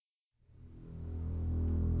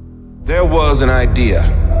There was an idea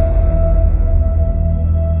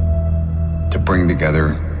to bring together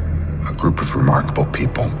a group of remarkable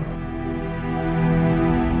people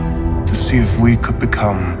to see if we could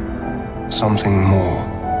become something more.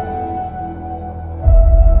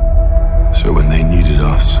 So when they needed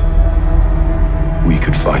us, we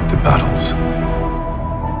could fight the battles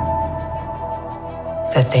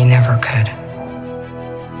that they never could.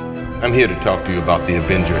 I'm here to talk to you about the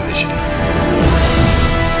Avenger Initiative.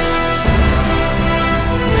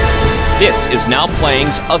 This is Now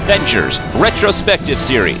Playing's Avengers retrospective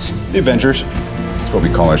series. The Avengers. That's what we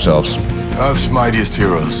call ourselves. Earth's mightiest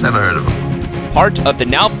heroes. Never heard of them. Part of the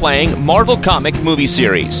Now Playing Marvel comic movie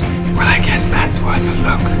series. Well, I guess that's worth a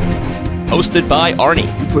look. Hosted by Arnie.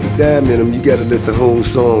 You put a dime in them, you gotta let the whole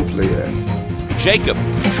song play out. Jacob.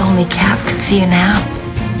 If only Cap could see you now.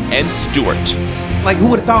 And Stuart. Like, who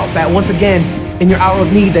would have thought that once again, in your hour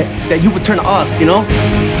of need, that you would turn to us, you know?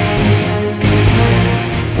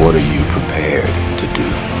 What are you prepared to do?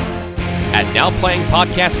 At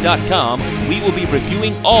NowPlayingPodcast.com, we will be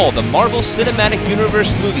reviewing all the Marvel Cinematic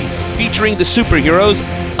Universe movies featuring the superheroes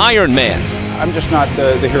Iron Man. I'm just not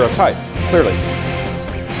the hero type, clearly.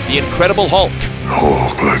 The Incredible Hulk.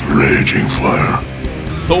 Hulk like raging fire.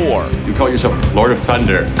 Thor. You call yourself Lord of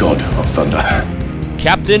Thunder. God of Thunder.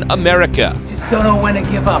 Captain America. Just don't know when to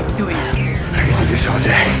give up, do you? I can do this all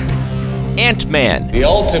day. Ant-Man. The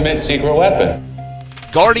ultimate secret weapon.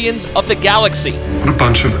 Guardians of the Galaxy. What a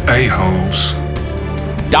bunch of a-holes.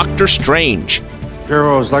 Doctor Strange.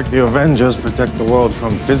 Heroes like the Avengers protect the world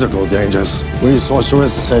from physical dangers. We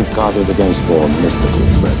sorcerers safeguard it against more mystical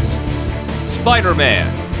threats. Spider-Man.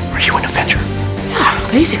 Are you an Avenger?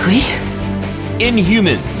 Yeah, basically.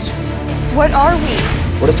 Inhumans. What are we?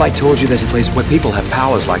 What if I told you there's a place where people have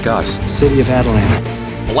powers like us? The city of Adelant.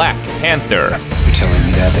 Black Panther. You're telling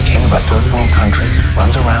me that the king of a third world country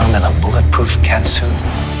runs around in a bulletproof catsuit?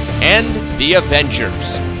 And the Avengers.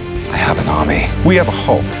 I have an army. We have a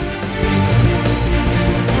Hulk.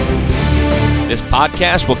 This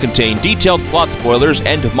podcast will contain detailed plot spoilers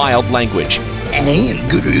and mild language. And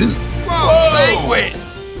good. Whoa, language!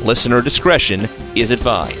 Listener discretion is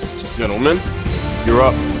advised. Gentlemen, you're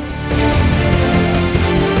up.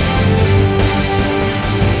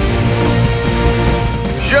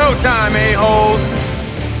 Showtime, a-holes!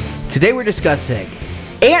 Today we're discussing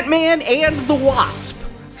Ant-Man and the Wasp,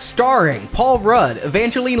 starring Paul Rudd,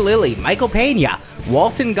 Evangeline Lilly, Michael Pena,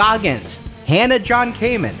 Walton Goggins, Hannah John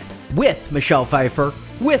Kamen, with Michelle Pfeiffer,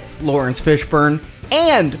 with Lawrence Fishburne,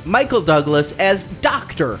 and Michael Douglas as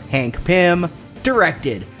Dr. Hank Pym,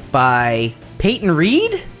 directed by Peyton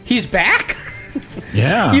Reed? He's back?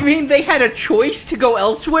 Yeah. You mean they had a choice to go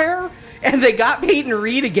elsewhere, and they got Peyton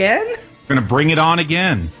Reed again? Gonna bring it on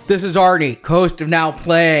again. This is Arnie, host of Now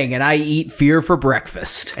Playing, and I eat fear for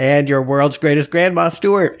breakfast. And your world's greatest grandma,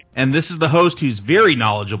 Stuart. And this is the host who's very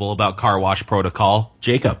knowledgeable about car wash protocol,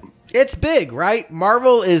 Jacob. It's big, right?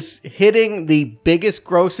 Marvel is hitting the biggest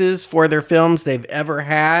grosses for their films they've ever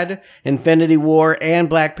had. Infinity War and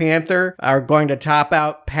Black Panther are going to top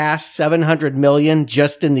out past $700 million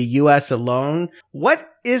just in the U.S. alone. What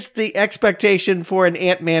is the expectation for an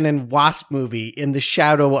Ant-Man and Wasp movie in the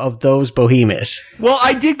shadow of those behemoths? Well,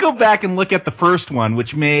 I did go back and look at the first one,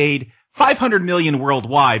 which made $500 million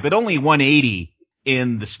worldwide, but only $180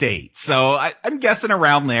 in the States. So I'm guessing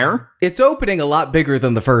around there. It's opening a lot bigger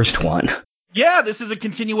than the first one. Yeah, this is a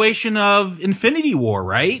continuation of Infinity War,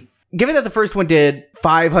 right? Given that the first one did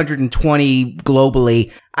 520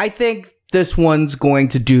 globally, I think this one's going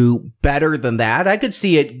to do better than that. I could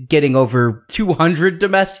see it getting over 200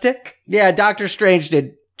 domestic. Yeah, Doctor Strange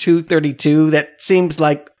did 232. That seems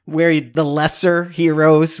like where the lesser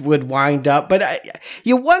heroes would wind up. But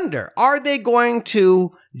you wonder, are they going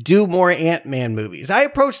to do more Ant-Man movies? I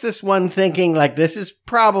approached this one thinking like this is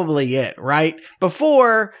probably it, right?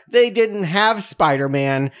 Before, they didn't have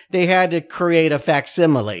Spider-Man. They had to create a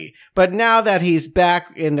facsimile. But now that he's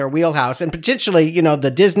back in their wheelhouse, and potentially, you know,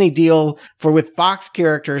 the Disney deal with Fox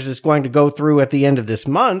characters is going to go through at the end of this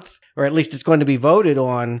month, or at least it's going to be voted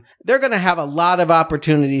on, they're going to have a lot of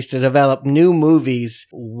opportunities to develop new movies.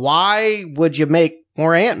 Why would you make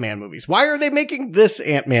more Ant-Man movies? Why are they making this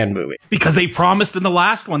Ant-Man movie? Because they promised in the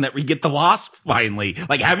last one that we'd get the Wasp finally.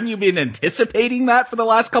 Like, haven't you been anticipating that for the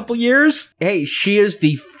last couple years? Hey, she is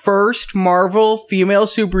the first Marvel female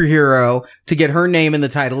superhero to get her name in the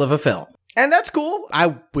title of a film. And that's cool.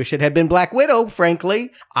 I wish it had been Black Widow,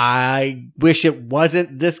 frankly. I wish it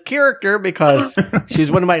wasn't this character because she's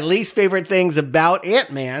one of my least favorite things about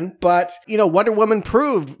Ant-Man. But, Wonder Woman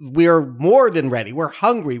proved we're more than ready. We're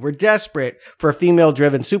hungry. We're desperate for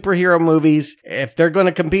female-driven superhero movies. If they're going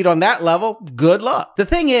to compete on that level, good luck. The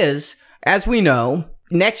thing is, as we know,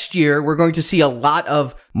 next year we're going to see a lot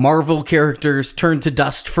of Marvel characters turn to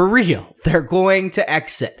dust for real. They're going to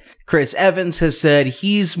exit. Chris Evans has said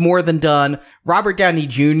he's more than done. Robert Downey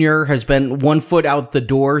Jr. has been 1 foot out the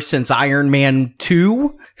door since Iron Man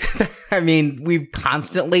 2. I mean, we've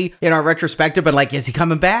constantly, in our retrospective, been like, is he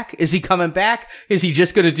coming back? Is he coming back? Is he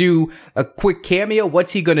just going to do a quick cameo?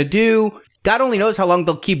 What's he going to do? God only knows how long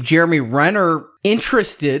they'll keep Jeremy Renner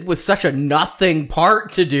interested with such a nothing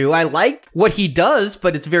part to do. I like what he does,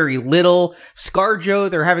 but it's very little. ScarJo,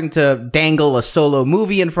 they're having to dangle a solo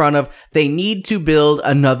movie in front of. They need to build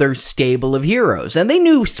another stable of heroes. And they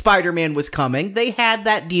knew Spider-Man was coming. They had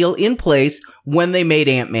that deal in place when they made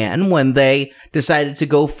Ant-Man, when they decided to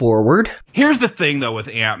go forward. Here's the thing, though, with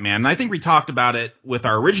Ant-Man, and I think we talked about it with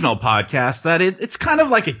our original podcast, that it's kind of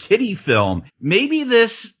like a kiddie film. Maybe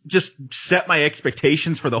this just set my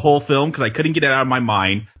expectations for the whole film because I couldn't get it out of my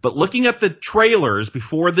mind. But looking at the trailers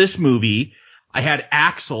before this movie, I had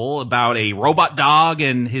Axel about a robot dog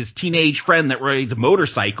and his teenage friend that rides a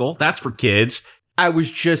motorcycle. That's for kids. I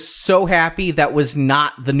was just so happy that was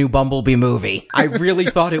not the new Bumblebee movie. I really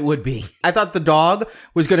thought it would be. I thought the dog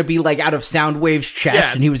was going to be like out of Soundwave's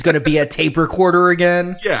chest and he was going to be a tape recorder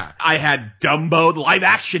again. Yeah. I had Dumbo, the live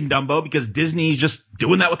action Dumbo, because Disney's just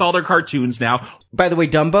doing that with all their cartoons now. By the way,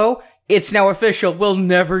 Dumbo, it's now official. We'll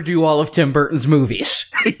never do all of Tim Burton's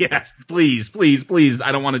movies. Yes, please, please, please.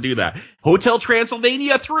 I don't want to do that. Hotel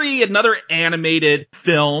Transylvania 3, another animated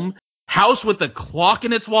film. House with a Clock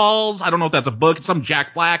in its Walls. I don't know if that's a book. It's some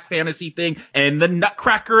Jack Black fantasy thing. And The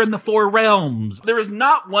Nutcracker in the Four Realms. There is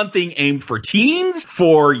not one thing aimed for teens,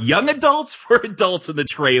 for young adults, for adults in the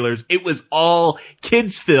trailers. It was all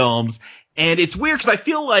kids' films. And it's weird because I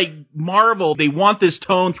feel like Marvel, they want this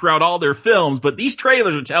tone throughout all their films, but these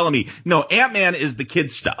trailers are telling me, no, Ant-Man is the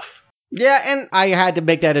kids' stuff. Yeah, and I had to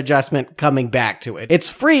make that adjustment coming back to it. It's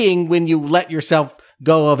freeing when you let yourself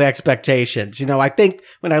go of expectations. I think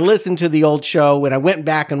when I listened to the old show, when I went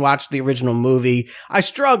back and watched the original movie, I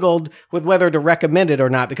struggled with whether to recommend it or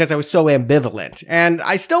not because I was so ambivalent. And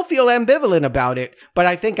I still feel ambivalent about it, but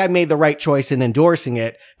I think I made the right choice in endorsing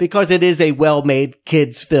it because it is a well-made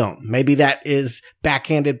kids film. Maybe that is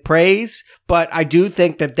backhanded praise, but I do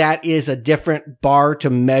think that that is a different bar to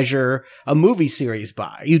measure a movie series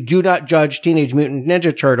by. You do not judge Teenage Mutant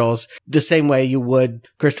Ninja Turtles the same way you would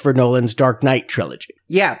Christopher Nolan's Dark Knight trilogy.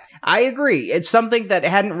 Yeah, I agree. It's something that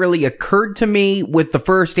hadn't really occurred to me with the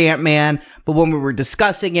first Ant-Man, but when we were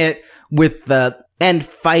discussing it with the end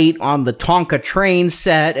fight on the Tonka train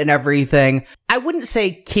set and everything, I wouldn't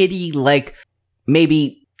say kiddie like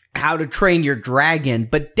maybe How to Train Your Dragon,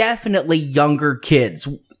 but definitely younger kids.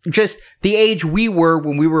 Just the age we were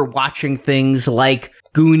when we were watching things like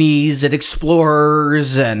Goonies and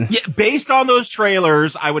Explorers and... Yeah, based on those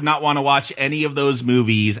trailers, I would not want to watch any of those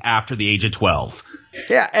movies after the age of 12.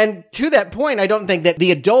 Yeah, and to that point, I don't think that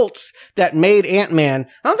the adults that made Ant-Man,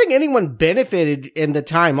 I don't think anyone benefited in the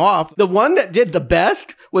time off. The one that did the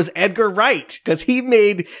best was Edgar Wright, because he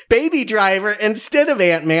made Baby Driver instead of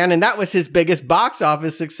Ant-Man, and that was his biggest box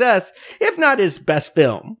office success, if not his best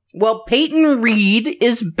film. Well, Peyton Reed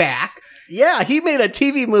is back. Yeah, he made a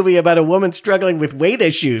TV movie about a woman struggling with weight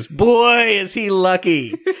issues. Boy, is he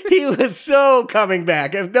lucky. He was so coming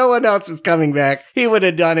back. If no one else was coming back, he would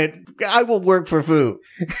have done it. I will work for Fu.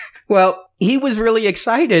 Well, he was really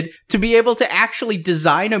excited to be able to actually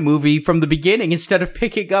design a movie from the beginning instead of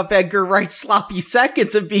picking up Edgar Wright's sloppy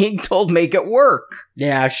seconds and being told make it work.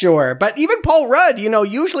 Yeah, sure. But even Paul Rudd,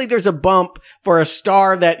 usually there's a bump for a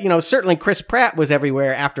star that, certainly Chris Pratt was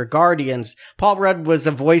everywhere after Guardians. Paul Rudd was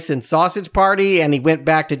a voice in Sausage Party, and he went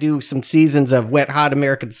back to do some seasons of Wet Hot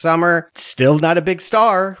American Summer. Still not a big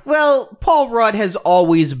star. Well, Paul Rudd has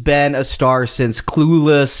always been a star since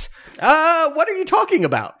Clueless. What are you talking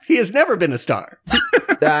about? He has never been a star.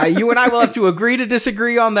 You and I will have to agree to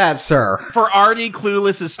disagree on that, sir. For Artie,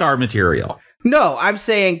 Clueless is star material. No, I'm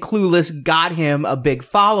saying Clueless got him a big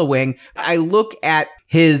following. I look at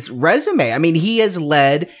his resume. I mean, he has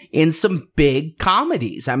led in some big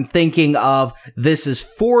comedies. I'm thinking of This Is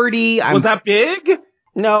 40. Was that big?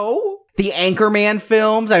 No. The Anchorman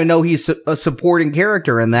films, I know he's a supporting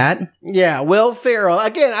character in that. Yeah, Will Ferrell.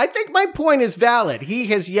 Again, I think my point is valid. He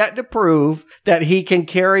has yet to prove that he can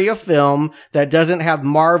carry a film that doesn't have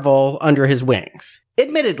Marvel under his wings.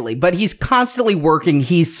 Admittedly, but he's constantly working.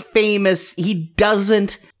 He's famous. He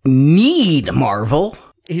doesn't need Marvel.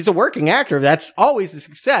 He's a working actor. That's always a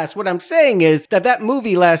success. What I'm saying is that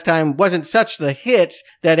movie last time wasn't such the hit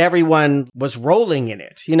that everyone was rolling in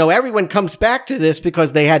it. You know, everyone comes back to this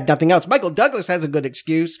because they had nothing else. Michael Douglas has a good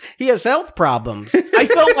excuse. He has health problems. I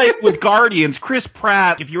felt like with Guardians, Chris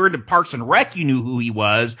Pratt, if you were into Parks and Rec, you knew who he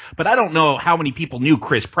was, but I don't know how many people knew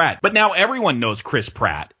Chris Pratt. But now everyone knows Chris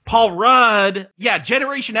Pratt. Paul Rudd, yeah,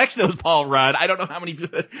 Generation X knows Paul Rudd. I don't know how many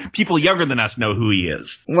people younger than us know who he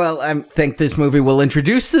is. Well, I think this movie will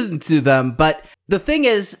introduce them to them, but the thing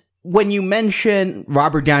is, when you mention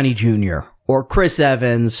Robert Downey Jr. or Chris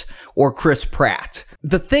Evans or Chris Pratt,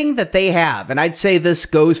 the thing that they have, and I'd say this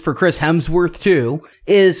goes for Chris Hemsworth too,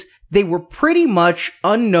 is they were pretty much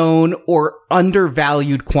unknown or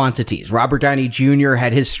undervalued quantities. Robert Downey Jr.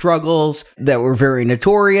 had his struggles that were very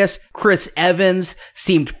notorious. Chris Evans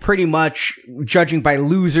seemed pretty much, judging by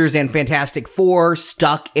Losers and Fantastic Four,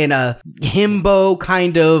 stuck in a himbo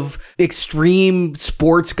kind of extreme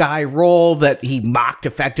sports guy role that he mocked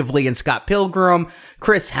effectively in Scott Pilgrim.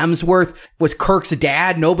 Chris Hemsworth was Kirk's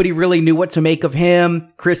dad. Nobody really knew what to make of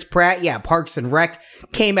him. Chris Pratt, yeah, Parks and Rec,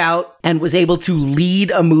 came out and was able to lead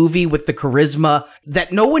a movie with the charisma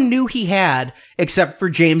that no one knew he had except for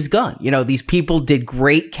James Gunn. You know, these people did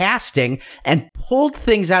great casting and pulled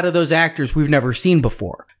things out of those actors we've never seen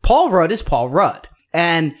before. Paul Rudd is Paul Rudd.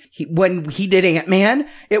 And when he did Ant-Man,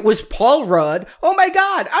 it was Paul Rudd. Oh my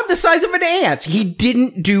God, I'm the size of an ant. He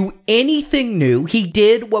didn't do anything new. He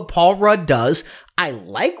did what Paul Rudd does. I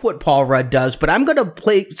like what Paul Rudd does, but I'm going to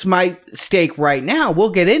place my stake right now.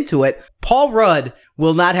 We'll get into it. Paul Rudd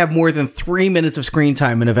will not have more than 3 minutes of screen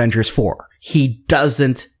time in Avengers 4. He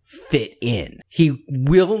doesn't fit in. He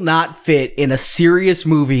will not fit in a serious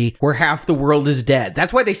movie where half the world is dead.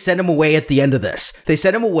 That's why they sent him away at the end of this. They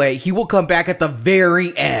sent him away. He will come back at the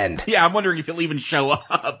very end. Yeah, I'm wondering if he'll even show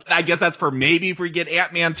up. I guess that's for maybe if we get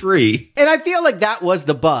Ant-Man 3. And I feel like that was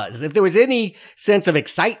the buzz. If there was any sense of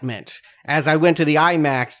excitement as I went to the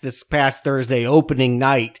IMAX this past Thursday opening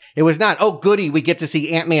night, it was not, oh goody, we get to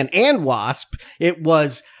see Ant-Man and Wasp. It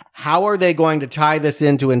was, how are they going to tie this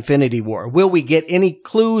into Infinity War? Will we get any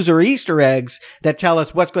clues or Easter eggs that tell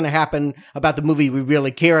us what's going to happen about the movie we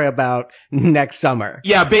really care about next summer?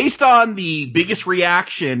 Yeah, based on the biggest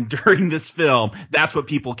reaction during this film, that's what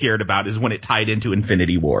people cared about, is when it tied into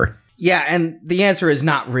Infinity War. Yeah, and the answer is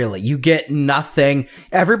not really. You get nothing.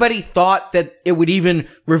 Everybody thought that it would even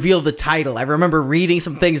reveal the title. I remember reading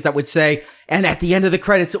some things that would say, and at the end of the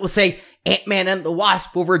credits, it will say, Ant-Man and the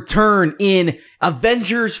Wasp will return in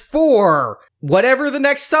Avengers 4, whatever the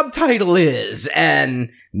next subtitle is.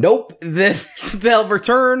 And nope, they'll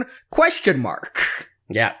return, ?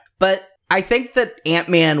 Yeah, but I think that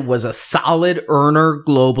Ant-Man was a solid earner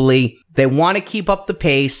globally. They want to keep up the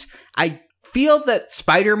pace. I feel that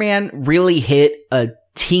Spider-Man really hit a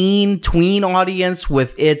tween audience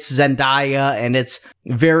with its Zendaya and its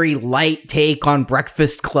very light take on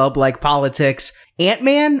Breakfast Club-like politics.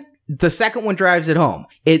 Ant-Man, the second one drives it home.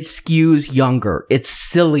 It skews younger. It's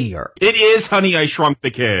sillier. It is Honey, I Shrunk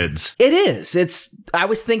the Kids. It is. I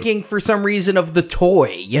was thinking for some reason of The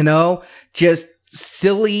Toy, you know? Just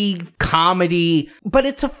silly comedy, but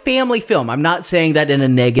it's a family film. I'm not saying that in a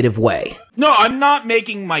negative way. No, I'm not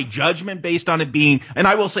making my judgment based on it being, and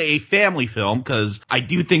I will say, a family film, because I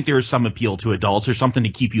do think there's some appeal to adults or something to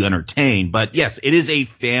keep you entertained. But yes, it is a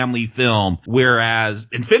family film, whereas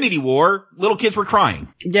Infinity War, little kids were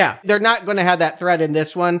crying. Yeah, they're not going to have that threat in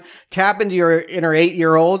this one. Tap into your inner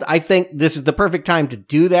 8-year-old. I think this is the perfect time to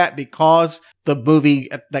do that because the movie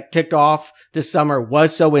that kicked off this summer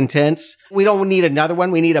was so intense. We don't need another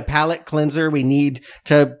one. We need a palate cleanser. We need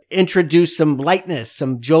to introduce some lightness,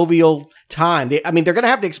 some jovial time. They're going to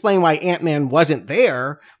have to explain why Ant-Man wasn't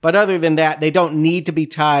there, but other than that, they don't need to be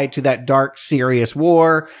tied to that dark, serious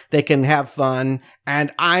war. They can have fun,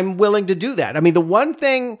 and I'm willing to do that. I mean, the one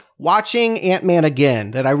thing watching Ant-Man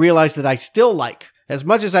again that I realized that I still like, as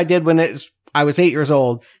much as I did when I was 8 years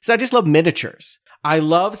old, is I just love miniatures. I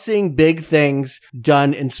love seeing big things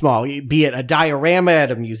done in small, be it a diorama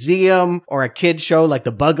at a museum or a kid's show like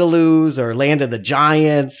the Bugaloos or Land of the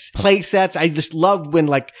Giants, play sets. I just loved when,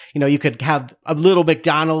 you could have a little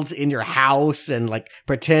McDonald's in your house and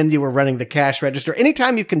pretend you were running the cash register.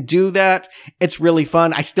 Anytime you can do that, it's really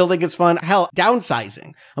fun. I still think it's fun. Hell,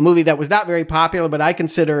 Downsizing, a movie that was not very popular, but I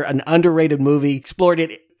consider an underrated movie, explored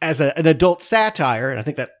it as an adult satire, and I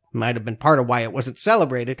think that Might have been part of why it wasn't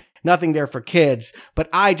celebrated. Nothing there for kids, but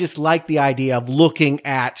I just like the idea of looking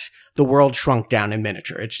at the world shrunk down in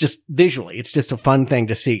miniature. It's just visually, it's just a fun thing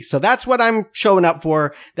to see. So that's what I'm showing up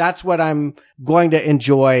for. That's what I'm going to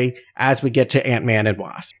enjoy as we get to Ant-Man and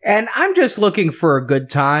Wasp. And I'm just looking for a good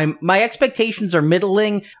time. My expectations are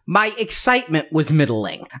middling. My excitement was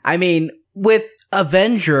middling. I mean, with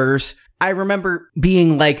Avengers, I remember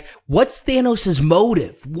being like, what's Thanos'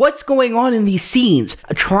 motive? What's going on in these scenes?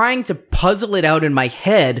 Trying to puzzle it out in my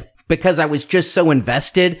head because I was just so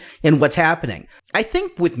invested in what's happening. I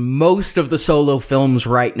think with most of the solo films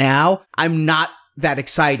right now, I'm not that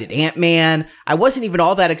excited. Ant-Man, I wasn't even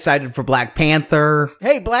all that excited for Black Panther.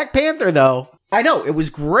 Hey, Black Panther, though. I know, it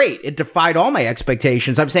was great. It defied all my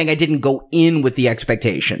expectations. I'm saying I didn't go in with the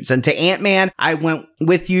expectations. And to Ant-Man, I went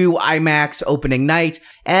with you, IMAX opening night,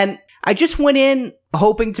 and I just went in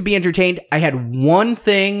hoping to be entertained. I had one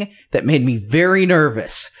thing that made me very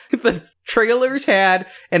nervous. The trailers had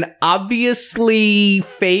an obviously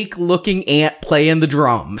fake-looking ant playing the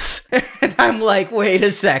drums. And I'm like, wait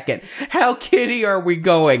a second. How kiddie are we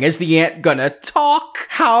going? Is the ant gonna talk?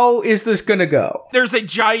 How is this gonna go? There's a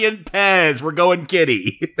giant Pez. We're going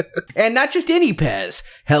kitty. And not just any Pez.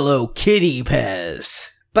 Hello Kitty Pez.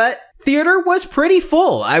 But theater was pretty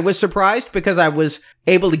full. I was surprised because I was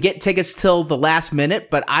able to get tickets till the last minute,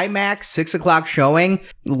 but IMAX 6 o'clock showing,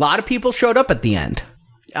 a lot of people showed up at the end.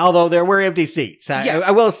 Although there were empty seats.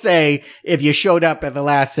 I will say, if you showed up at the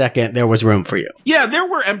last second, there was room for you. Yeah, there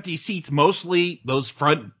were empty seats, mostly those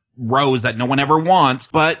front rows that no one ever wants.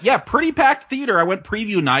 But yeah, pretty packed theater. I went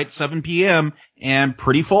preview night, 7 p.m., and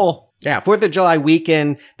pretty full. Yeah, 4th of July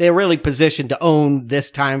weekend, they're really positioned to own this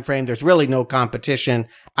time frame. There's really no competition.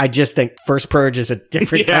 I just think First Purge is a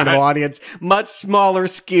different kind of audience, much smaller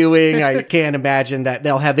skewing. I can't imagine that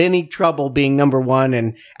they'll have any trouble being number one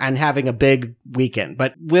and having a big weekend.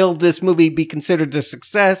 But will this movie be considered a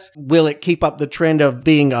success? Will it keep up the trend of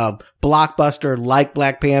being a blockbuster like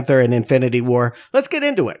Black Panther and Infinity War? Let's get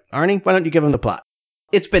into it. Arnie, why don't you give them the plot?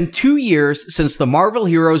 It's been 2 years since the Marvel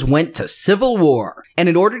heroes went to Civil War, and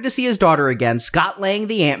in order to see his daughter again, Scott Lang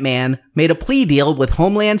the Ant-Man made a plea deal with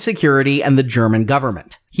Homeland Security and the German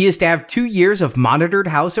government. He is to have 2 years of monitored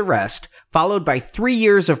house arrest, followed by 3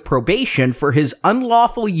 years of probation for his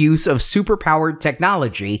unlawful use of superpowered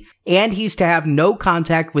technology, and he's to have no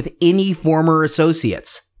contact with any former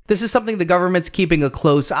associates. This is something the government's keeping a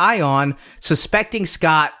close eye on, suspecting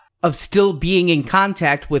Scott of still being in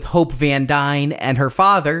contact with Hope Van Dyne and her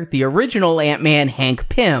father, the original Ant-Man Hank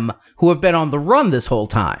Pym, who have been on the run this whole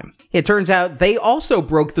time. It turns out they also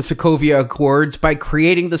broke the Sokovia Accords by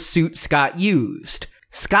creating the suit Scott used.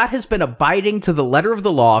 Scott has been abiding to the letter of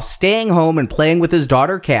the law, staying home and playing with his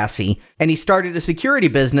daughter Cassie, and he started a security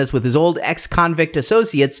business with his old ex-convict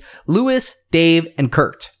associates Louis, Dave, and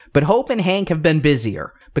Kurt. But Hope and Hank have been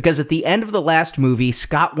busier, because at the end of the last movie,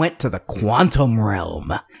 Scott went to the quantum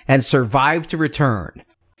realm and survived to return.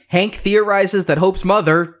 Hank theorizes that Hope's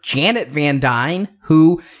mother, Janet Van Dyne,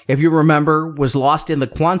 who, if you remember, was lost in the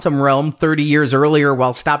quantum realm 30 years earlier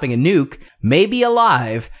while stopping a nuke, may be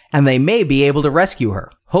alive, and they may be able to rescue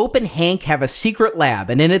her. Hope and Hank have a secret lab,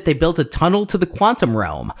 and in it they built a tunnel to the quantum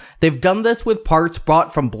realm. They've done this with parts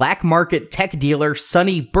bought from black market tech dealer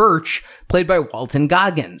Sonny Birch, played by Walton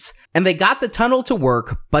Goggins. And they got the tunnel to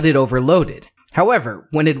work, but it overloaded. However,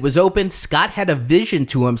 when it was opened, Scott had a vision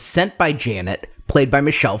to him sent by Janet, played by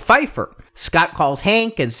Michelle Pfeiffer. Scott calls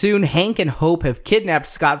Hank, and soon Hank and Hope have kidnapped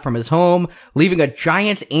Scott from his home, leaving a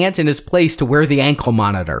giant ant in his place to wear the ankle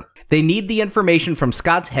monitor. They need the information from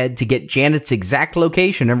Scott's head to get Janet's exact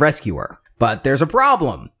location and rescue her. But there's a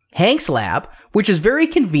problem. Hank's lab, which is very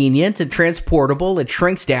convenient and transportable, it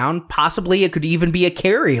shrinks down, possibly it could even be a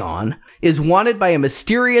carry-on, is wanted by a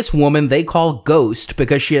mysterious woman they call Ghost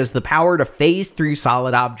because she has the power to phase through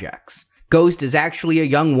solid objects. Ghost is actually a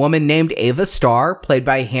young woman named Ava Starr, played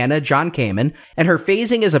by Hannah John Kamen, and her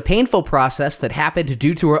phasing is a painful process that happened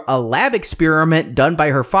due to a lab experiment done by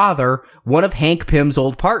her father, one of Hank Pym's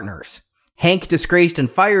old partners. Hank disgraced and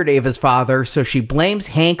fired Ava's father, so she blames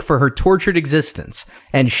Hank for her tortured existence,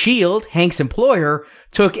 and S.H.I.E.L.D., Hank's employer,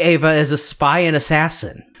 took Ava as a spy and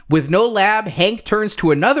assassin. With no lab, Hank turns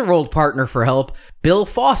to another old partner for help, Bill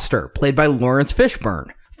Foster, played by Lawrence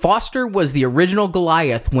Fishburne. Foster was the original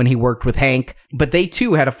Goliath when he worked with Hank, but they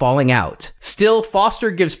too had a falling out. Still, Foster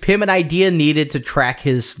gives Pym an idea needed to track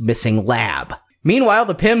his missing lab. Meanwhile,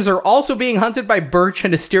 the Pyms are also being hunted by Birch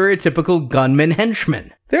and a stereotypical gunman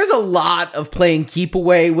henchman. There's a lot of playing keep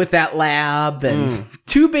away with that lab, and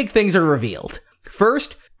two big things are revealed.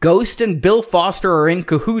 First, Ghost and Bill Foster are in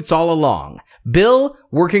cahoots all along. Bill,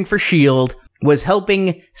 working for S.H.I.E.L.D., was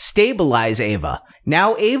helping stabilize Ava.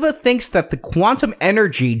 Now Ava thinks that the quantum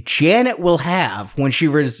energy Janet will have when she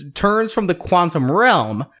returns from the quantum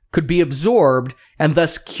realm could be absorbed and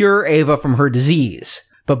thus cure Ava from her disease.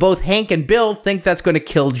 But both Hank and Bill think that's going to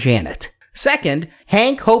kill Janet. Second,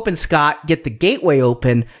 Hank, Hope, and Scott get the gateway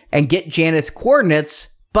open and get Janet's coordinates,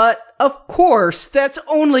 but of course, that's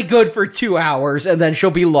only good for 2 hours and then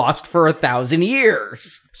she'll be lost for 1,000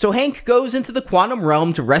 years. So Hank goes into the quantum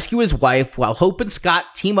realm to rescue his wife while Hope and Scott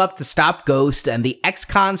team up to stop Ghost, and the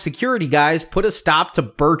ex-con security guys put a stop to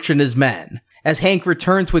Birch and his men. As Hank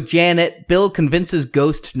returns with Janet, Bill convinces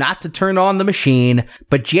Ghost not to turn on the machine,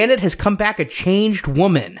 but Janet has come back a changed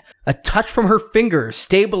woman. A touch from her fingers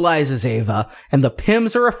stabilizes Ava, and the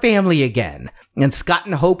Pyms are a family again. And Scott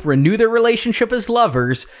and Hope renew their relationship as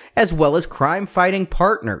lovers, as well as crime-fighting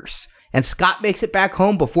partners. And Scott makes it back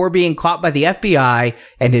home before being caught by the FBI,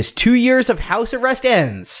 and his 2 years of house arrest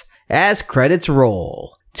ends as credits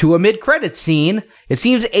roll. To a mid-credits scene, it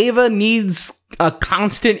seems Ava needs a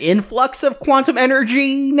constant influx of quantum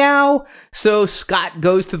energy now, so Scott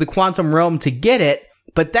goes to the quantum realm to get it,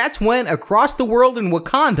 but that's when, across the world in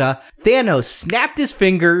Wakanda, Thanos snapped his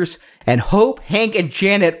fingers, and Hope, Hank, and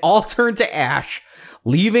Janet all turn to ash,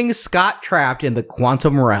 leaving Scott trapped in the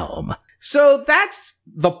quantum realm. So that's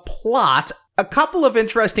the plot. A couple of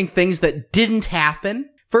interesting things that didn't happen.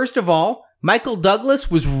 First of all, Michael Douglas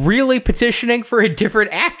was really petitioning for a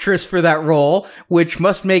different actress for that role, which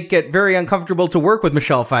must make it very uncomfortable to work with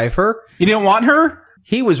Michelle Pfeiffer. You didn't want her?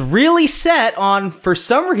 He was really set on, for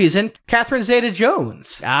some reason, Catherine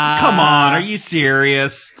Zeta-Jones. Come on, are you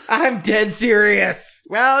serious? I'm dead serious.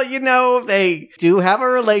 Well, you know, they do have a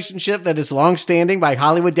relationship that is long-standing by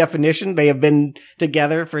Hollywood definition. They have been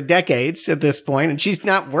together for decades at this point, and she's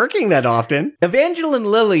not working that often. Evangeline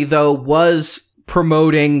Lilly, though, was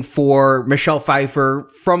promoting for Michelle Pfeiffer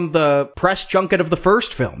from the press junket of the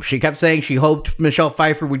first film. She kept saying she hoped Michelle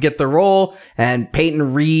Pfeiffer would get the role, and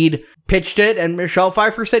Peyton Reed pitched it, and Michelle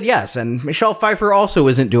Pfeiffer said yes. And Michelle Pfeiffer also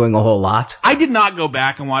isn't doing a whole lot. I did not go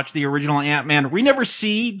back and watch the original Ant-Man. We never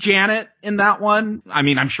see Janet in that one. I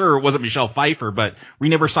mean, I'm sure it wasn't Michelle Pfeiffer, but we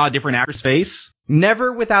never saw a different actress' face.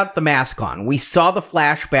 Never without the mask on. We saw the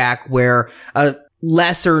flashback where a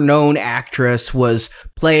lesser-known actress was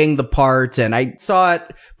playing the part, and I saw it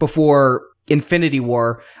before Infinity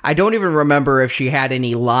War. I don't even remember if she had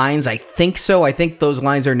any lines. I think so. I think those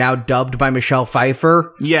lines are now dubbed by Michelle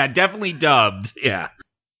Pfeiffer. Yeah, definitely dubbed. Yeah.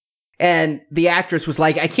 And the actress was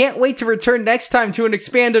like, I can't wait to return next time to an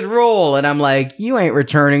expanded role. And I'm like, you ain't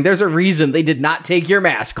returning. There's a reason they did not take your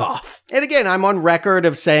mask off. And again, I'm on record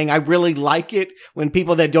of saying I really like it when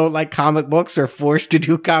people that don't like comic books are forced to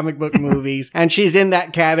do comic book movies. And she's in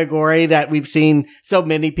that category that we've seen so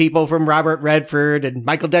many people, from Robert Redford and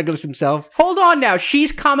Michael Douglas himself. Hold on now.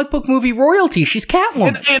 She's comic book movie royalty. She's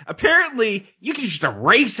Catwoman. And apparently, you can just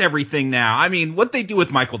erase everything now. I mean, what they do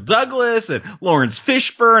with Michael Douglas and Lawrence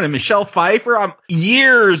Fishburne and Michelle Pfeiffer, I'm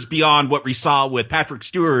years beyond what we saw with Patrick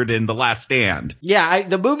Stewart in The Last Stand. Yeah,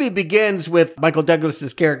 the movie begins with Michael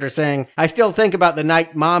Douglas's character saying, I still think about the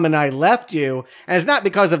night Mom and I left you. And it's not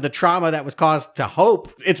because of the trauma that was caused to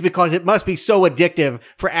Hope. It's because it must be so addictive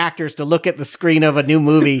for actors to look at the screen of a new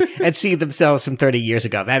movie and see themselves from 30 years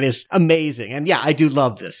ago. That is amazing. And yeah, I do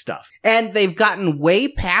love this stuff. And they've gotten way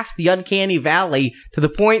past the uncanny valley to the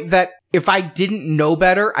point that if I didn't know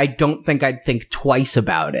better, I don't think I'd think twice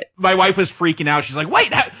about it. My wife was freaking out. She's like,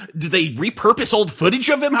 wait, did they repurpose old footage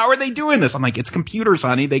of him? How are they doing this? I'm like, it's computers,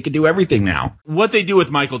 honey. They can do everything now. What they do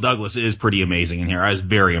with Michael Douglas is pretty amazing in here. I was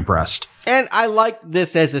very impressed. And I like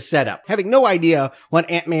this as a setup. Having no idea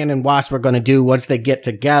what Ant-Man and Wasp are going to do once they get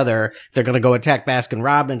together. They're going to go attack Baskin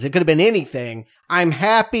Robbins. It could have been anything. I'm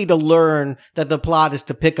happy to learn that the plot is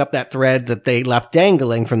to pick up that thread that they left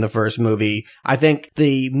dangling from the first movie. I think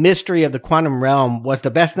the mystery of the quantum realm was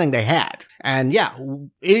the best thing they had. And yeah,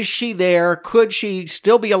 is she there? Could she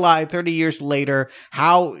still be alive 30 years later?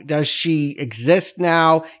 How does she exist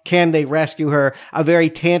now? Can they rescue her? A very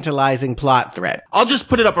tantalizing plot thread. I'll just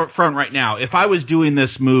put it up front right now. If I was doing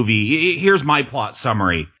this movie, here's my plot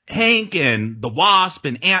summary. Hank and the Wasp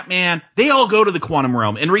and Ant-Man, they all go to the quantum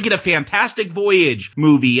realm, and we get a Fantastic Voyage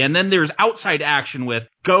movie, and then there's outside action with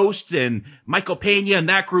Ghost and Michael Pena and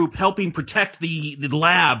that group helping protect the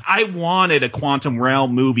lab. I wanted a quantum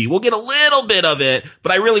realm movie. We'll get a little bit of it,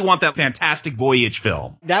 but I really want that Fantastic Voyage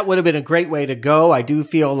film. That would have been a great way to go. I do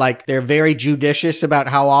feel like they're very judicious about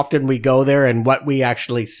how often we go there and what we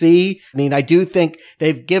actually see. I mean, I do think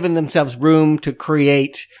they've given themselves room to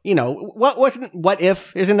create, you know, what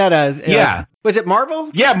if? Isn't that Yeah. Was it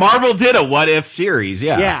Marvel? Yeah, Marvel did a What If series,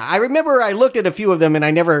 yeah. Yeah, I remember I looked at a few of them and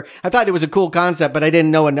I thought it was a cool concept, but I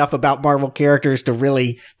didn't know enough about Marvel characters to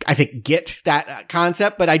really, I think, get that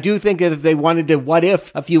concept. But I do think that if they wanted to What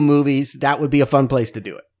If a few movies, that would be a fun place to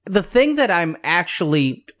do it. The thing that I'm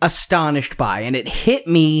actually astonished by, and it hit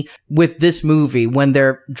me with this movie when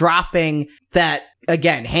they're dropping that,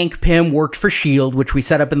 again, Hank Pym worked for S.H.I.E.L.D., which we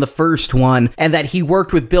set up in the first one, and that he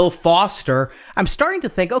worked with Bill Foster. I'm starting to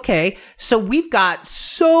think, okay, so we've got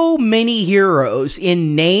so many heroes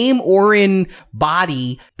in name or in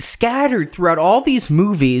body scattered throughout all these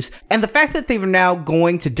movies, and the fact that they're now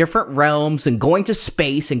going to different realms and going to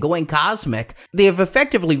space and going cosmic, they have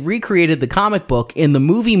effectively recreated the comic book in the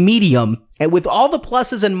movie medium, and with all the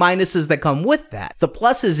pluses and minuses that come with that. The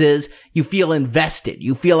pluses is you feel invested.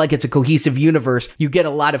 You feel like it's a cohesive universe. You get a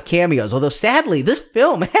lot of cameos. Although sadly, this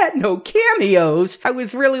film had no cameos. I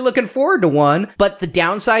was really looking forward to one. But the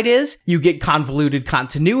downside is you get convoluted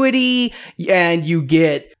continuity and you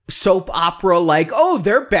get soap opera like, oh,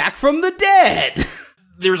 they're back from the dead.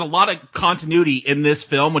 There's a lot of continuity in this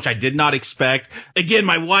film, which I did not expect. Again,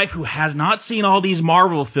 my wife, who has not seen all these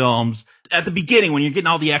Marvel films, at the beginning, when you're getting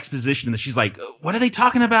all the exposition, she's like, what are they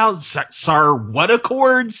talking about? What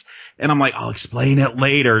Accords? And I'm like, I'll explain it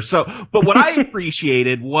later. But what I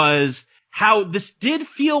appreciated was how this did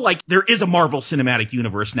feel like there is a Marvel Cinematic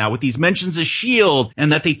Universe now with these mentions of S.H.I.E.L.D.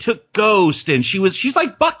 and that they took Ghost and she's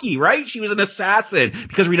like Bucky, right? She was an assassin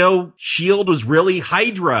because we know S.H.I.E.L.D. was really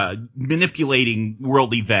Hydra manipulating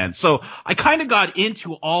world events. So I kind of got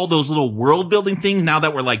into all those little world building things now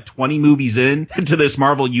that we're like 20 movies into this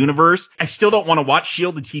Marvel Universe. I still don't want to watch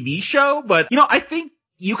S.H.I.E.L.D. the TV show, but I think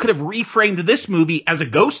you could have reframed this movie as a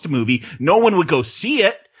Ghost movie. No one would go see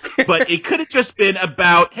it. But it could have just been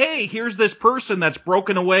about, hey, here's this person that's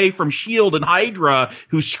broken away from S.H.I.E.L.D. and Hydra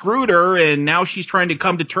who screwed her, and now she's trying to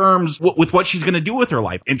come to terms with what she's going to do with her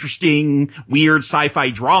life. Interesting, weird sci-fi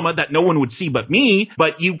drama that no one would see but me,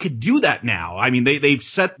 but you could do that now. I mean, they've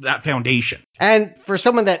set that foundation. And for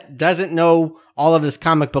someone that doesn't know all of this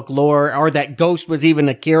comic book lore, or that Ghost was even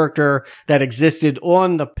a character that existed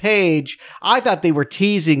on the page, I thought they were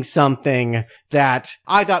teasing something that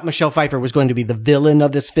I thought Michelle Pfeiffer was going to be the villain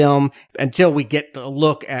of this film until we get a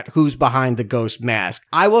look at who's behind the Ghost mask.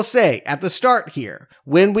 I will say, at the start here,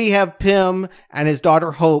 when we have Pym and his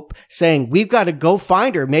daughter Hope saying, we've got to go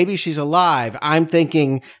find her, maybe she's alive, I'm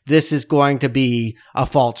thinking this is going to be a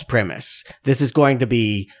false premise. This is going to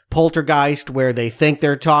be Poltergeist, where they think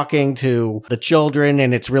they're talking to the children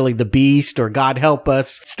and it's really the Beast, or God help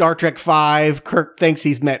us, Star Trek V, Kirk thinks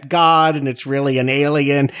he's met God and it's really an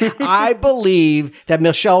alien. I believe that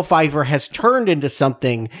Michelle Pfeiffer has turned into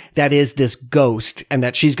something that is this Ghost and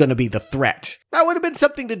that she's going to be the threat. That would have been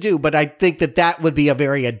something to do, but I think that would be a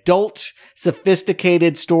very adult,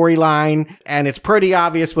 sophisticated storyline, and it's pretty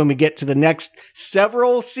obvious when we get to the next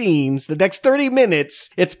several scenes, the next 30 minutes,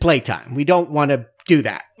 it's playtime. We don't want to do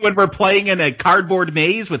that. When we're playing in a cardboard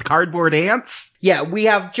maze with cardboard ants? Yeah, we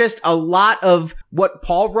have just a lot of what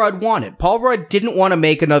Paul Rudd wanted. Paul Rudd didn't want to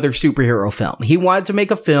make another superhero film. He wanted to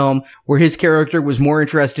make a film where his character was more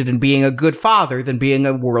interested in being a good father than being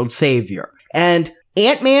a world savior. And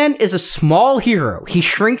Ant-Man is a small hero. He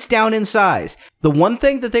shrinks down in size. The one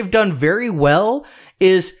thing that they've done very well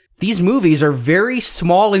is these movies are very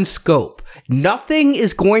small in scope. Nothing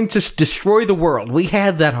is going to destroy the world. We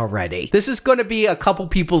had that already. This is going to be a couple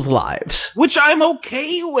people's lives. Which I'm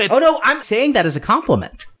okay with. Oh, no, I'm saying that as a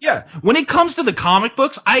compliment. Yeah. When it comes to the comic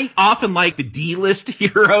books, I often like the D-list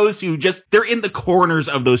heroes who they're in the corners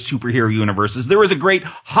of those superhero universes. There was a great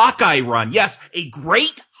Hawkeye run. Yes, a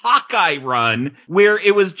great Hawkeye run where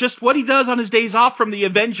it was just what he does on his days off from the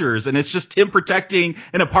Avengers, and it's just him protecting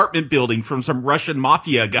an apartment building from some Russian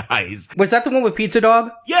mafia guys. Was that the one with Pizza Dog?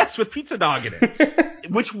 Yes, with Pizza Dog in it.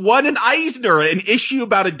 Which won an Eisner, an issue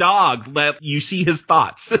about a dog that you see his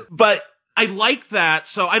thoughts. But I like that,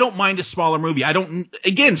 so I don't mind a smaller movie.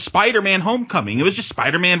 Again, Spider-Man Homecoming. It was just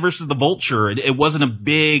Spider-Man versus the Vulture. It wasn't a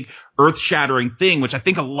big earth-shattering thing, which I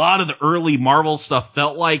think a lot of the early Marvel stuff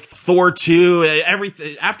felt like. Thor 2,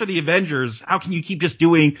 everything after the Avengers. How can you keep just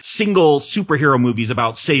doing single superhero movies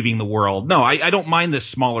about saving the world? No, I don't mind this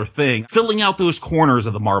smaller thing. Filling out those corners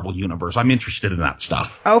of the Marvel universe. I'm interested in that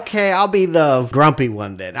stuff. Okay, I'll be the grumpy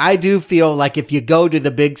one then. I do feel like if you go to the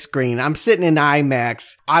big screen, I'm sitting in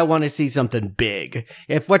IMAX, I want to see something big.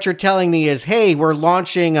 If what you're telling me is, hey, we're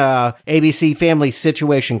launching a ABC Family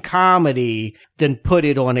Situation comedy, then put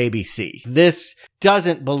it on ABC. This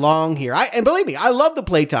doesn't belong here. And believe me, I love the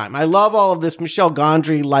playtime. I love all of this Michel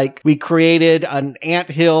Gondry, like we created an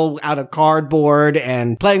anthill out of cardboard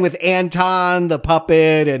and playing with Anton, the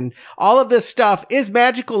puppet, and all of this stuff is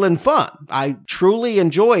magical and fun. I truly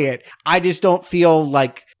enjoy it. I just don't feel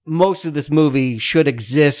like most of this movie should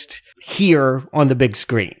exist here on the big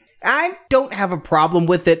screen. I don't have a problem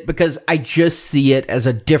with it because I just see it as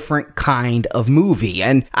a different kind of movie.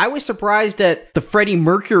 And I was surprised that the Freddie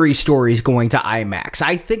Mercury story is going to IMAX.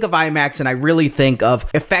 I think of IMAX and I really think of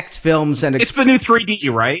effects films and... It's the new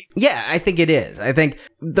 3D, right? Yeah, I think it is. I think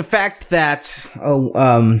the fact that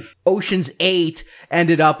Ocean's 8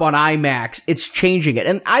 ended up on IMAX, it's changing it.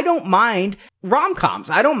 And I don't mind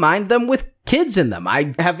rom-coms. I don't mind them with kids in them.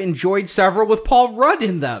 I have enjoyed several with Paul Rudd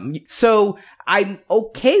in them. So I'm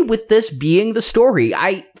okay with this being the story.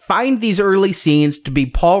 I find these early scenes to be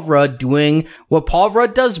Paul Rudd doing what Paul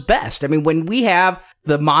Rudd does best. I mean, when we have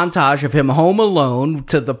the montage of him home alone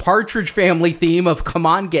to the Partridge Family theme of Come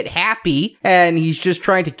On, Get Happy, and he's just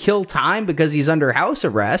trying to kill time because he's under house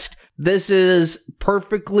arrest, this is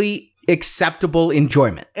perfectly acceptable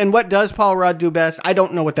enjoyment. And what does Paul Rudd do best? I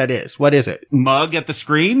don't know what that is. What is it? Mug at the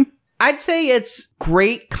screen? I'd say it's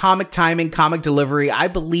great comic timing, comic delivery. I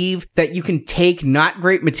believe that you can take not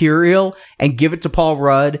great material and give it to Paul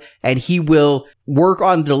Rudd, and he will work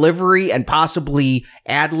on delivery and possibly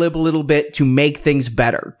ad-lib a little bit to make things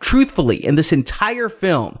better. Truthfully, in this entire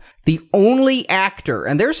film, the only actor,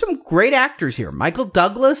 and there's some great actors here, Michael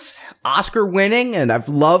Douglas, Oscar winning, and I've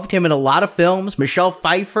loved him in a lot of films, Michelle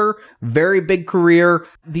Pfeiffer, very big career.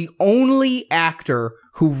 The only actor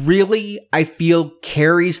who really, I feel,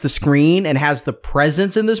 carries the screen and has the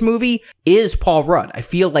presence in this movie is Paul Rudd. I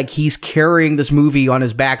feel like he's carrying this movie on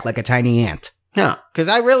his back like a tiny ant. Yeah, because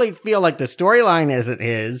I really feel like the storyline isn't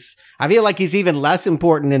his. I feel like he's even less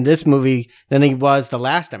important in this movie than he was the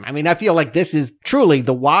last time. I mean, I feel like this is truly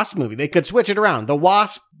the Wasp movie. They could switch it around. The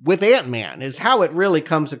Wasp with Ant-Man is how it really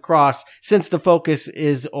comes across, since the focus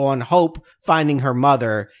is on Hope finding her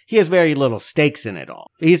mother. He has very little stakes in it all.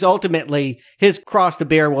 He's ultimately, his cross to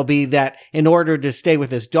bear will be that in order to stay with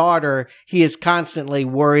his daughter, he is constantly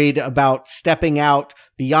worried about stepping out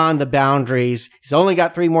beyond the boundaries. He's only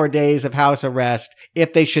got 3 more days of house arrest.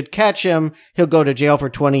 If they should catch him, he'll go to jail for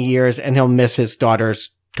 20 years and he'll miss his daughter's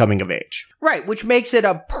coming of age. Right, which makes it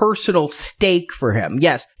a personal stake for him.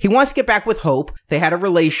 Yes, he wants to get back with Hope. They had a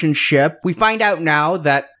relationship. We find out now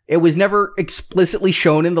that it was never explicitly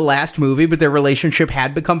shown in the last movie, but their relationship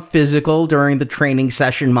had become physical during the training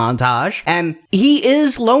session montage. And he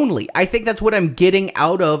is lonely. I think that's what I'm getting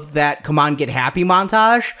out of that Come On, Get Happy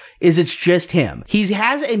montage, is it's just him. He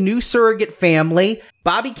has a new surrogate family.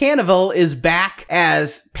 Bobby Cannavale is back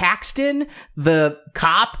as Paxton, the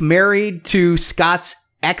cop married to Scott's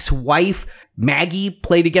ex-wife, Maggie,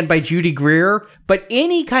 played again by Judy Greer, but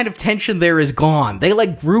any kind of tension there is gone. They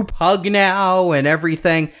like group hug now and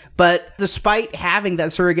everything, but despite having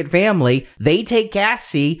that surrogate family, they take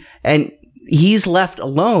Cassie and he's left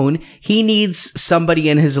alone. He needs somebody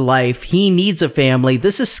in his life. He needs a family.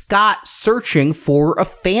 This is Scott searching for a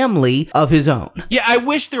family of his own. Yeah, I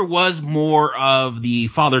wish there was more of the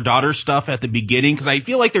father-daughter stuff at the beginning, because I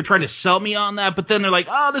feel like they're trying to sell me on that, but then they're like,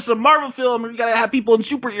 oh, this is a Marvel film, and we gotta have people in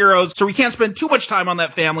superheroes, so we can't spend too much time on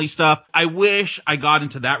that family stuff. I wish I got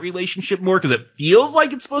into that relationship more, because it feels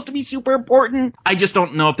like it's supposed to be super important. I just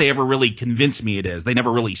don't know if they ever really convince me it is. They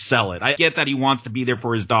never really sell it. I get that he wants to be there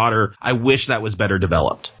for his daughter. I wish that was better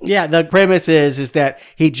developed. Yeah, the premise is that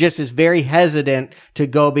he just is very hesitant to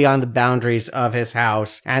go beyond the boundaries of his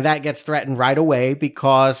house, and that gets threatened right away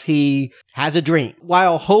because he has a dream.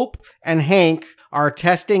 While Hope and Hank are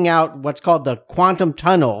testing out what's called the quantum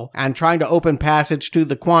tunnel and trying to open passage to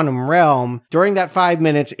the quantum realm, during that 5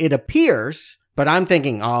 minutes it appears, but I'm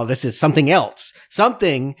thinking, oh, this is something else.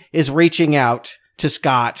 Something is reaching out to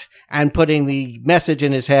Scott and putting the message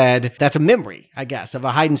in his head that's a memory, I guess, of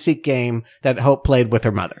a hide-and-seek game that Hope played with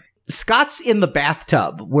her mother. Scott's in the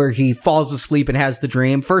bathtub where he falls asleep and has the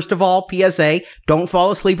dream. First of all, PSA, don't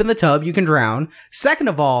fall asleep in the tub, you can drown. Second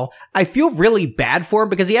of all, I feel really bad for him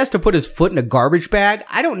because he has to put his foot in a garbage bag.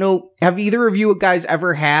 I don't know, have either of you guys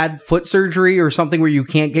ever had foot surgery or something where you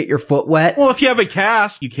can't get your foot wet? Well, if you have a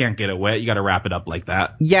cast, you can't get it wet. You gotta wrap it up like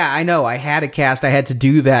that. Yeah, I know. I had a cast. I had to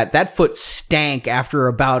do that. That foot stank after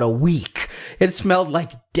about a week. It smelled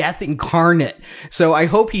like death incarnate. So I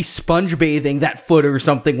hope he's sponge bathing that foot or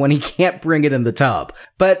something when he can't bring it in the tub.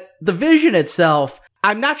 But the vision itself,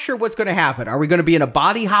 I'm not sure what's going to happen. Are we going to be in a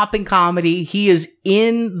body hopping comedy? He is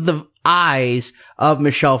in the eyes of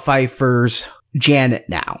Michelle Pfeiffer's Janet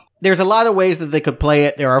now. There's a lot of ways that they could play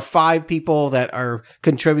it. There are 5 people that are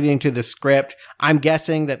contributing to the script. I'm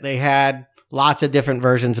guessing that they had lots of different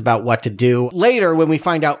versions about what to do. Later, when we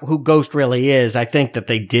find out who Ghost really is, I think that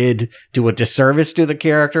they did do a disservice to the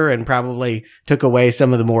character and probably took away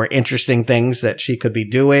some of the more interesting things that she could be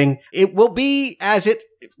doing. It will be as it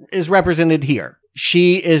is represented here.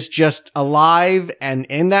 She is just alive and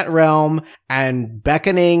in that realm and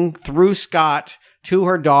beckoning through Scott to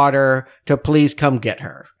her daughter to please come get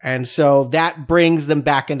her. And so that brings them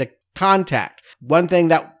back into contact. One thing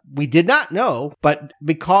that we did not know, but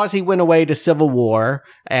because he went away to Civil War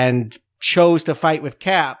and chose to fight with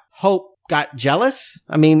Cap, Hope got jealous.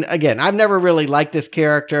 I mean, again, I've never really liked this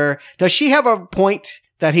character. Does she have a point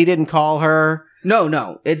that he didn't call her?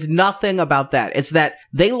 No, it's nothing about that. It's that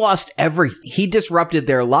they lost everything. He disrupted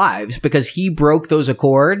their lives because he broke those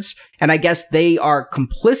accords, and I guess they are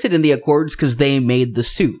complicit in the accords because they made the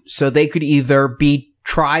suit. So they could either be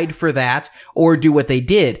tried for that or do what they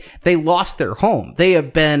did. They lost their home. They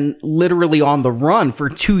have been literally on the run for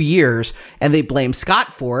 2 years, and they blame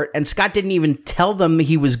Scott for it, and Scott didn't even tell them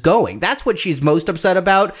he was going. That's what she's most upset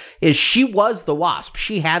about, is she was the Wasp.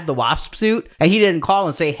 She had the Wasp suit, and he didn't call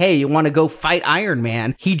and say, hey, you want to go fight Iron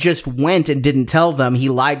Man? He just went and didn't tell them. He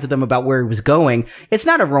lied to them about where he was going. It's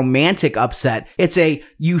not a romantic upset. It's a,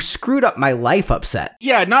 you screwed up my life upset.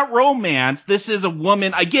 Yeah, not romance. This is a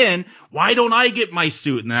woman, again, why don't I get my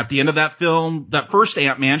suit? And at the end of that film, that first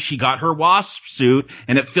Ant-Man, she got her Wasp suit,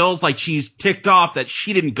 and it feels like she's ticked off that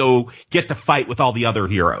she didn't go get to fight with all the other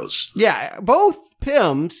heroes. Yeah, both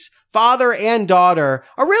Pyms, father and daughter,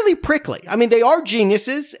 are really prickly. I mean, they are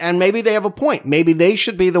geniuses, and maybe they have a point. Maybe they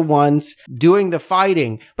should be the ones doing the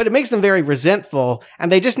fighting, but it makes them very resentful, and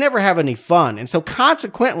they just never have any fun. And so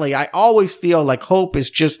consequently, I always feel like Hope is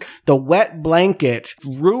just the wet blanket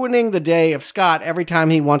ruining the day of Scott every time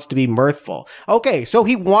he wants to be mirthful. Okay, so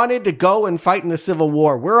he wanted to go and fight in the Civil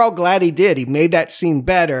War. We're all glad he did. He made that scene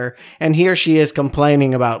better, and here she is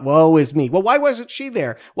complaining about, woe is me. Well, why wasn't she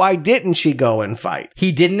there? Why didn't she go and fight?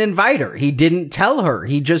 He didn't invite her. He didn't tell her.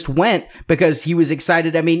 He just went because he was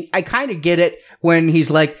excited. I mean, I kind of get it when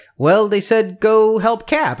he's like, well, they said go help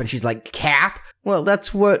Cap. And she's like, Cap? Well,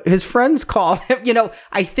 that's what his friends call him. You know,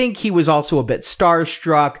 I think he was also a bit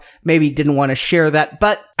starstruck, maybe didn't want to share that.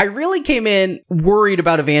 But I really came in worried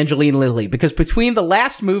about Evangeline Lilly because between the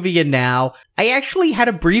last movie and now, I actually had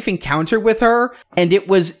a brief encounter with her, and it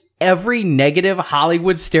was every negative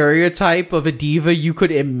Hollywood stereotype of a diva you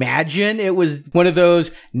could imagine. It was one of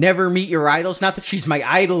those never meet your idols. Not that she's my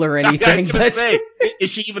idol or anything. I was gonna say,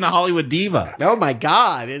 is she even a Hollywood diva? Oh my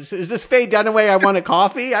God. Is this Faye Dunaway I Want a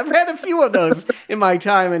Coffee? I've had a few of those in my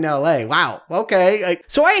time in LA. Wow. Okay.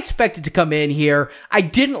 So I expected to come in here. I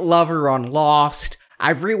didn't love her on Lost.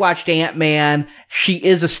 I've rewatched Ant-Man. She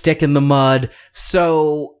is a stick in the mud.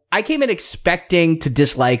 So I came in expecting to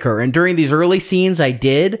dislike her, and during these early scenes I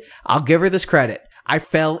did. I'll give her this credit. I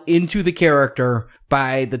fell into the character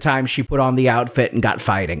by the time she put on the outfit and got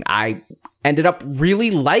fighting. I ended up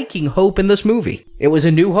really liking Hope in this movie. It was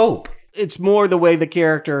a new Hope. It's more the way the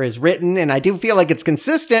character is written, and I do feel like it's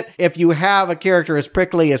consistent. If you have a character as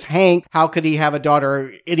prickly as Hank, how could he have a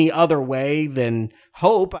daughter any other way than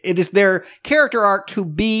Hope? It is their character arc to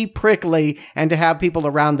be prickly and to have people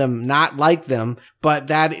around them not like them, but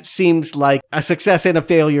that it seems like a success and a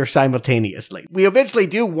failure simultaneously. We eventually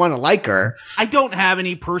do want to like her. I don't have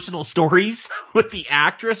any personal stories with the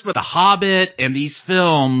actress, but The Hobbit and these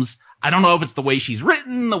films, I don't know if it's the way she's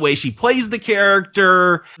written, the way she plays the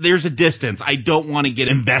character. There's a distance. I don't want to get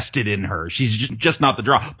invested in her. She's just not the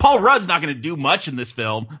draw. Paul Rudd's not going to do much in this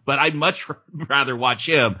film, but I'd much rather watch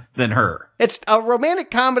him than her. It's a romantic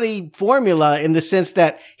comedy formula in the sense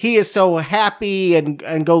that he is so happy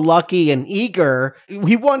and go lucky and eager.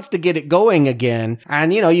 He wants to get it going again.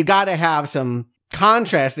 And, you know, you got to have some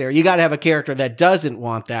contrast there. You got to have a character that doesn't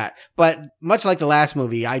want that. But much like the last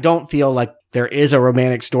movie, I don't feel like there is a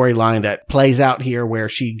romantic storyline that plays out here where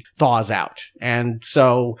she thaws out. And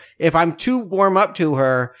so if I'm too warm up to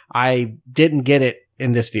her, I didn't get it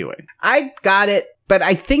in this viewing. I got it, but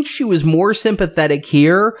I think she was more sympathetic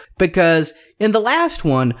here because in the last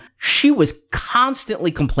one, she was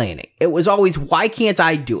constantly complaining. It was always, why can't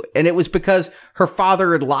I do it? And it was because her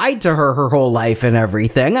father had lied to her whole life and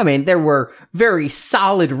everything. I mean, there were very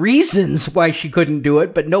solid reasons why she couldn't do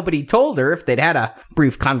it, but nobody told her. If they'd had a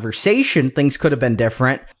brief conversation, things could have been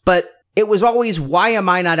different. But it was always, why am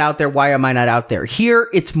I not out there? Why am I not out there? Here,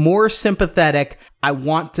 it's more sympathetic. I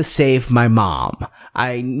want to save my mom.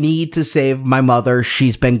 I need to save my mother.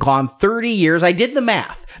 She's been gone 30 years. I did the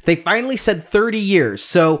math. They finally said 30 years.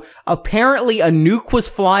 So apparently a nuke was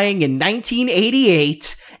flying in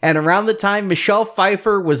 1988 And around the time Michelle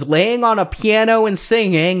Pfeiffer was laying on a piano and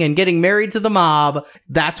singing and getting married to the mob,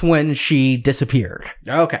 that's when she disappeared.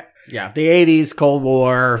 Okay. Yeah, the 80s, Cold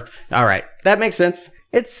War. All right. That makes sense.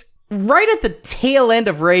 It's right at the tail end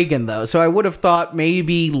of Reagan, though, so I would have thought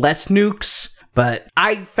maybe less nukes, but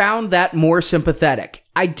I found that more sympathetic.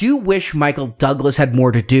 I do wish Michael Douglas had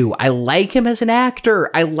more to do. I like him as an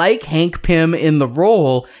actor. I like Hank Pym in the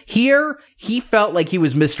role. Here, he felt like he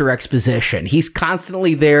was Mr. Exposition. He's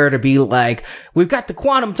constantly there to be like, we've got the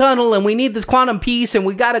quantum tunnel and we need this quantum piece and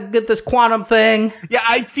we got to get this quantum thing. Yeah,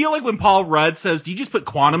 I feel like when Paul Rudd says, do you just put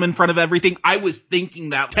quantum in front of everything? I was thinking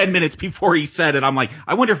that 10 minutes before he said it. I'm like,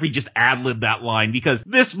 I wonder if he just ad-libbed that line, because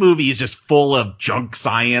this movie is just full of junk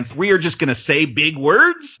science. We are just going to say big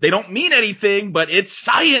words. They don't mean anything, but it's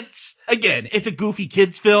science. Again, it's a goofy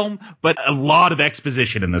kids film, but a lot of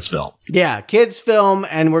exposition in this film. Yeah, kids film,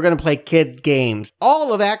 and we're going to play kid games.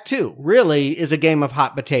 All of Act 2 really is a game of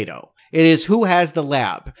hot potato. It is who has the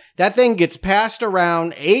lab. That thing gets passed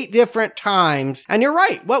around 8 different times. And you're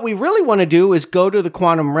right. What we really want to do is go to the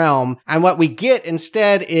quantum realm. And what we get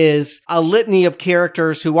instead is a litany of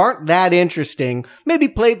characters who aren't that interesting. Maybe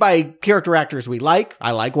played by character actors we like.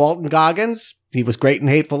 I like Walton Goggins. He was great in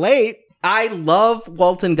Hateful Eight. I love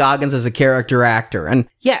Walton Goggins as a character actor. And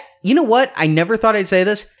yeah, you know what? I never thought I'd say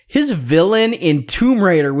this. His villain in Tomb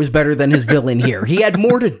Raider was better than his villain here. He had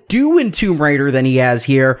more to do in Tomb Raider than he has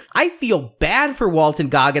here. I feel bad for Walton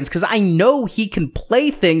Goggins because I know he can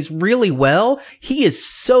play things really well. He is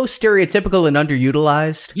so stereotypical and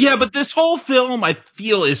underutilized. Yeah, but this whole film, I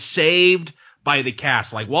feel, is saved by the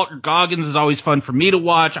cast. Like, Walton Goggins is always fun for me to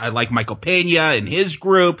watch. I like Michael Pena and his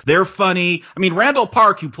group. They're funny. I mean, Randall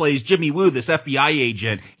Park, who plays Jimmy Woo, this FBI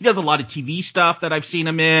agent, he does a lot of TV stuff that I've seen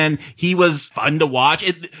him in. He was fun to watch.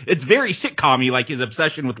 It's very sitcom-y, like his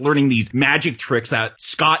obsession with learning these magic tricks that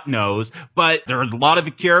Scott knows. But there are a lot of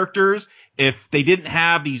the characters. If they didn't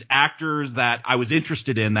have these actors that I was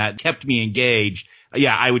interested in that kept me engaged,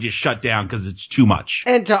 yeah, I would just shut down because it's too much.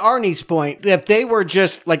 And to Arnie's point, if they were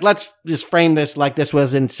just, like, let's just frame this like this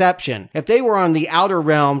was Inception. If they were on the outer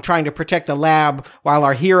realm trying to protect the lab while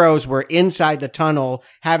our heroes were inside the tunnel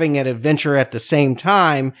having an adventure at the same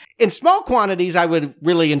time, in small quantities, I would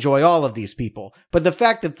really enjoy all of these people. But the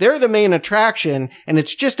fact that they're the main attraction and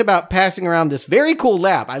it's just about passing around this very cool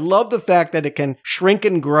lab. I love the fact that it can shrink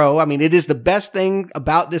and grow. I mean, it is the best thing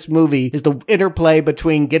about this movie is the interplay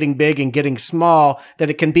between getting big and getting small.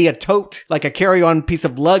 That it can be a tote, like a carry-on piece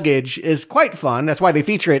of luggage, is quite fun. That's why they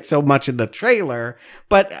feature it so much in the trailer.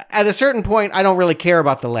 But at a certain point, I don't really care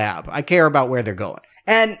about the lab. I care about where they're going.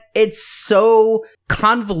 And it's so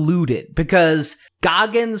convoluted because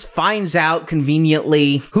Goggins finds out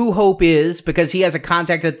conveniently who Hope is because he has a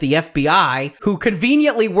contact at the FBI who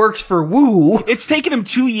conveniently works for Woo. It's taken him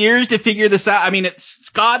 2 years to figure this out. I mean,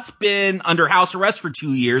 Scott's been under house arrest for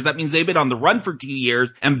 2 years. That means they've been on the run for 2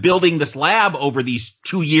 years and building this lab over these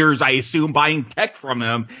 2 years, I assume, buying tech from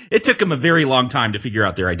him. It took him a very long time to figure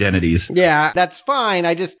out their identities. Yeah, that's fine.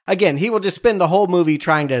 Again, he will just spend the whole movie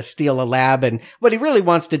trying to steal a lab. And what he really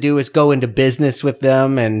wants to do is go into business with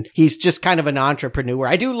them. And he's just kind of an entrepreneur.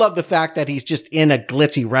 I do love the fact that he's just in a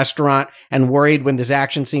glitzy restaurant and worried when this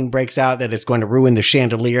action scene breaks out that it's going to ruin the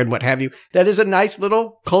chandelier and what have you. That is a nice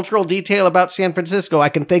little cultural detail about San Francisco. I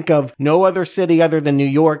can think of no other city other than New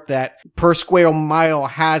York that per square mile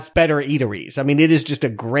has better eateries. I mean, it is just a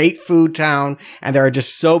great food town and there are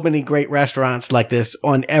just so many great restaurants like this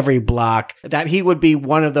on every block that he would be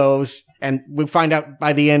one of those. And we find out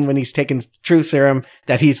by the end when he's taken True Serum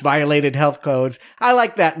that he's violated health codes. I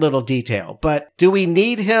like that little detail. But do we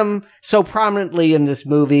need him so prominently in this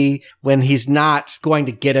movie when he's not going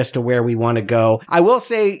to get us to where we want to go? I will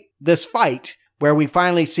say this fight where we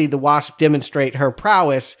finally see the Wasp demonstrate her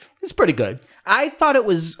prowess is pretty good. I thought it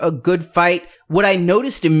was a good fight. What I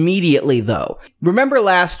noticed immediately, though, remember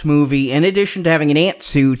last movie, in addition to having an ant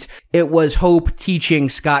suit, it was Hope teaching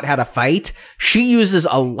Scott how to fight. She uses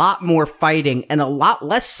a lot more fighting and a lot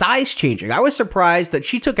less size changing. I was surprised that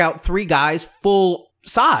she took out 3 guys full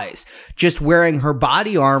size, just wearing her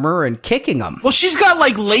body armor and kicking them. Well, she's got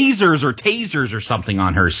like lasers or tasers or something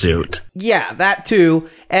on her suit. Yeah, that too.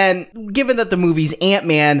 And given that the movie's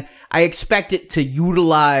Ant-Man, I expect it to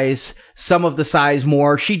utilize some of the size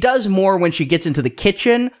more. She does more when she gets into the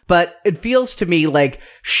kitchen, but it feels to me like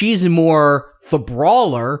she's more the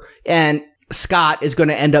brawler and Scott is going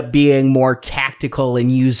to end up being more tactical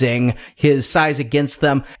and using his size against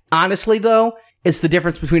them. Honestly, though, it's the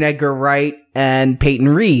difference between Edgar Wright and Peyton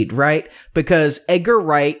Reed, right? Because Edgar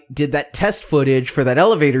Wright did that test footage for that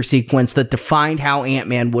elevator sequence that defined how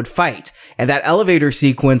Ant-Man would fight. And that elevator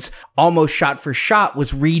sequence almost shot for shot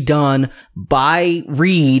was redone by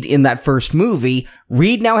Reed in that first movie.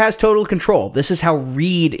 Reed now has total control. This is how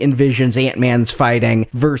Reed envisions Ant-Man's fighting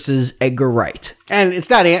versus Edgar Wright. And it's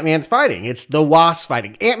not Ant-Man's fighting. It's the Wasp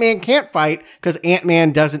fighting. Ant-Man can't fight because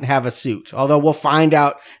Ant-Man doesn't have a suit. Although we'll find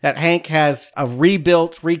out that Hank has a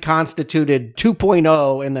rebuilt, reconstituted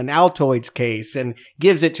 2.0 in an Altoids case and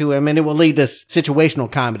gives it to him, and it will lead to situational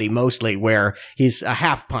comedy mostly, where he's a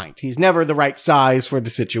half pint. He's never the right size for the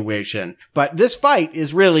situation. But this fight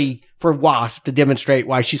is really for Wasp to demonstrate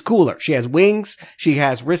why she's cooler. She has wings, she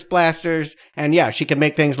has wrist blasters, and yeah, she can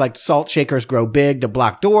make things like salt shakers grow big to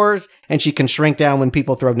block doors, and she can shrink down when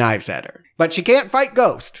people throw knives at her. But she can't fight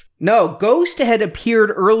Ghost. No, Ghost had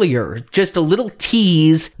appeared earlier, just a little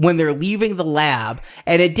tease when they're leaving the lab,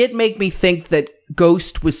 and it did make me think that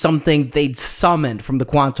Ghost was something they'd summoned from the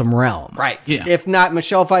quantum realm. Right. Yeah. If not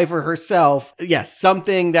Michelle Pfeiffer herself, yes,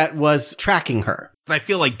 something that was tracking her. I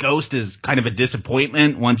feel like Ghost is kind of a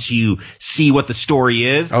disappointment once you see what the story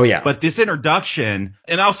is. Oh, yeah. But this introduction,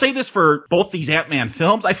 and I'll say this for both these Ant-Man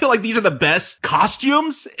films, I feel like these are the best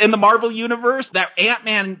costumes in the Marvel Universe. That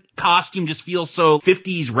Ant-Man costume just feels so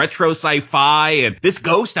 50s retro sci-fi, and this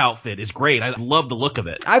Ghost outfit is great. I love the look of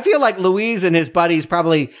it. I feel like Louise and his buddies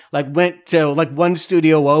probably went to one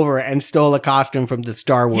studio over and stole a costume from the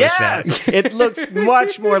Star Wars set. It looks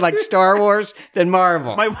much more like Star Wars than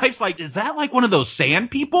Marvel. My wife's like, is that like one of those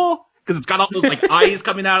sand people? Because it's got all those eyes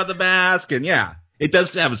coming out of the mask, and yeah, it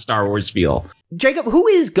does have a Star Wars feel. Jacob, who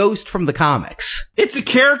is Ghost from the comics? It's a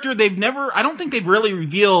character I don't think they've really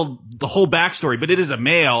revealed the whole backstory, but it is a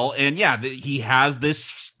male, and yeah, he has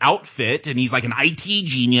this outfit, and he's like an IT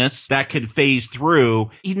genius that could phase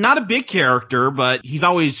through. He's not a big character, but he's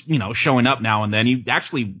always, showing up now and then. He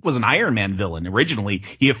actually was an Iron Man villain originally.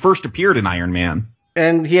 He had first appeared in Iron Man.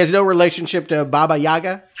 And he has no relationship to Baba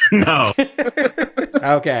Yaga? No.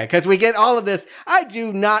 Okay, because we get all of this. I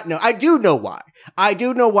do not know. I do know why. I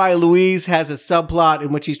do know why Louise has a subplot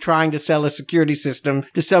in which he's trying to sell a security system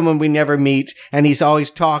to someone we never meet, and he's always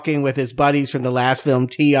talking with his buddies from the last film,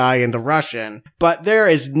 T.I. and the Russian. But there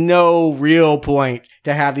is no real point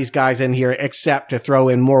to have these guys in here except to throw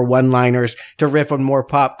in more one-liners, to riff on more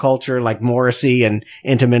pop culture like Morrissey and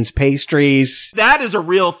Entenmann's pastries. That is a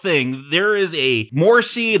real thing. There is a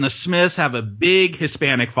Morrissey and the Smiths have a big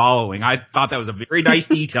Hispanic following. I thought that was a very nice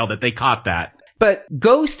detail that they caught that. But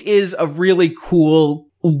Ghost is a really cool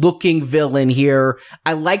looking villain here.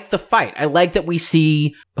 I like the fight. I like that we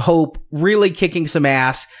see Hope really kicking some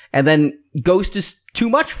ass, and then Ghost is too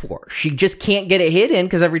much for her. She just can't get a hit in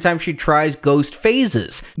because every time she tries, Ghost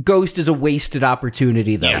phases. Ghost is a wasted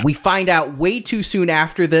opportunity, though. Yeah. We find out way too soon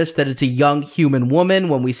after this that it's a young human woman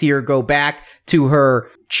when we see her go back to her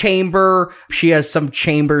chamber. She has some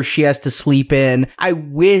chamber she has to sleep in. I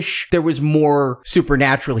wish there was more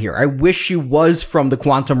supernatural here. I wish she was from the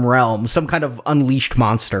quantum realm, some kind of unleashed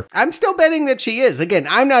monster. I'm still betting that she is. Again,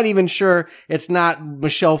 I'm not even sure it's not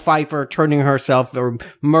Michelle Pfeiffer turning herself or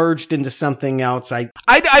merged into something else. I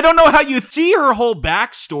don't know how you see her whole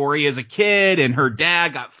backstory as a kid, and her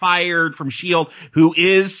dad got fired from S.H.I.E.L.D., who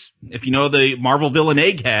is, if you know the Marvel villain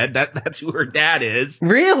Egghead, that's who her dad is.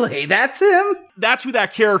 Really? That's him? That's who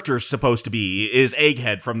that character is supposed to be, is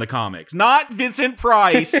Egghead from the comics. Not Vincent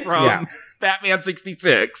Price from Batman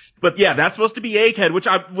 66. But yeah, that's supposed to be Egghead, which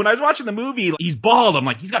when I was watching the movie, he's bald. I'm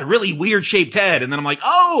like, he's got a really weird shaped head. And then I'm like,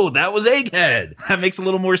 oh, that was Egghead. That makes a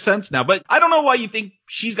little more sense now. But I don't know why you think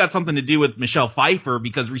she's got something to do with Michelle Pfeiffer,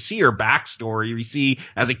 because we see her backstory. We see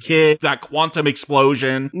as a kid that quantum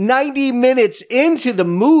explosion. 90 minutes into the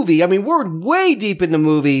movie. I mean, we're way deep in the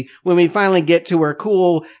movie when we finally get to her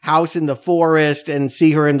cool house in the forest and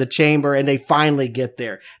see her in the chamber, and they finally get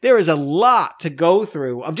there. There is a lot to go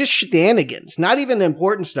through of just shenanigans, not even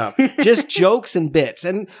important stuff, just jokes and bits.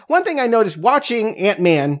 And one thing I noticed watching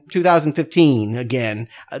Ant-Man 2015 again,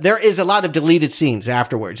 there is a lot of deleted scenes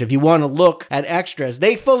afterwards. If you want to look at extras,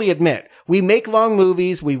 they fully admit, we make long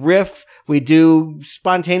movies, we riff, we do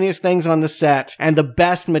spontaneous things on the set, and the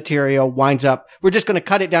best material winds up, we're just going to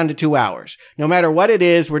cut it down to 2 hours. No matter what it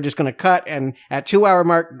is, we're just going to cut, and at 2 hour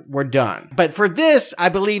mark, we're done. But for this, I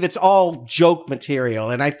believe it's all joke material,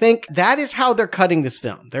 and I think that is how they're cutting this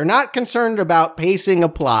film. They're not concerned about pacing a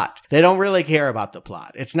plot. They don't really care about the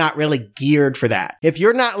plot. It's not really geared for that. If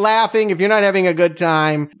you're not laughing, if you're not having a good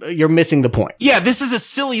time, you're missing the point. Yeah, this is a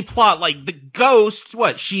silly plot. Like, the ghost,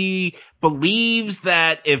 she believes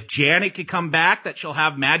that if Janet could come back, that she'll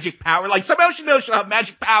have magic power. Like somehow she knows she'll have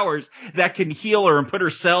magic powers that can heal her and put her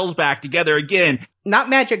cells back together again. Not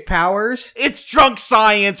magic powers. It's junk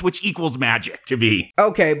science, which equals magic to me.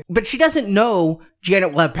 Okay, but she doesn't know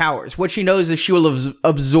Janet will have powers. What she knows is she will have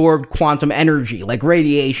absorbed quantum energy, like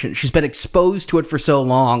radiation. She's been exposed to it for so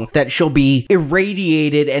long that she'll be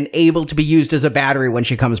irradiated and able to be used as a battery when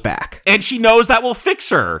she comes back. And she knows that will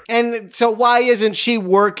fix her. And so why isn't she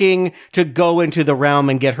working to go into the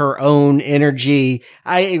realm and get her own energy?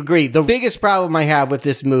 I agree. The biggest problem I have with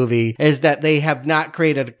this movie is that they have not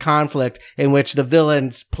created a conflict in which the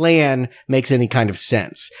villain's plan makes any kind of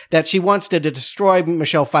sense. That she wants to destroy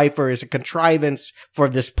Michelle Pfeiffer is a contrivance for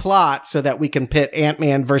this plot so that we can pit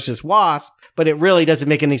Ant-Man versus Wasp, but it really doesn't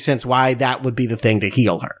make any sense why that would be the thing to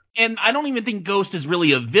heal her. And I don't even think Ghost is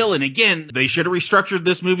really a villain. Again, they should have restructured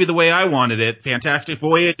this movie the way I wanted it. Fantastic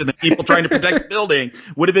Voyage and the people trying to protect the building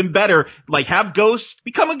would have been better. Like, have Ghost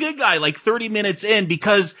become a good guy like 30 minutes in,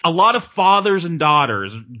 because a lot of fathers and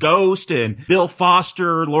daughters, Ghost and Bill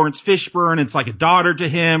Foster, Lawrence Fishburne, it's like a daughter to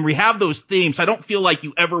him. We have those themes. I don't feel like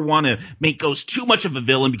you ever want to make Ghost too much of a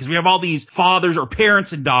villain, because we have all these fathers or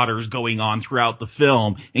parents and daughters going on throughout the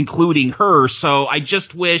film, including her. So I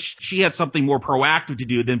just wish she had something more proactive to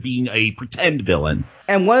do than being a pretend villain.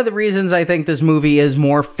 And one of the reasons I think this movie is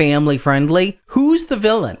more family friendly, who's the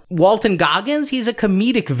villain? Walton Goggins? He's a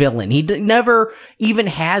comedic villain. He never even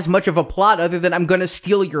has much of a plot other than I'm going to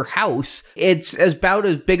steal your house. It's about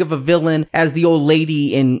as big of a villain as the old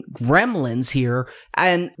lady in Gremlins here.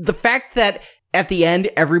 And the fact that at the end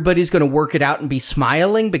everybody's going to work it out and be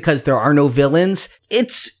smiling because there are no villains,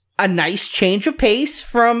 it's a nice change of pace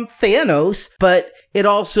from Thanos, but it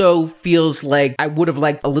also feels like I would have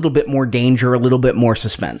liked a little bit more danger, a little bit more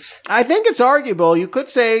suspense. I think it's arguable. You could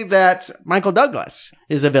say that Michael Douglas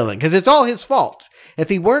is a villain, because it's all his fault. If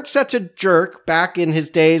he weren't such a jerk back in his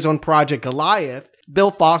days on Project Goliath,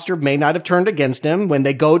 Bill Foster may not have turned against him. When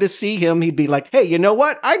they go to see him, he'd be like, hey, you know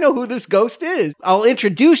what? I know who this ghost is. I'll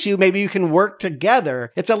introduce you. Maybe you can work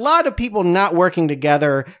together. It's a lot of people not working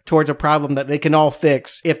together towards a problem that they can all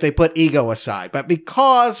fix if they put ego aside. But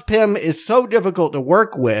because Pym is so difficult to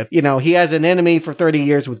work with, you know, he has an enemy for 30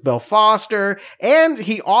 years with Bill Foster, and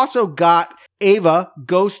he also got Ava,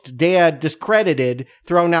 Ghost Dad, discredited,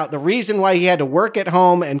 thrown out. The reason why he had to work at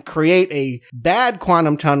home and create a bad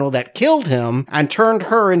quantum tunnel that killed him and turned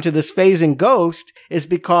her into this phasing ghost is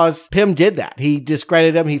because Pym did that. He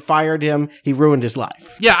discredited him, he fired him, he ruined his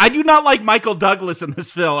life. Yeah, I do not like Michael Douglas in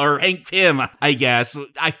this film, or Hank Pym, I guess.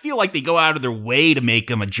 I feel like they go out of their way to make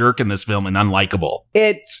him a jerk in this film and unlikable.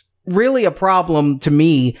 It's really a problem to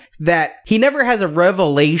me that he never has a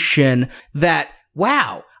revelation that,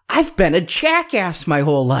 wow, I've been a jackass my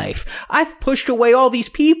whole life. I've pushed away all these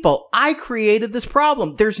people. I created this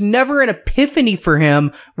problem. There's never an epiphany for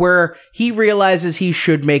him where he realizes he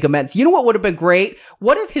should make amends. You know what would have been great?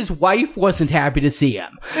 What if his wife wasn't happy to see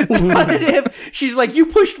him? What if she's like, you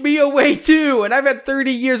pushed me away too, and I've had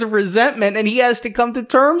 30 years of resentment, and he has to come to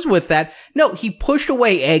terms with that? No, he pushed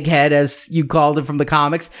away Egghead, as you called him from the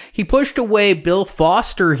comics. He pushed away Bill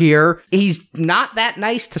Foster here. He's not that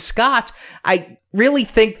nice to Scott. I really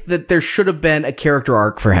think that there should have been a character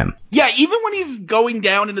arc for him. Yeah, even when he's going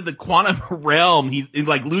down into the quantum realm, he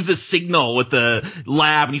like loses signal with the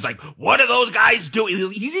lab, and he's like, what are those guys doing?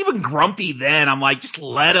 He's even grumpy then. I'm like, just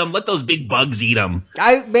let those big bugs eat him.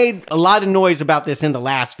 I made a lot of noise about this in the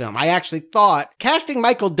last film. I actually thought, casting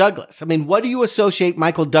Michael Douglas, I mean, what do you associate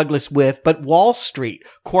Michael Douglas with but Wall Street,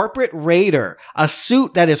 corporate raider, a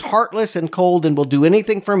suit that is heartless and cold and will do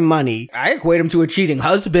anything for money? I equate him to a cheating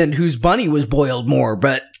husband whose bunny was boiled more,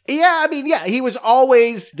 but... Yeah, I mean, yeah, he was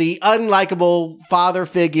always the unlikable father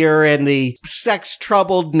figure and the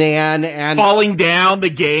sex-troubled man and... falling down the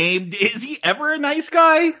game. Is he ever a nice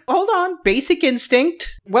guy? Hold on. Basic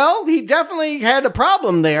Instinct? Well, he definitely had a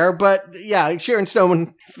problem there, but yeah, Sharon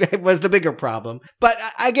Stone was the bigger problem. But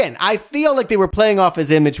again, I feel like they were playing off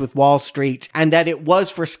his image with Wall Street and that it was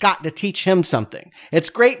for Scott to teach him something. It's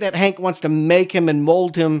great that Hank wants to make him and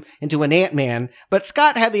mold him into an Ant-Man, but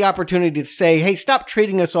Scott had the opportunity to say, hey, stop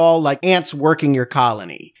treating us all like ants working your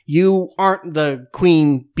colony. You aren't the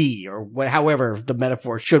queen bee, or however the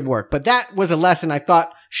metaphor should work. But that was a lesson I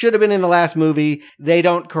thought should have been in the last movie. They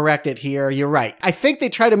don't correct it here. You're right. I think they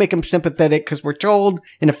try to make him sympathetic because we're told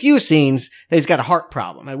in a few scenes that he's got a heart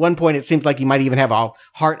problem. At one point, it seems like he might even have a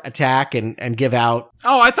heart attack and give out.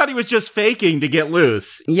 Oh, I thought he was just faking to get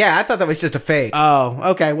loose. Yeah, I thought that was just a fake.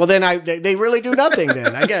 Oh, okay. Well, then they really do nothing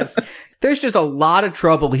then, I guess. there's just a lot of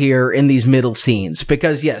trouble here in these middle scenes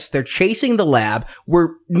because, yes, they're chasing the lab. We're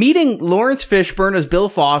meeting Lawrence Fishburne as Bill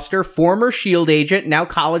Foster, former S.H.I.E.L.D. agent, now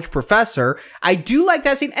college professor. I do like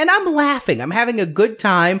that scene, and I'm laughing. I'm having a good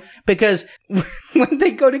time because when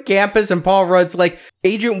they go to campus and Paul Rudd's like,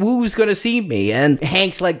 Agent Wu's going to see me, and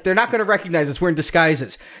Hank's like, they're not going to recognize us. We're in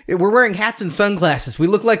disguises. We're wearing hats and sunglasses. We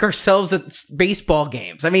look like ourselves at baseball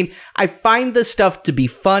games. I mean, I find this stuff to be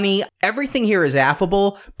funny. Everything here is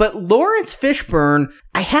affable, but Lawrence Fishburne,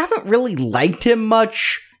 I haven't really liked him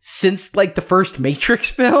much since like the first Matrix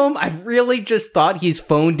film. I've really just thought he's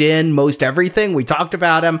phoned in most everything. We talked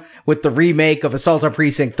about him with the remake of Assault on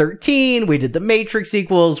Precinct 13. We did the Matrix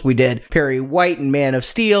sequels. We did Perry White and Man of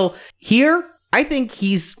Steel. Here, I think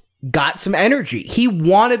he's got some energy. He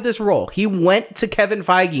wanted this role. He went to Kevin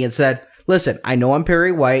Feige and said, listen, I know I'm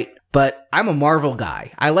Perry White, but I'm a Marvel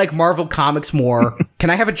guy. I like Marvel comics more. Can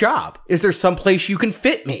I have a job? Is there some place you can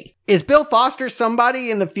fit me? Is Bill Foster somebody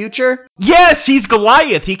in the future? Yes, he's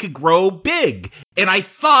Goliath. He could grow big. And I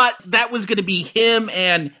thought that was going to be him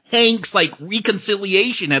and Hank's like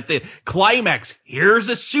reconciliation at the climax. Here's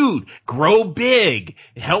a suit. Grow big.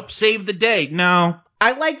 Help save the day. No.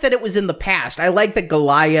 I like that it was in the past. I like that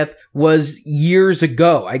Goliath was years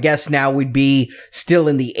ago. I guess now we'd be still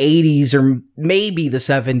in the 80s or maybe the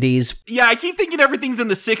 70s. Yeah, I keep thinking everything's in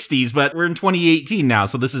the 60s, but we're in 2018 now,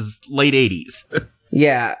 so this is late 80s.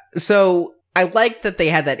 Yeah, so I like that they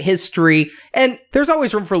had that history, and there's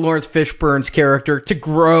always room for Lawrence Fishburne's character to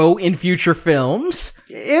grow in future films.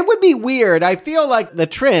 It would be weird. I feel like the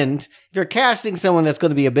trend, if you're casting someone that's going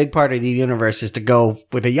to be a big part of the universe, is to go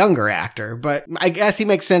with a younger actor. But I guess he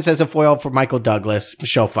makes sense as a foil for Michael Douglas,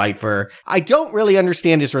 Michelle Pfeiffer. I don't really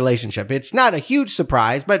understand his relationship. It's not a huge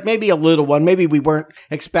surprise, but maybe a little one. Maybe we weren't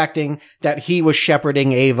expecting that he was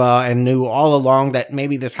shepherding Ava and knew all along that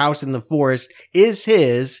maybe this house in the forest is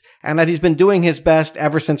his, and that he's been doing his best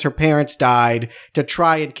ever since her parents died to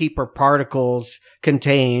try and keep her particles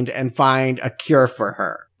contained and find a cure for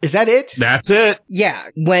her. Is that it? That's it. Yeah.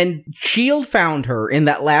 When S.H.I.E.L.D. found her in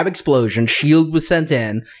that lab explosion, S.H.I.E.L.D. was sent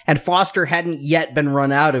in, and Foster hadn't yet been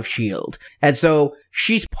run out of S.H.I.E.L.D. And so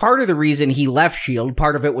she's part of the reason he left S.H.I.E.L.D.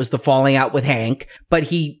 Part of it was the falling out with Hank, but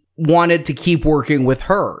he wanted to keep working with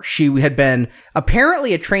her. She had been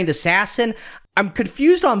apparently a trained assassin. I'm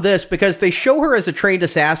confused on this because they show her as a trained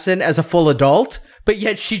assassin as a full adult, but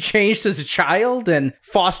yet she changed as a child, and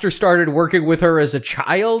Foster started working with her as a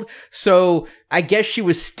child. So I guess she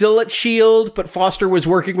was still at S.H.I.E.L.D., but Foster was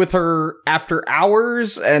working with her after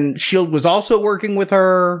hours, and S.H.I.E.L.D. was also working with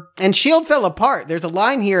her. And S.H.I.E.L.D. fell apart. There's a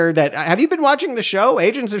line here that, have you been watching the show,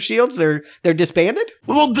 Agents of S.H.I.E.L.D.? They're disbanded?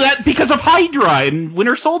 Well, that because of Hydra and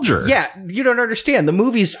Winter Soldier. Yeah, you don't understand. The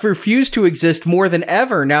movies refuse to exist more than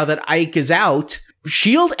ever now that Ike is out.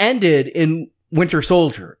 S.H.I.E.L.D. ended in Winter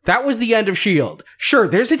Soldier. That was the end of S.H.I.E.L.D. Sure,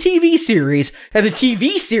 there's a TV series, and the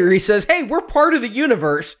TV series says, hey, we're part of the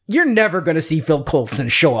universe. You're never going to see Phil Coulson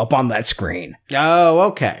show up on that screen. Oh,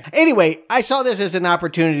 okay. Anyway, I saw this as an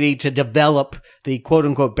opportunity to develop the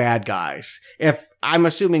quote-unquote bad guys. If I'm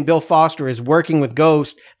assuming Bill Foster is working with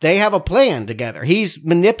Ghost, they have a plan together. He's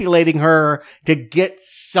manipulating her to get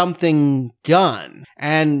something done.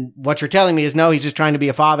 And what you're telling me is no, he's just trying to be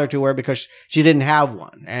a father to her because she didn't have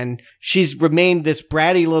one. And she's remained this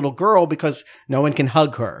bratty little girl because no one can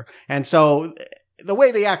hug her. And so the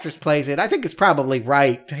way the actress plays it, I think it's probably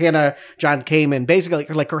right. Hannah John Kamen, basically,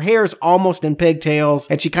 like her hair is almost in pigtails,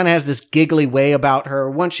 and she kind of has this giggly way about her.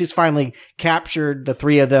 Once she's finally captured the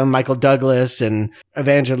three of them, Michael Douglas and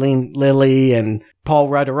Evangeline Lilly and Paul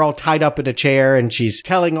Rudd are all tied up in a chair, and she's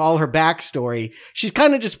telling all her backstory. She's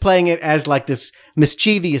kind of just playing it as like this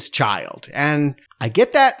mischievous child. And I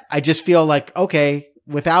get that. I just feel like, okay,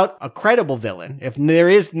 without a credible villain, if there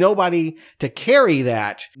is nobody to carry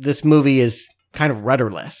that, this movie is kind of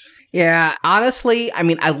rudderless. Yeah, honestly, I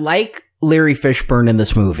mean, I like Larry Fishburne in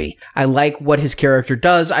this movie. I like what his character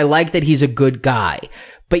does. I like that he's a good guy.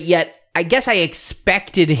 But yet, I guess I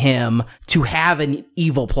expected him to have an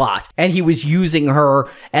evil plot, and he was using her,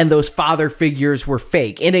 and those father figures were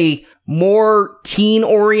fake. In a more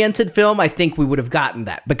teen-oriented film, I think we would have gotten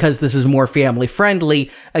that, because this is more family-friendly.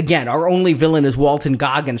 Again, our only villain is Walton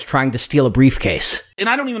Goggins trying to steal a briefcase. And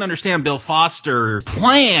I don't even understand Bill Foster's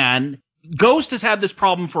plan. Ghost has had this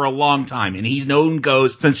problem for a long time, and he's known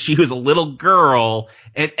Ghost since she was a little girl.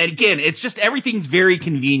 And again, it's just everything's very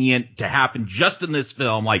convenient to happen just in this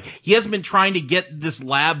film. Like, he hasn't been trying to get this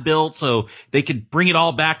lab built so they could bring it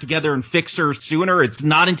all back together and fix her sooner. It's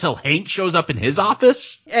not until Hank shows up in his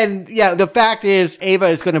office. And yeah, the fact is Ava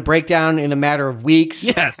is going to break down in a matter of weeks.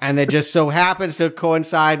 Yes. And it just so happens to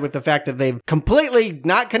coincide with the fact that they've completely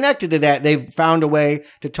not connected to that. They've found a way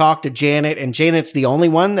to talk to Janet, and Janet's the only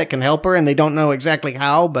one that can help her, and they don't know exactly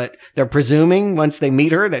how, but they're presuming once they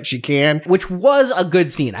meet her that she can. Which was a good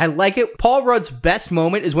scene. I like it. Paul Rudd's best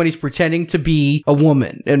moment is when he's pretending to be a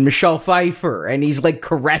woman and Michelle Pfeiffer, and he's like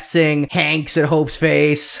caressing Hanks at Hope's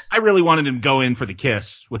face. I really wanted him to go in for the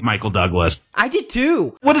kiss with Michael Douglas. I did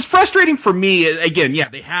too. What is frustrating for me, again, yeah,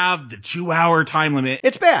 they have the 2-hour time limit.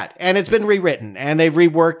 It's bad, and it's been rewritten, and they've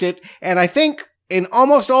reworked it, and I think in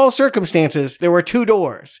almost all circumstances, there were two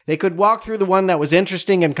doors. They could walk through the one that was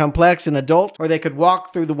interesting and complex and adult, or they could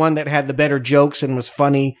walk through the one that had the better jokes and was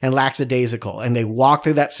funny and lackadaisical. And they walked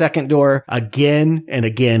through that second door again and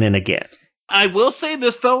again and again. I will say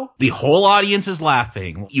this, though. The whole audience is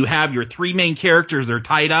laughing. You have your three main characters, they're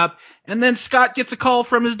tied up, and then Scott gets a call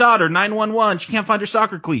from his daughter, 911. She can't find her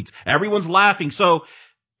soccer cleats. Everyone's laughing. So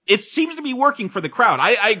it seems to be working for the crowd.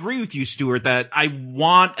 I agree with you, Stuart, that I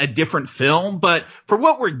want a different film, but for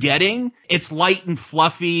what we're getting, it's light and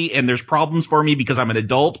fluffy, and there's problems for me because I'm an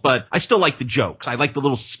adult, but I still like the jokes. I like the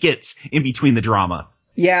little skits in between the drama.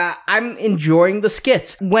 Yeah, I'm enjoying the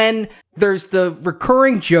skits. When there's the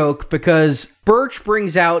recurring joke because Birch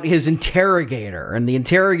brings out his interrogator, and the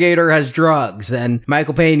interrogator has drugs, and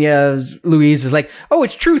Michael Peña's Louise is like, oh,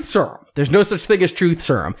 it's truth serum. There's no such thing as truth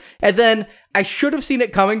serum. And then I should have seen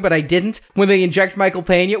it coming, but I didn't. When they inject Michael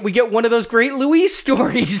Peña, we get one of those great Louise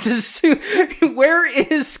stories. Where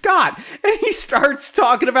is Scott? And he starts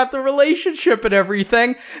talking about the relationship and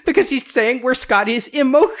everything because he's saying where Scott is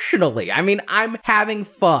emotionally. I mean, I'm having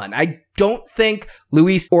fun. I don't think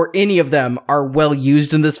Louise or any of them are well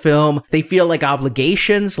used in this film. They feel like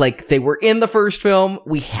obligations, like they were in the first film.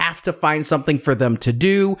 We have to find something for them to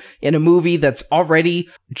do in a movie that's already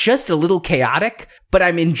just a little chaotic, but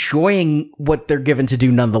I'm enjoying what they're given to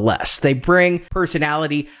do nonetheless. They bring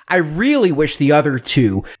personality. I really wish the other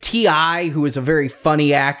two, T.I., who is a very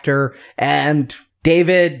funny actor, and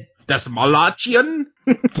David Dastmalchian,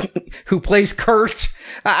 who plays Kurt,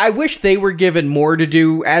 I wish they were given more to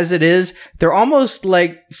do. As it is, they're almost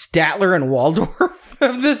like Statler and Waldorf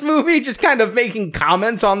of this movie, just kind of making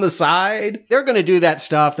comments on the side. They're going to do that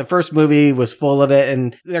stuff. The first movie was full of it,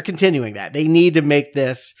 and they're continuing that. They need to make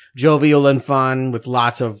this jovial and fun with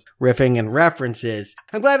lots of riffing and references.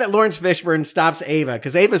 I'm glad that Lawrence Fishburne stops Ava,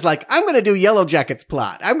 because Ava's like, I'm going to do Yellow Jackets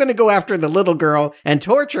plot. I'm going to go after the little girl and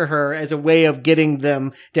torture her as a way of getting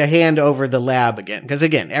them to hand over the lab again. Because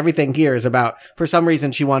again, everything here is about, for some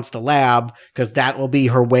reason, she wants the lab, because that will be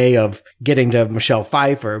her way of getting to Michelle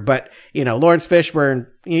Pfeiffer. But, you know, Lawrence Fishburne,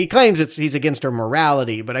 he claims he's against her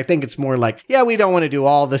morality, but I think it's more like, yeah, we don't want to do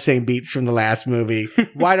all the same beats from the last movie.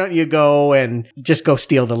 Why don't you go and just go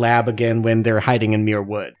steal the lab again when they're hiding in Muir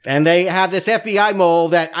Wood? And they have this FBI mole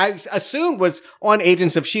that I assumed was on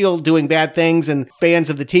Agents of S.H.I.E.L.D. doing bad things, and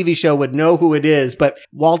fans of the TV show would know who it is. But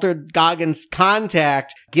Walter Goggins'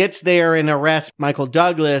 contact gets there and arrests Michael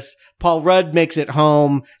Douglas. Paul Rudd makes it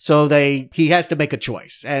home, so he has to make a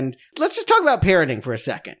choice. And let's just talk about parenting for a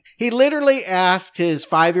second. He literally asked his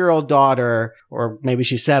 5-year-old daughter, or maybe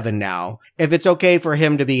she's 7 now, if it's okay for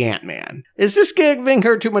him to be Ant-Man. Is this giving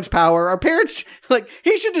her too much power? Are parents, like,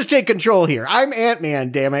 he should just take control here. I'm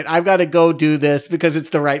Ant-Man, damn it. I've got to go do this because it's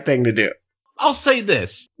the right thing to do. I'll say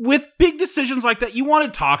this. With big decisions like that, you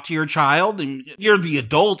want to talk to your child, and you're the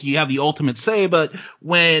adult, you have the ultimate say. But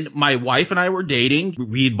when my wife and I were dating,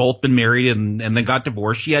 we had both been married and then got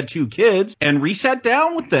divorced. She had 2 kids, and we sat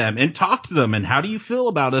down with them and talked to them. And how do you feel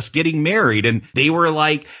about us getting married? And they were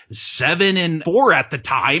like 7 and 4 at the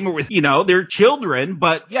time, with, you know, their children.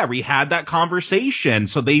 But yeah, we had that conversation.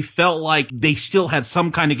 So they felt like they still had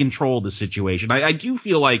some kind of control of the situation. I do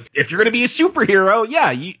feel like if you're going to be a superhero, yeah,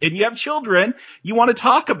 and you have children, you want to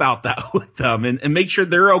talk about that with them and make sure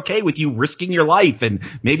they're okay with you risking your life and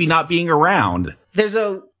maybe not being around. There's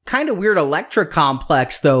a kind of weird Elektra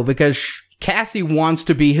complex, though, because Cassie wants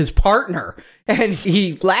to be his partner, and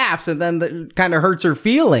he laughs, and then that kind of hurts her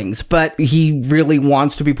feelings, but he really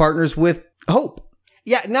wants to be partners with Hope.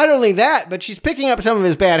 Yeah, not only that, but she's picking up some of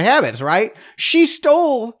his bad habits, right? She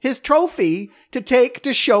stole his trophy to take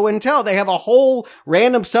to show and tell. They have a whole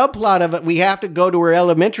random subplot of it. We have to go to her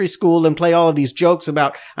elementary school and play all of these jokes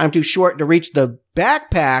about I'm too short to reach the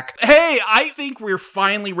backpack. Hey, I think we're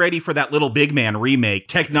finally ready for that Little Big Man remake.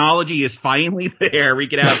 Technology is finally there. We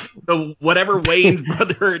can have whatever Wayne's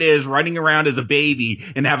brother it is running around as a baby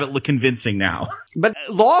and have it look convincing now. But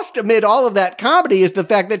lost amid all of that comedy is the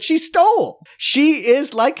fact that she stole. She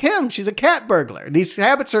is like him. She's a cat burglar. These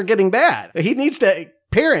habits are getting bad. He needs to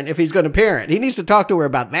parent if he's going to parent. He needs to talk to her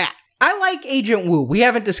about that. I like Agent Woo. We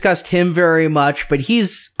haven't discussed him very much, but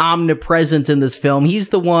he's omnipresent in this film. He's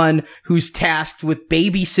the one who's tasked with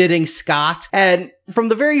babysitting Scott. And from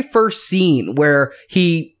the very first scene where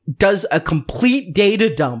he does a complete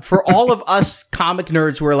data dump for all of us comic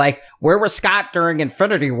nerds who are like, where was Scott during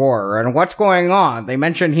Infinity War and what's going on? They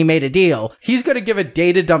mentioned he made a deal. He's going to give a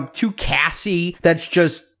data dump to Cassie that's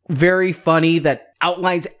just very funny, that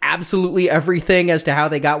outlines absolutely everything as to how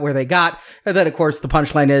they got where they got. And then, of course, the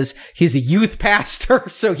punchline is he's a youth pastor,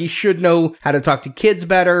 so he should know how to talk to kids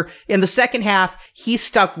better. In the second half, he's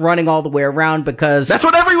stuck running all the way around because... That's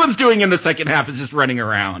what everyone's doing in the second half, is just running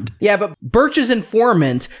around. Yeah, but Birch's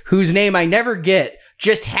informant, whose name I never get,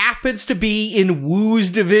 just happens to be in Woo's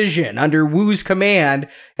division, under Woo's command,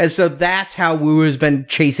 and so that's how Woo has been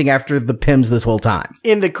chasing after the Pyms this whole time.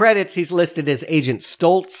 In the credits, he's listed as Agent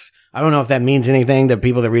Stoltz. I don't know if that means anything to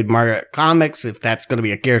people that read Marvel comics, if that's going to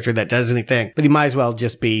be a character that does anything, but he might as well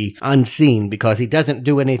just be unseen because he doesn't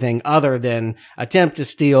do anything other than attempt to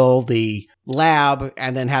steal the lab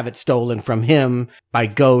and then have it stolen from him by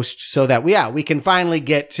Ghost so that, we can finally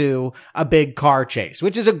get to a big car chase,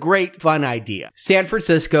 which is a great, fun idea. San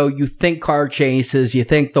Francisco, you think car chases, you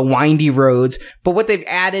think the windy roads, but what they've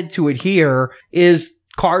added to it here is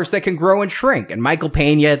cars that can grow and shrink. And Michael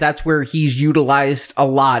Pena, that's where he's utilized a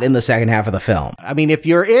lot in the second half of the film. I mean, if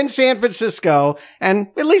you're in San Francisco, and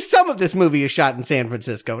at least some of this movie is shot in San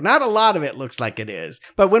Francisco, not a lot of it looks like it is,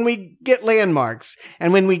 but when we get landmarks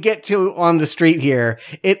and when we get to on the street here,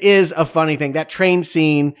 it is a funny thing. That train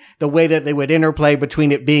scene, the way that they would interplay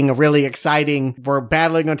between it being a really exciting, we're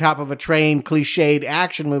battling on top of a train, cliched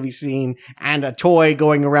action movie scene, and a toy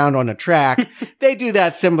going around on a track. They do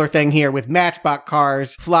that similar thing here with Matchbox cars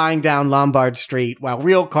flying down Lombard Street while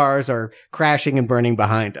real cars are crashing and burning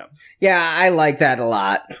behind them. Yeah, I like that a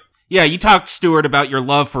lot. Yeah, you talked, Stuart, about your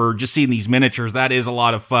love for just seeing these miniatures. That is a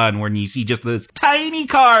lot of fun when you see just this tiny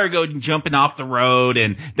car jumping off the road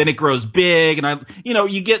and then it grows big and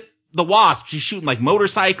you get the Wasp. She's shooting like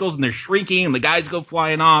motorcycles and they're shrinking and the guys go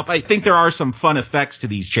flying off. I think there are some fun effects to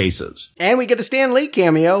these chases. And we get a Stan Lee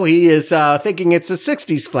cameo. He is thinking it's a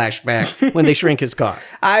 60s flashback when they shrink his car.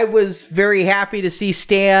 I was very happy to see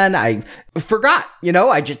Stan. I forgot,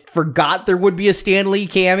 I just forgot there would be a Stan Lee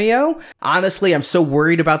cameo. Honestly, I'm so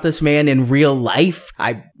worried about this man in real life.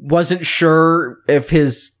 I wasn't sure if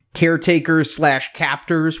his caretakers /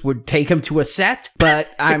 captors would take him to a set, but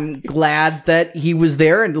I'm glad that he was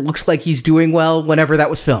there and it looks like he's doing well whenever that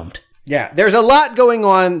was filmed. Yeah, there's a lot going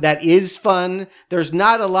on that is fun. There's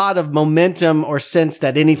not a lot of momentum or sense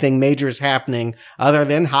that anything major is happening other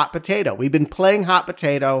than hot potato. We've been playing hot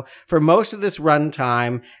potato for most of this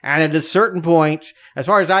runtime, and at a certain point, as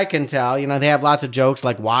far as I can tell, they have lots of jokes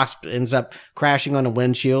like Wasp ends up crashing on a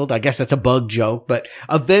windshield. I guess that's a bug joke, but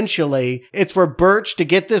eventually it's for Birch to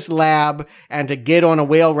get this lab and to get on a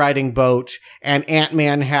whale riding boat, and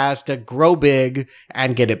Ant-Man has to grow big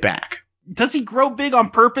and get it back. Does he grow big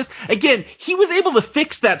on purpose? Again, he was able to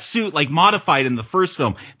fix that suit modified in the first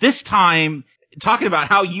film. This time, talking about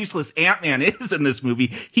how useless Ant-Man is in this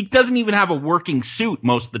movie, he doesn't even have a working suit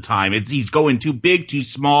most of the time. He's going too big, too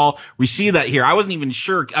small. We see that here. I wasn't even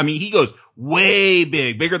sure. I mean, he goes way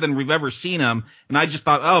big, bigger than we've ever seen him. And I just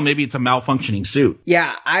thought, maybe it's a malfunctioning suit.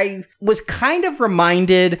 Yeah, I was kind of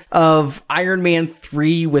reminded of Iron Man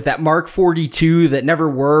 3 with that Mark 42 that never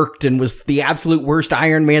worked and was the absolute worst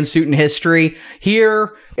Iron Man suit in history.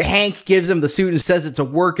 Here, Hank gives him the suit and says it's a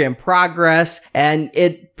work in progress, and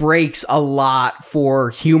it breaks a lot for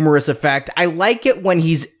humorous effect. I like it when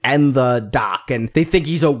he's in the dock and they think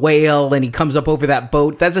he's a whale and he comes up over that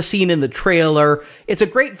boat. That's a scene in the trailer. It's a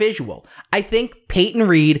great visual. I think Peyton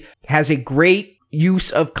Reed has a great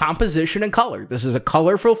use of composition and color. This is a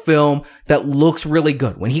colorful film that looks really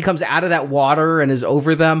good. When he comes out of that water and is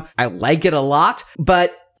over them, I like it a lot.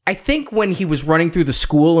 But I think when he was running through the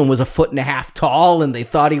school and was 1.5 feet tall and they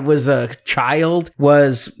thought he was a child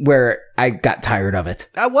was where I got tired of it.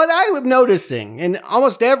 What I was noticing in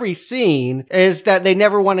almost every scene is that they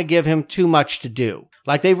never want to give him too much to do.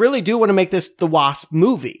 Like, they really do want to make this the Wasp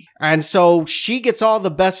movie. And so she gets all the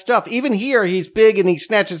best stuff. Even here, he's big and he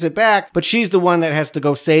snatches it back, but she's the one that has to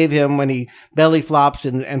go save him when he belly flops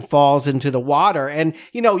and falls into the water. And,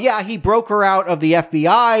 yeah, he broke her out of the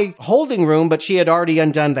FBI holding room, but she had already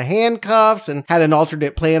undone the handcuffs and had an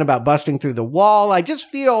alternate plan about busting through the wall. I just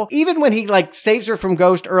feel, even when he, saves her from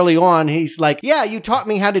Ghost early on, he's like, yeah, you taught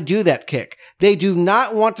me how to do that kick. They do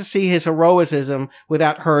not want to see his heroism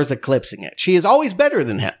without hers eclipsing it. She is always better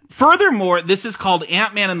than him. Furthermore, this is called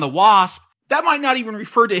Ant-Man and the Wasp. That might not even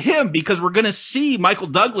refer to him because we're going to see Michael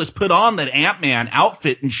Douglas put on that Ant-Man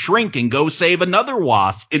outfit and shrink and go save another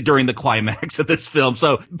wasp during the climax of this film.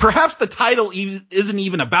 So perhaps the title isn't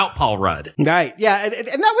even about Paul Rudd. Right. Yeah. And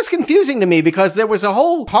that was confusing to me because there was a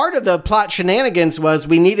whole part of the plot shenanigans was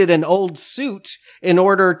we needed an old suit in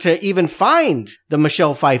order to even find the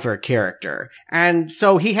Michelle Pfeiffer character. And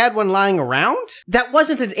so he had one lying around? That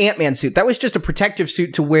wasn't an Ant-Man suit. That was just a protective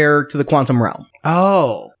suit to wear to the quantum realm.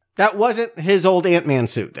 Oh. That wasn't his old Ant-Man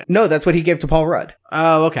suit then? No, that's what he gave to Paul Rudd.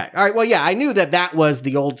 Oh, okay. All right. Well, yeah, I knew that was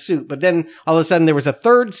the old suit, but then all of a sudden there was a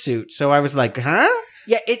third suit, so I was like, huh?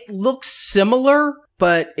 Yeah, it looks similar,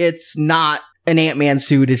 but it's not an Ant-Man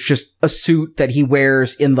suit. It's just a suit that he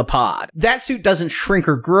wears in the pod. That suit doesn't shrink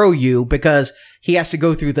or grow you because he has to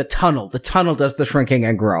go through the tunnel. The tunnel does the shrinking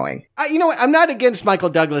and growing. You know what? I'm not against Michael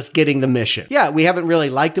Douglas getting the mission. Yeah, we haven't really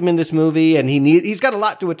liked him in this movie, and he's got a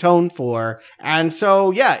lot to atone for. And so,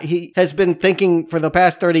 yeah, he has been thinking for the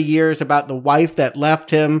past 30 years about the wife that left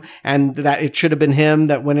him and that it should have been him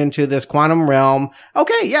that went into this quantum realm.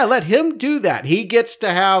 Okay, yeah, let him do that. He gets to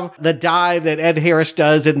have the dive that Ed Harris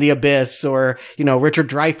does in The Abyss, or, Richard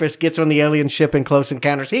Dreyfuss gets on the alien ship in Close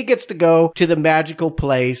Encounters. He gets to go to the magical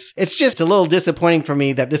place. It's just a little disappointing for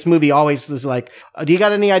me that this movie always is like, do you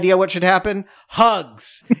got any idea what should happen?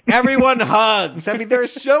 Hugs. Everyone hugs. I mean, there are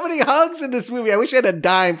so many hugs in this movie. I wish I had a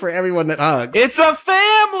dime for everyone that hugs. It's a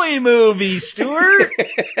family movie, Stuart.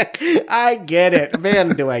 I get it.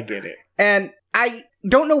 Man, do I get it. And I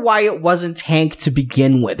don't know why it wasn't Hank to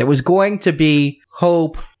begin with. It was going to be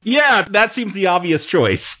Hope. Yeah, that seems the obvious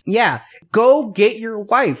choice. Yeah. Go get your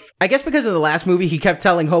wife. I guess because in the last movie, he kept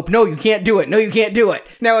telling Hope, no, you can't do it. No, you can't do it.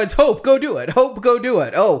 Now it's Hope, go do it. Hope, go do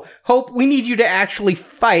it. Oh, Hope, we need you to actually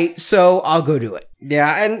fight, so I'll go do it.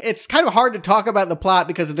 Yeah, and it's kind of hard to talk about the plot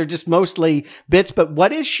because they're just mostly bits, but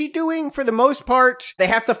what is she doing for the most part? They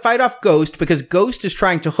have to fight off Ghost because Ghost is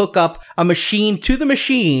trying to hook up a machine to the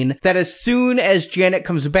machine that as soon as Janet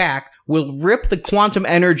comes back will rip the quantum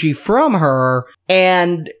energy from her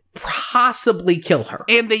and possibly kill her.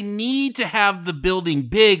 And they need to have the building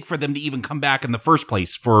big for them to even come back in the first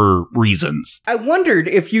place for reasons. I wondered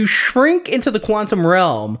if you shrink into the quantum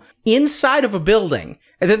realm inside of a building,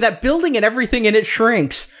 and then that building and everything in it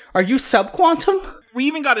shrinks, are you subquantum? We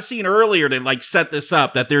even got a scene earlier to set this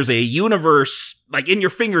up, that there's a universe in your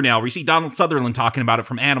fingernail where you see Donald Sutherland talking about it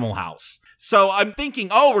from Animal House. So I'm thinking,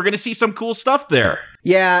 we're going to see some cool stuff there.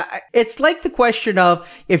 Yeah, it's like the question of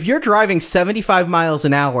if you're driving 75 miles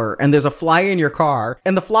an hour and there's a fly in your car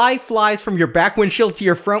and the fly flies from your back windshield to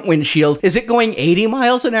your front windshield, is it going 80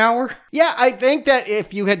 miles an hour? Yeah, I think that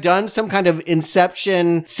if you had done some kind of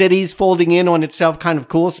Inception, cities folding in on itself kind of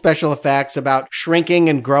cool special effects about shrinking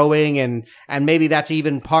and growing, and maybe that's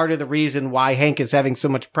even part of the reason why Hank is having so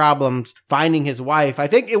much problems finding his wife, I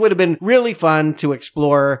think it would have been really fun to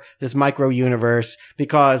explore this micro universe,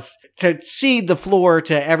 because to cede the floor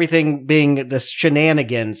to everything being the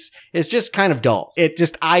shenanigans is just kind of dull. It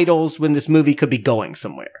just idles when this movie could be going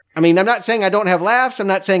somewhere. I mean, I'm not saying I don't have laughs. I'm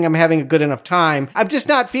not saying I'm having a good enough time. I'm just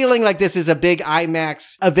not feeling like this is a big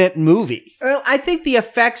IMAX event movie. Well, I think the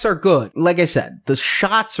effects are good. Like I said, the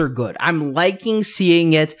shots are good. I'm liking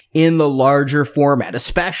seeing it in the larger format,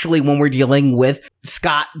 especially when we're dealing with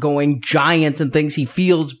Scott going giant and things. He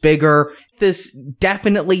feels bigger. This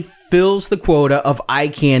definitely fills the quota of eye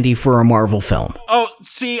candy for a Marvel film. Oh,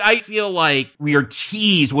 see, I feel like we are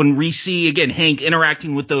teased when we see, again, Hank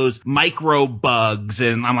interacting with those micro bugs,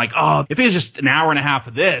 and I'm like, if it was just an hour and a half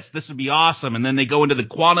of this would be awesome. And then they go into the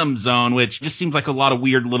quantum zone, which just seems like a lot of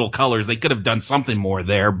weird little colors. They could have done something more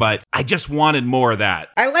there, but I just wanted more of that.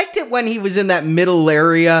 I liked it when he was in that middle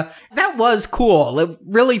area. That was cool. It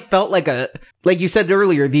really felt like like you said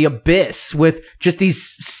earlier, the Abyss, with just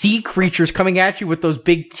these sea creatures coming at you with those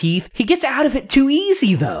big teeth. He gets out of it too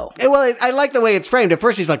easy, though. Well, I like the way it's framed. At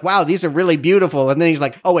first, he's like, wow, these are really beautiful. And then he's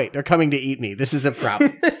like, oh, wait, they're coming to eat me. This is a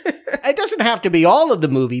problem. It doesn't have to be all of the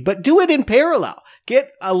movie, but do it in parallel.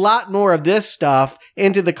 Get a lot more of this stuff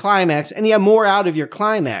into the climax, and you have more out of your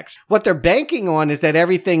climax. What they're banking on is that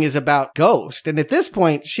everything is about Ghost, and at this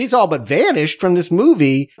point, she's all but vanished from this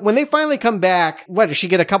movie. When they finally come back, what, does she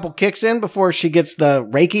get a couple kicks in before she gets the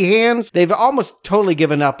Reiki hands? They've almost totally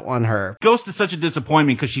given up on her. Ghost is such a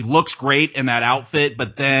disappointment because she looks great in that outfit,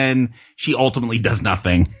 but then she ultimately does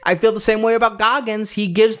nothing. I feel the same way about Goggins. He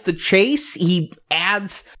gives the chase, he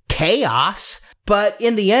adds chaos, but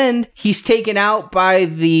in the end, he's taken out by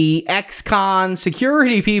the ex-con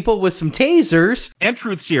security people with some tasers. And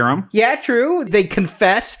truth serum. Yeah, true. They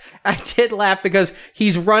confess. I did laugh because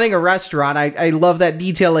he's running a restaurant. I love that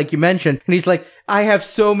detail like you mentioned. And he's like, I have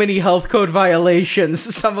so many health code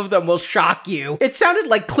violations. Some of them will shock you. It sounded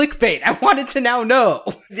like clickbait. I wanted to now know.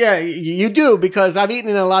 Yeah, you do, because I've eaten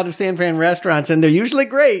in a lot of San Fran restaurants, and they're usually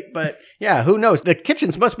great, but yeah, who knows? The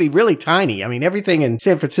kitchens must be really tiny. I mean, everything in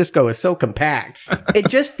San Francisco is so compact. It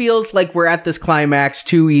just feels like we're at this climax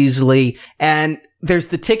too easily, and there's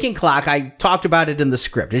the ticking clock. I talked about it in the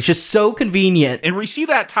script. It's just so convenient. And we see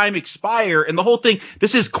that time expire, and the whole thing,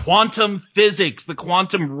 this is quantum physics, the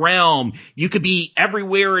quantum realm. You could be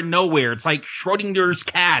everywhere and nowhere. It's like Schrodinger's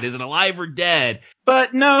cat. Is it alive or dead?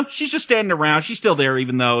 But no, she's just standing around. She's still there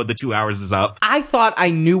even though the 2 hours is up. I thought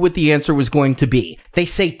I knew what the answer was going to be. They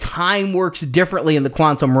say time works differently in the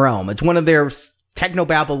quantum realm. It's one of their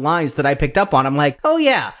technobabble lines that I picked up on. I'm like, oh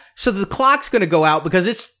yeah. So the clock's going to go out because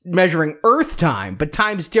it's measuring Earth time, but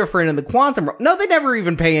time's different in the quantum realm. No, they never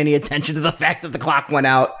even pay any attention to the fact that the clock went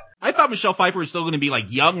out. I thought Michelle Pfeiffer was still going to be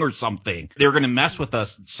like young or something. They were going to mess with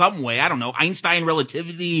us in some way. I don't know. Einstein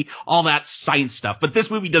relativity, all that science stuff. But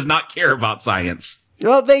this movie does not care about science.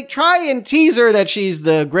 Well, they try and tease her that she's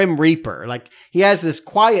the Grim Reaper. Like, he has this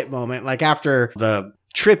quiet moment, like after the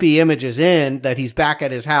trippy images in, that he's back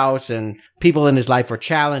at his house and people in his life are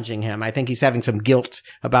challenging him. I think he's having some guilt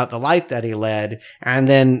about the life that he led. And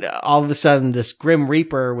then all of a sudden this Grim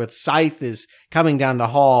Reaper with scythe is coming down the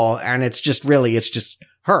hall, and it's just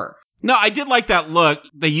her. No, I did like that look.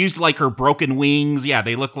 They used like her broken wings. Yeah,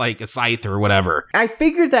 they look like a scythe or whatever. I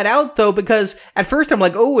figured that out though, because at first I'm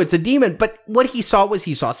like, oh, it's a demon. But what he saw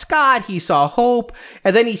Scott, he saw Hope,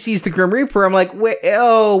 and then he sees the Grim Reaper. I'm like,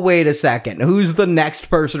 wait a second. Who's the next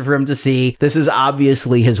person for him to see? This is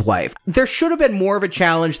obviously his wife. There should have been more of a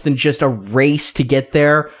challenge than just a race to get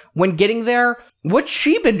there. When getting there, what's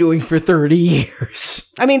she been doing for 30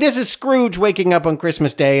 years? I mean, this is Scrooge waking up on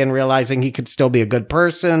Christmas Day and realizing he could still be a good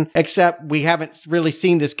person, except we haven't really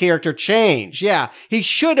seen this character change. Yeah, he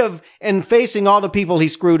should have, in facing all the people he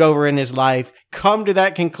screwed over in his life, come to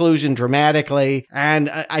that conclusion dramatically, and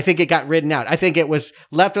I think it got written out. I think it was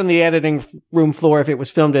left on the editing room floor if it was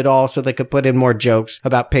filmed at all so they could put in more jokes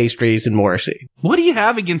about pastries and Morrissey. What do you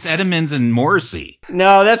have against Edmonds and Morrissey?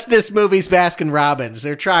 No, that's this movie's Baskin Robbins.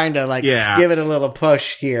 They're trying to give it a little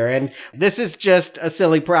push here, and this is just a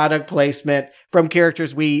silly product placement from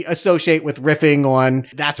characters we associate with riffing on.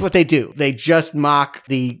 That's what they do. They just mock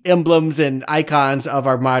the emblems and icons of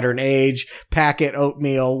our modern age, packet,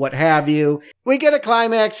 oatmeal, what have you. We get a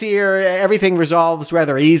climax here. Everything resolves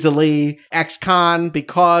rather easily. Ex-con,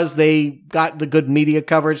 because they got the good media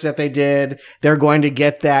coverage that they did, they're going to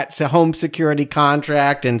get that home security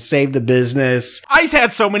contract and save the business. I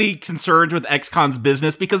had so many concerns with Ex-con's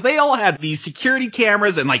business because they all had these security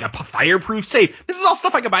cameras and like a fireproof safe. This is all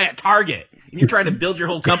stuff I could buy at Target. And you're trying to build your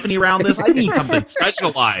whole company around this? I need something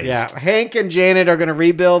specialized. Yeah, Hank and Janet are going to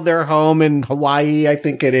rebuild their home in Hawaii, I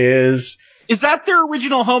think it is. Is that their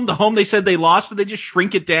original home, the home they said they lost? Did they just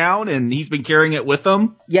shrink it down and he's been carrying it with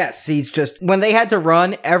them? Yes, when they had to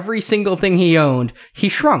run every single thing he owned, he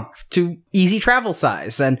shrunk to easy travel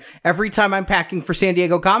size. And every time I'm packing for San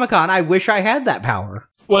Diego Comic-Con, I wish I had that power.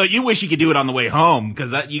 Well, you wish you could do it on the way home,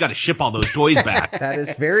 because you got to ship all those toys back. That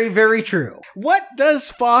is very, very true. What does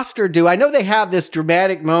Foster do? I know they have this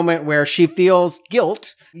dramatic moment where she feels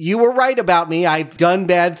guilt. You were right about me. I've done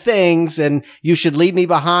bad things, and you should leave me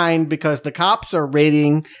behind because the cops are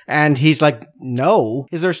raiding. And he's like, no.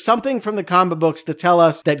 Is there something from the comic books to tell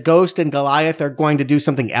us that Ghost and Goliath are going to do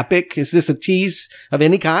something epic? Is this a tease of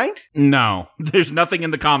any kind? No, there's nothing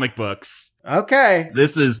in the comic books. Okay.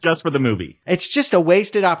 This is just for the movie. It's just a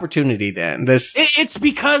wasted opportunity then. It's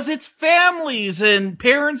because it's families and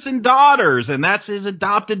parents and daughters, and that's his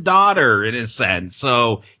adopted daughter in a sense.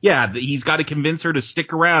 So, yeah, he's got to convince her to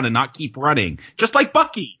stick around and not keep running. Just like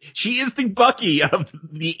Bucky. She is the Bucky of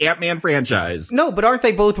the Ant-Man franchise. No, but aren't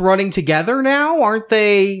they both running together now? Aren't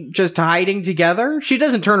they just hiding together? She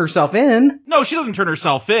doesn't turn herself in. No, she doesn't turn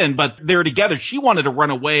herself in, but they're together. She wanted to run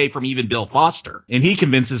away from even Bill Foster, and he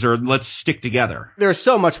convinces her, let's stick stick together. There's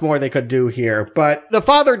so much more they could do here, but the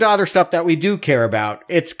father-daughter stuff that we do care about,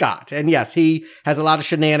 it's Scott. And yes, he has a lot of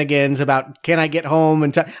shenanigans about, can I get home?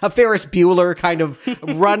 And a Ferris Bueller kind of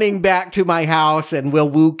running back to my house and will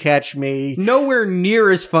Woo catch me? Nowhere near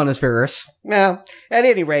as fun as Ferris. Well, at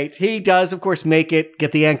any rate, he does, of course, make it,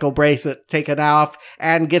 get the ankle bracelet taken off,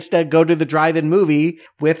 and gets to go to the drive-in movie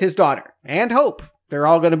with his daughter. And Hope. They're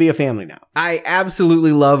all going to be a family now. I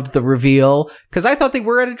absolutely loved the reveal, because I thought they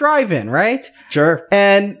were at a drive-in, right? Sure.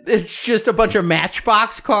 And it's just a bunch of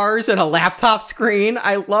Matchbox cars and a laptop screen.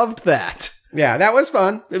 I loved that. Yeah, that was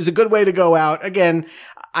fun. It was a good way to go out. Again,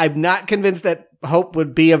 I'm not convinced that Hope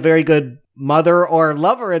would be a very good mother or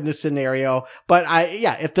lover in this scenario, but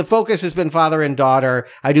if the focus has been father and daughter,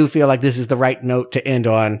 I do feel like this is the right note to end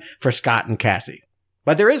on for Scott and Cassie.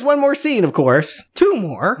 But there is one more scene, of course. 2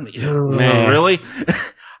 more. Man, really?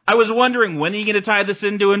 I was wondering, when are you going to tie this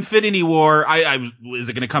into Infinity War? Is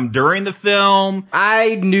it going to come during the film?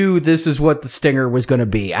 I knew this is what the stinger was going to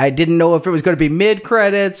be. I didn't know if it was going to be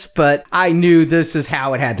mid-credits, but I knew this is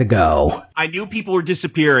how it had to go. I knew people were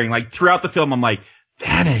disappearing. Like, throughout the film, I'm like,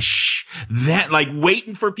 vanish. Like,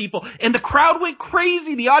 waiting for people. And the crowd went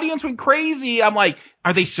crazy. The audience went crazy. I'm like,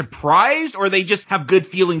 are they surprised, or they just have good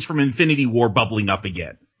feelings from Infinity War bubbling up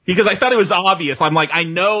again? Because I thought it was obvious. I'm like, I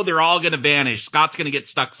know they're all going to vanish. Scott's going to get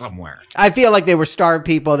stuck somewhere. I feel like they were starved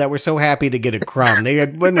people that were so happy to get a crumb. They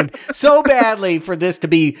had wanted so badly for this to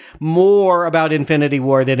be more about Infinity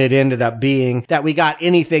War than it ended up being, that we got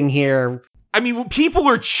anything here. I mean, people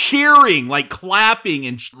were cheering, like clapping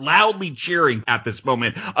and loudly cheering at this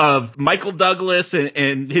moment of Michael Douglas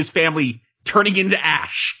and his family turning into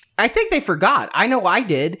ash. I think they forgot. I know I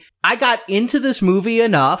did. I got into this movie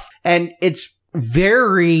enough, and it's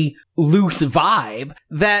very loose vibe,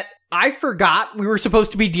 that I forgot we were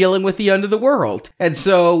supposed to be dealing with the end of the world. And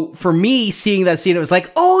so for me, seeing that scene, it was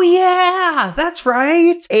like, oh yeah, that's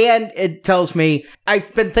right. And it tells me,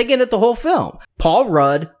 I've been thinking it the whole film. Paul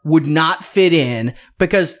Rudd would not fit in,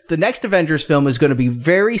 because the next Avengers film is going to be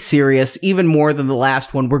very serious, even more than the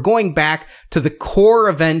last one. We're going back to the core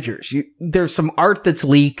Avengers. There's some art that's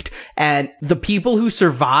leaked, and the people who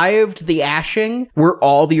survived the ashing were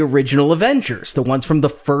all the original Avengers, the ones from the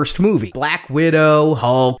first movie. Black Widow,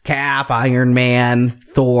 Hulk, Cap, Iron Man,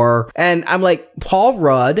 Thor. And I'm like, Paul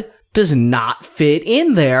Rudd does not fit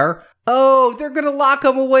in there. Oh, they're going to lock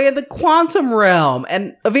him away in the quantum realm.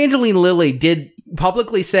 And Evangeline Lilly did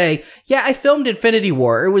publicly say, yeah, I filmed Infinity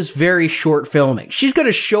War. It was very short filming. She's going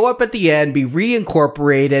to show up at the end, be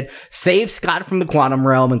reincorporated, save Scott from the quantum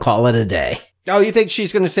realm, and call it a day. Oh, you think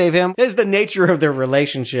she's going to save him? It's the nature of their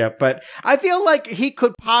relationship, but I feel like he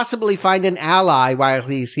could possibly find an ally while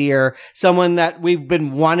he's here, someone that we've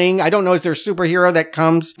been wanting. I don't know, is there a superhero that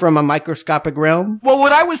comes from a microscopic realm? Well,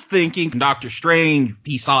 what I was thinking, Doctor Strange,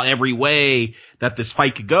 he saw every way that this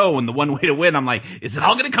fight could go, and the one way to win, I'm like, is it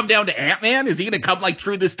all going to come down to Ant-Man? Is he going to come like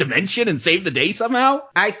through this dimension and save the day somehow?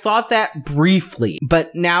 I thought that briefly,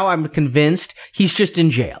 but now I'm convinced he's just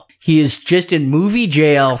in jail. He is just in movie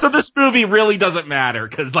jail. So this movie really doesn't matter,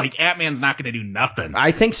 because like Ant-Man's not going to do nothing.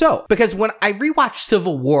 I think so, because when I rewatched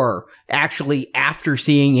Civil War, actually after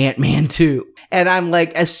seeing Ant-Man 2, and I'm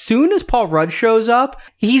like, as soon as Paul Rudd shows up,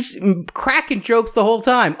 he's cracking jokes the whole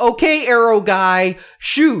time. Okay, Arrow guy,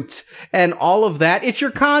 shoot. And all of that. It's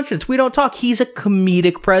your conscience. We don't talk. He's a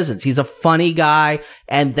comedic presence. He's a funny guy,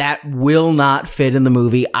 and that will not fit in the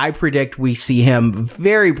movie. I predict we see him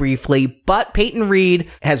very briefly, but Peyton Reed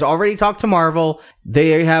has already talked to Marvel.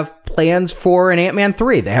 They have plans for an Ant-Man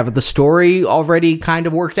 3. They have the story already kind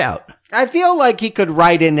of worked out. I feel like he could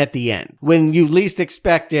write in at the end. When you least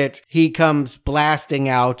expect it, he comes blasting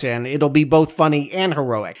out, and it'll be both funny and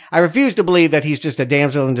heroic. I refuse to believe that he's just a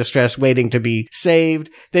damsel in distress waiting to be saved.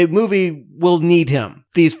 The movie will need him.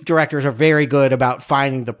 These directors are very good about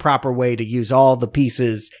finding the proper way to use all the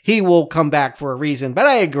pieces. He will come back for a reason, but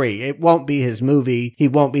I agree. It won't be his movie. He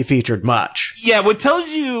won't be featured much. Yeah, what tells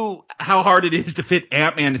you how hard it is to fit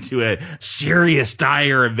Ant-Man into a serious,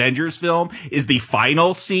 dire Avengers film is the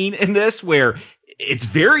final scene in this, where it's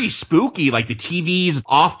very spooky, like the TV's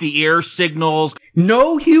off the air signals.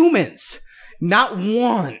 No humans. Not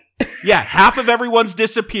one. Yeah, half of everyone's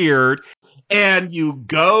disappeared. And you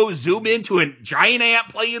go zoom into a giant ant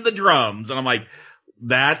playing the drums. And I'm like,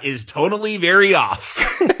 that is totally very off.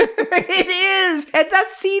 It is. And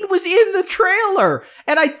that scene was in the trailer.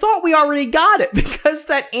 And I thought we already got it, because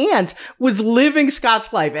that ant was living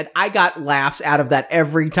Scott's life. And I got laughs out of that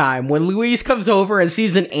every time. When Louise comes over and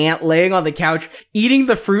sees an ant laying on the couch, eating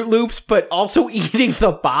the Fruit Loops, but also eating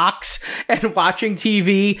the box and watching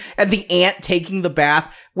TV, and the ant taking the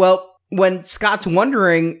bath. Well, when Scott's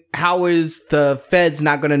wondering how is the feds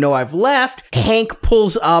not going to know I've left, Hank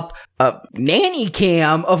pulls up a nanny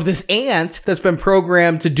cam of this ant that's been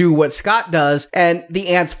programmed to do what Scott does, and the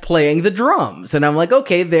ant's playing the drums. And I'm like,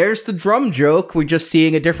 okay, there's the drum joke. We're just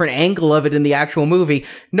seeing a different angle of it in the actual movie.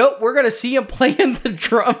 Nope, we're going to see him playing the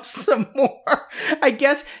drums some more. I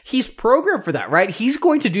guess he's programmed for that, right? He's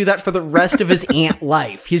going to do that for the rest of his ant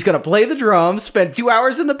life. He's going to play the drums, spend 2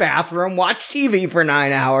 hours in the bathroom, watch TV for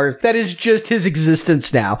 9 hours. That is just his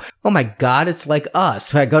existence now. Oh my God, it's like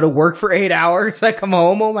us. I go to work for 8 hours. I come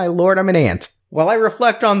home. Oh my Lord, I'm an ant. While I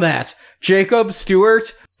reflect on that, Jacob,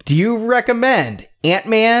 Stewart, do you recommend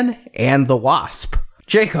Ant-Man and the Wasp?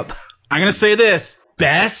 Jacob. I'm going to say this.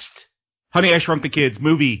 Best Honey, I Shrunk the Kids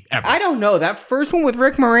movie ever. I don't know. That first one with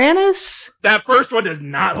Rick Moranis? That first one does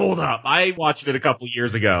not hold up. I watched it a couple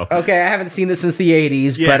years ago. Okay, I haven't seen it since the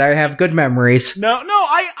 80s, but I have good memories. No,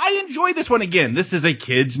 I enjoy this one again. This is a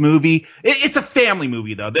kids movie. It's a family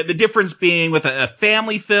movie, though. The difference being with a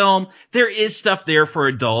family film, there is stuff there for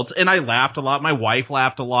adults, and I laughed a lot. My wife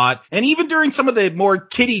laughed a lot. And even during some of the more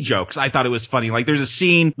kiddie jokes, I thought it was funny. Like, there's a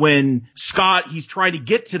scene when Scott, he's trying to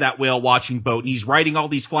get to that whale-watching boat, and he's riding all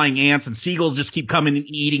these flying ants, and seagulls just keep coming and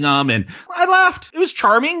eating them, and I laughed. It was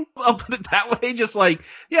charming. I'll put it that way. Just like,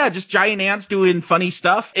 yeah, just giant ants doing funny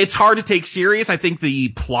stuff. It's hard to take serious. I think the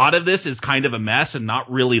plot of this is kind of a mess and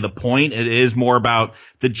not really the point. It is more about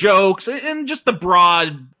the jokes and just the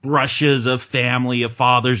broad brushes of family, of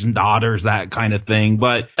fathers and daughters, that kind of thing.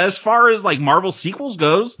 But as far as like Marvel sequels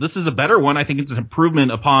goes, this is a better one. I think it's an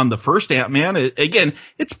improvement upon the first Ant-Man. Again,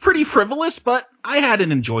 it's pretty frivolous, but I had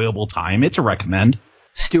an enjoyable time. It's a recommend.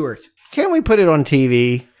 Stewart. Can't we put it on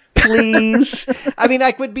TV? Please. I mean,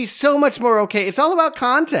 I would be so much more okay. It's all about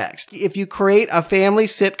context. If you create a family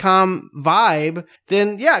sitcom vibe,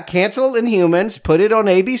 then yeah, cancel Inhumans, put it on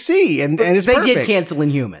ABC, and it's they perfect. Did cancel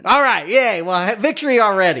Inhumans. All right, yay. Well, victory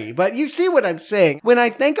already. But you see what I'm saying. When I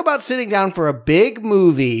think about sitting down for a big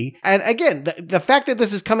movie, and again, the fact that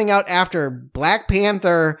this is coming out after Black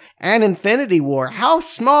Panther and Infinity War, how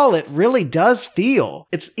small it really does feel.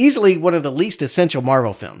 It's easily one of the least essential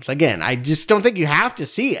Marvel films. Again, I just don't think you have to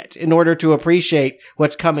see it in order to appreciate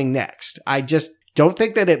what's coming next. I just don't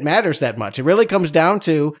think that it matters that much. It really comes down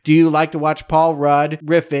to, do you like to watch Paul Rudd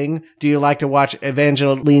riffing? Do you like to watch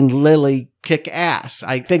Evangeline Lilly kick ass?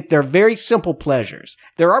 I think they're very simple pleasures.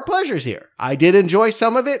 There are pleasures here. I did enjoy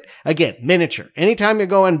some of it. Again, miniature. Anytime you're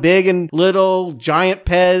going big and little, giant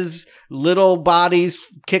Pez, little bodies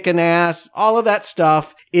kicking ass, all of that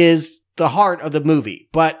stuff is the heart of the movie.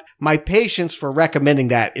 But my patience for recommending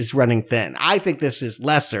that is running thin. I think this is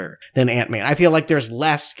lesser than Ant-Man. I feel like there's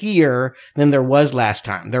less here than there was last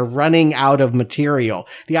time. They're running out of material.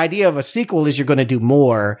 The idea of a sequel is you're going to do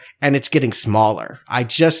more, and it's getting smaller. I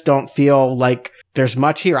just don't feel like there's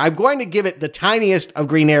much here. I'm going to give it the tiniest of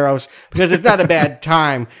Green Arrows because it's not a bad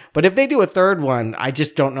time. But if they do a third one, I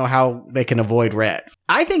just don't know how they can avoid red.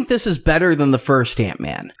 I think this is better than the first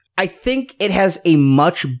Ant-Man. I think it has a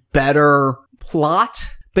much better plot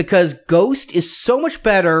because Ghost is so much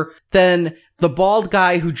better than the bald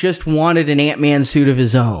guy who just wanted an Ant-Man suit of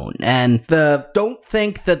his own. And don't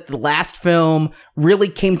think that the last film really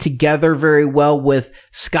came together very well with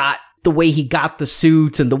Scott, the way he got the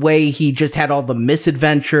suits and the way he just had all the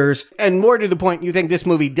misadventures. And more to the point, you think this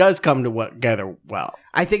movie does come together well?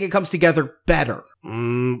 I think it comes together better.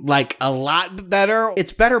 Like a lot better?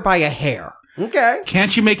 It's better by a hair. Okay.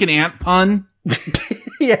 Can't you make an ant pun?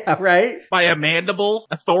 Yeah, right? By a mandible?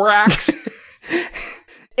 A thorax?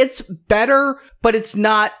 It's better, but it's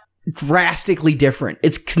not drastically different.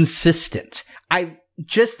 It's consistent. I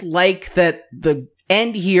just like that the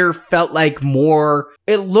end here felt like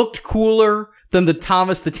it looked cooler than the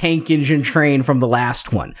Thomas the Tank Engine train from the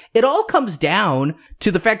last one. It all comes down to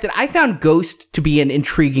the fact that I found Ghost to be an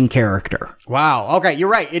intriguing character. Wow. Okay, you're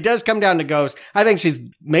right. It does come down to Ghost. I think she's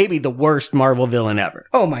maybe the worst Marvel villain ever.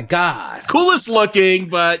 Oh my God. Coolest looking,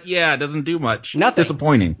 but yeah, doesn't do much. Nothing.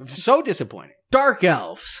 Disappointing. So disappointing. Dark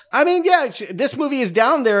Elves. I mean, yeah, this movie is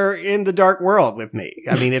down there in the dark world with me.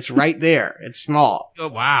 I mean, it's right there. It's small. Oh,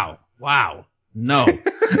 wow. No.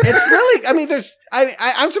 It's really, I mean,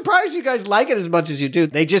 I'm surprised you guys like it as much as you do.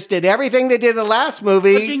 They just did everything they did in the last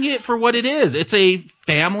movie. Judging it for what it is. It's a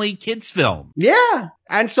family kids film. Yeah.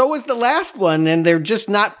 And so was the last one, and they're just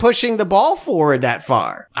not pushing the ball forward that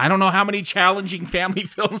far. I don't know how many challenging family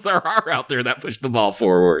films there are out there that push the ball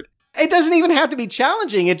forward. It doesn't even have to be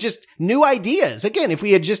challenging. It's just new ideas. Again, if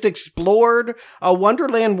we had just explored a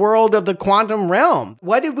Wonderland world of the quantum realm,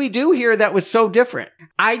 what did we do here that was so different?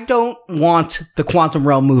 I don't want the quantum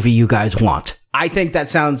realm movie you guys want. I think that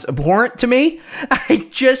sounds abhorrent to me. I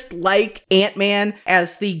just like Ant-Man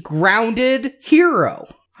as the grounded hero.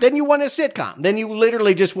 Then you want a sitcom. Then you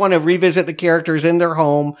literally just want to revisit the characters in their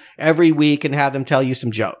home every week and have them tell you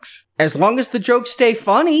some jokes. As long as the jokes stay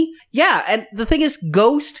funny. Yeah, and the thing is,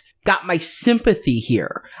 Ghost got my sympathy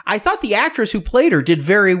here. I thought the actress who played her did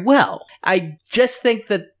very well. I just think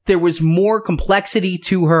that there was more complexity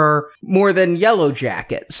to her, more than Yellow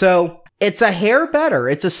Jacket. So it's a hair better.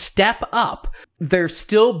 It's a step up. They're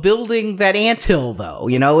still building that anthill, though.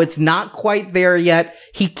 You know, it's not quite there yet.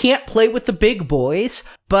 He can't play with the big boys,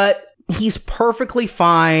 but he's perfectly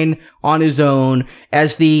fine on his own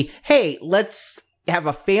as the, hey, let's have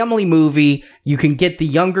a family movie. You can get the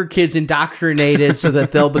younger kids indoctrinated so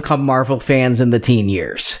that they'll become Marvel fans in the teen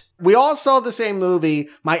years. We all saw the same movie.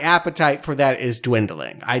 My appetite for that is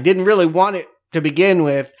dwindling. I didn't really want it to begin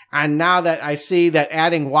with, and now that I see that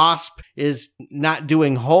adding Wasp is not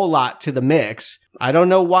doing a whole lot to the mix, I don't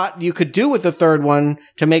know what you could do with the third one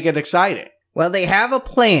to make it exciting. Well, they have a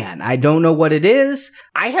plan. I don't know what it is.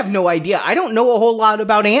 I have no idea. I don't know a whole lot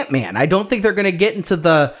about Ant-Man. I don't think they're going to get into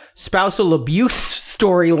the spousal abuse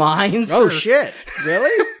storylines. Oh, shit.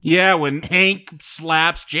 Really? Yeah, when Hank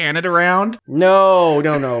slaps Janet around. No.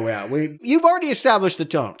 Yeah, you've already established the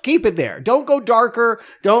tone. Keep it there. Don't go darker.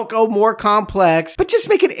 Don't go more complex. But just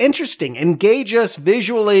make it interesting. Engage us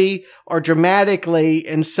visually or dramatically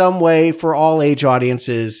in some way for all age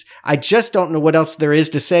audiences. I just don't know what else there is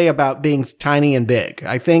to say about being tiny and big.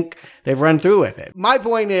 I think they've run through with it. My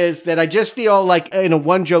point is that I just feel like in a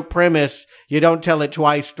one-joke premise, you don't tell it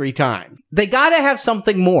twice, 3 times. They gotta have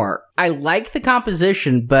something more. I like the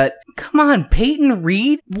composition, but come on, Peyton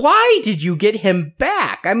Reed? Why did you get him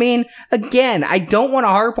back? I mean, again, I don't want to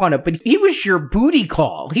harp on it, but he was your booty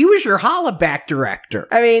call. He was your hollaback director.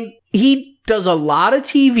 I mean, he does a lot of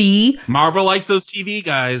TV. Marvel likes those TV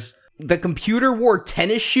guys. The Computer Wore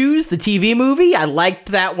Tennis Shoes, the TV movie, I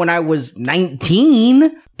liked that when I was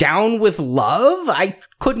 19. Down with Love? I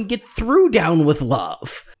couldn't get through Down with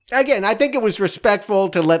Love. Again, I think it was respectful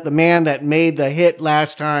to let the man that made the hit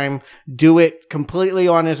last time do it completely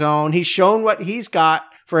on his own. He's shown what he's got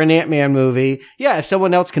for an Ant-Man movie. Yeah, if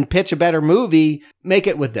someone else can pitch a better movie, make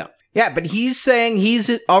it with them. Yeah, but he's saying he's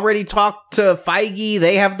already talked to Feige.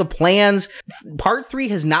 They have the plans. Part 3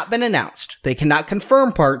 has not been announced. They cannot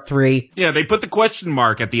confirm Part 3. Yeah, they put the question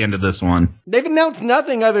mark at the end of this one. They've announced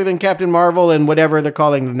nothing other than Captain Marvel and whatever they're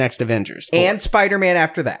calling the next Avengers. And Spider-Man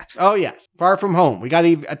after that. Oh, yes. Far From Home. We got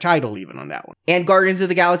a title even on that one. And Guardians of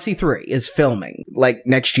the Galaxy 3 is filming, like,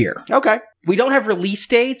 next year. Okay. We don't have release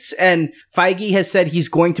dates, and Feige has said he's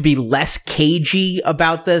going to be less cagey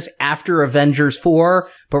about this after Avengers 4.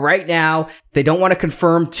 But right now, they don't want to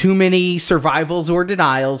confirm too many survivals or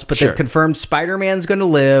denials, but they've confirmed Spider-Man's going to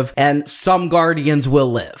live, and some Guardians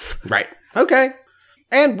will live. Right. Okay.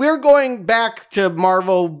 And we're going back to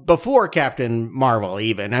Marvel before Captain Marvel,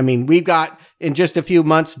 even. I mean, we've got, in just a few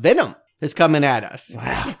months, Venom is coming at us.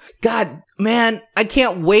 Wow. God, man, I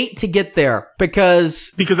can't wait to get there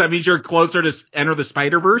because that means you're closer to Enter the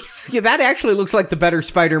Spider-Verse? Yeah, that actually looks like the better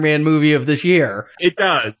Spider-Man movie of this year. It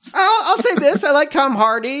does. I'll say this. I like Tom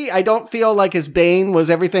Hardy. I don't feel like his Bane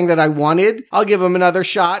was everything that I wanted. I'll give him another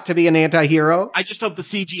shot to be an anti-hero. I just hope the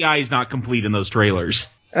CGI is not complete in those trailers.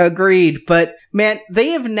 Agreed. But, man, they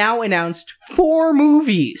have now announced 4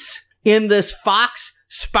 movies in this Fox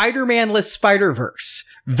Spider-Man-less Spider-Verse.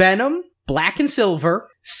 Venom, Black and Silver,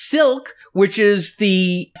 Silk, which is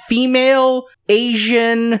the female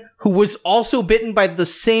Asian who was also bitten by the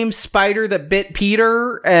same spider that bit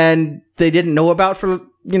Peter and they didn't know about for,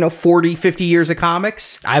 40, 50 years of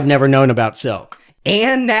comics. I've never known about Silk.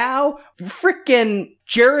 And now, frickin'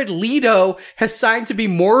 Jared Leto has signed to be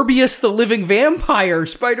Morbius the Living Vampire,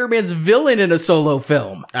 Spider-Man's villain in a solo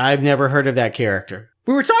film. I've never heard of that character.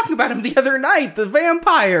 We were talking about him the other night, the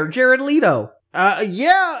vampire, Jared Leto.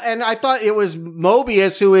 Yeah, and I thought it was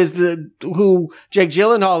Mobius who Jake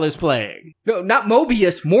Gyllenhaal is playing. No, not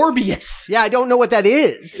Mobius, Morbius. Yeah, I don't know what that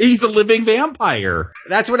is. He's a living vampire.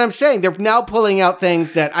 That's what I'm saying. They're now pulling out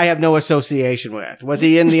things that I have no association with. Was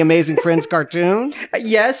he in the Amazing Friends cartoon?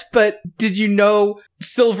 Yes, but did you know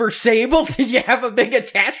Silver Sable? Did you have a big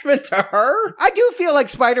attachment to her? I do feel like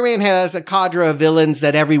Spider-Man has a cadre of villains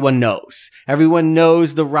that everyone knows. Everyone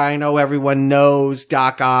knows the Rhino. Everyone knows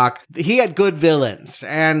Doc Ock. He had good villains,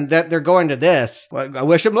 and that they're going to this. Well, I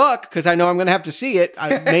wish him luck because I know I'm going to have to see it.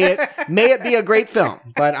 May it be a great film,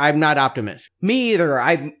 but I'm not optimistic. Me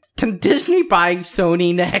either. Can Disney buy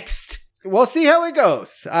Sony next? We'll see how it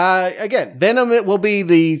goes. Again, Venom, it will be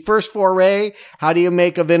the first foray. How do you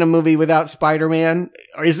make a Venom movie without Spider-Man?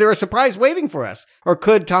 Is there a surprise waiting for us? Or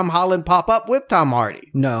could Tom Holland pop up with Tom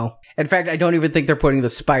Hardy? No. In fact, I don't even think they're putting the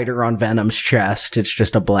spider on Venom's chest. It's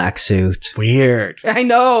just a black suit. Weird. I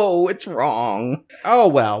know, it's wrong. Oh,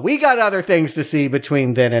 well, we got other things to see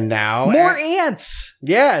between then and now. More ants!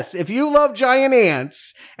 Yes, if you love giant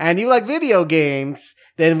ants and you like video games,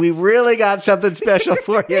 then we really got something special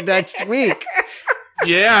for you next week.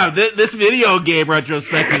 Yeah, this video game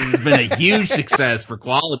retrospective has been a huge success for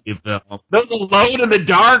quality of film. Those Alone in the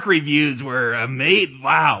Dark reviews were amazing.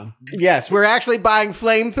 Wow. Yes, we're actually buying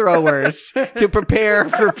flamethrowers to prepare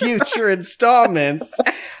for future installments.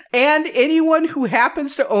 And anyone who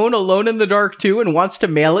happens to own Alone in the Dark 2 and wants to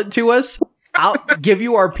mail it to us, I'll give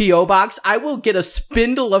you our P.O. box. I will get a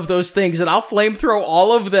spindle of those things, and I'll flamethrow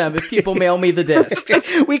all of them if people mail me the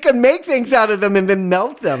discs. We could make things out of them and then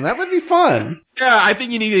melt them. That would be fun. Yeah, I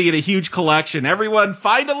think you need to get a huge collection. Everyone,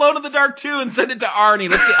 find Alone in the Dark 2 and send it to Arnie.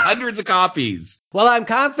 Let's get hundreds of copies. Well, I'm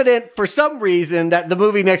confident for some reason that the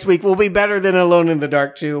movie next week will be better than Alone in the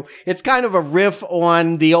Dark 2. It's kind of a riff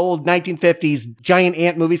on the old 1950s giant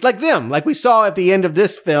ant movies like them, like we saw at the end of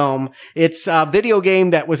this film. It's a video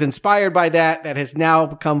game that was inspired by that has now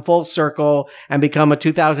become full circle and become a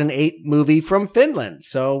 2008 movie from Finland.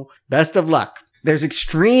 So best of luck. There's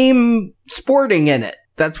extreme sporting in it.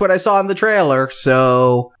 That's what I saw in the trailer,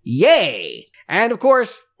 so yay! And of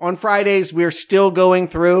course, on Fridays, we're still going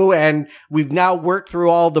through, and we've now worked through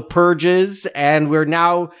all the purges, and we're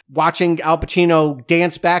now watching Al Pacino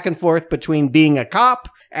dance back and forth between being a cop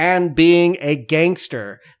and being a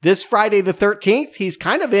gangster. This Friday the 13th, he's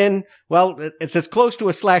kind of in, well, it's as close to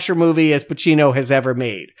a slasher movie as Pacino has ever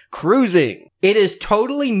made. Cruising. It is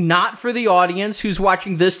totally not for the audience who's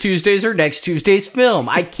watching this Tuesday's or next Tuesday's film.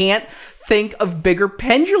 I can't think of bigger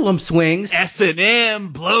pendulum swings.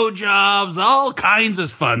 S&M, blowjobs, all kinds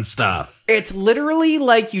of fun stuff. It's literally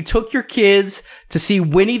like you took your kids to see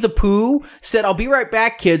Winnie the Pooh, said, "I'll be right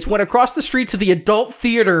back, kids," went across the street to the adult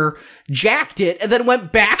theater, jacked it, and then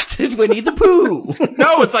went back to Winnie the Pooh.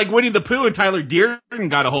 No, it's like Winnie the Pooh and Tyler Dearden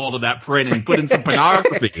got a hold of that print and put in some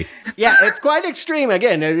pornography. Yeah, it's quite extreme.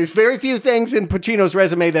 Again, there's very few things in Pacino's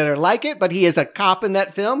resume that are like it, but he is a cop in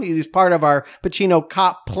that film. He's part of our Pacino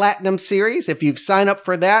Cop Platinum series. If you've signed up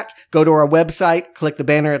for that, go to our website, click the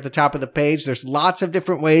banner at the top of the page. There's lots of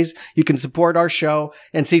different ways you can support our show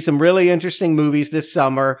and see some really interesting movies this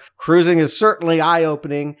summer. Cruising is certainly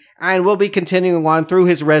eye-opening, and we'll be continuing on through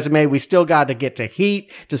his resume. We still got to get to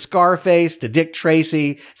Heat, to Scarface, to Dick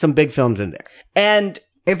Tracy, some big films in there. And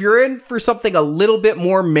if you're in for something a little bit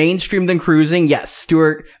more mainstream than Cruising, yes,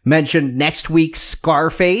 Stuart mentioned next week's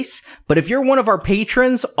Scarface. But if you're one of our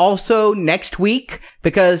patrons, also next week,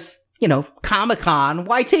 because, you know, Comic-Con,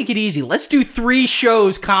 why take it easy? Let's do 3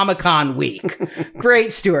 shows Comic-Con week.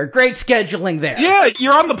 Great, Stuart. Great scheduling there. Yeah,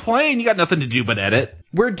 you're on the plane. You got nothing to do but edit.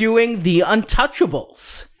 We're doing The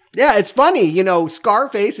Untouchables. Yeah, it's funny. You know,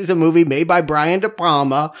 Scarface is a movie made by Brian De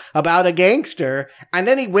Palma about a gangster. And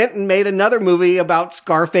then he went and made another movie about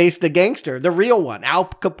Scarface the gangster, the real one, Al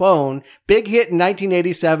Capone. Big hit in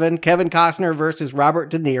 1987. Kevin Costner versus Robert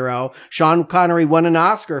De Niro. Sean Connery won an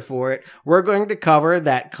Oscar for it. We're going to cover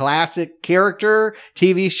that classic character,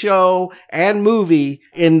 TV show, and movie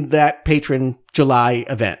in that Patron July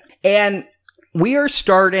event. And we are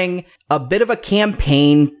starting a bit of a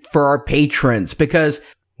campaign for our patrons because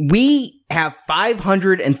we have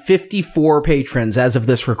 554 patrons as of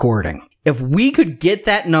this recording. If we could get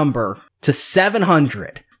that number to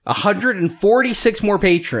 700, 146 more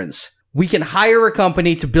patrons, we can hire a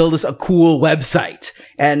company to build us a cool website.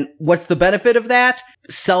 And what's the benefit of that?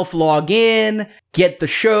 Self-login, get the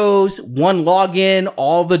shows, one login,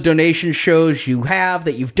 all the donation shows you have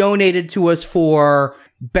that you've donated to us for,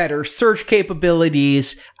 better search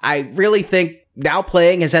capabilities. I really think Now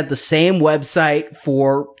Playing has had the same website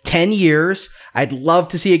for 10 years. I'd love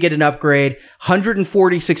to see it get an upgrade.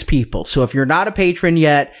 146 people. So if you're not a patron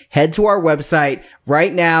yet, head to our website.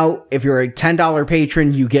 Right now, if you're a $10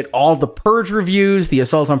 patron, you get all the Purge reviews, the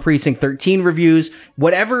Assault on Precinct 13 reviews,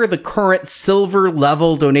 whatever the current silver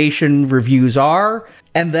level donation reviews are.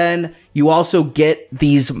 And then you also get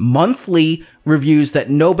these monthly reviews that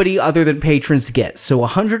nobody other than patrons get. So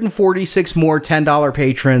 146 more $10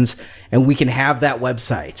 patrons, and we can have that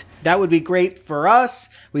website. That would be great for us.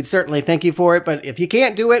 We'd certainly thank you for it. But if you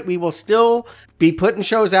can't do it, we will still be putting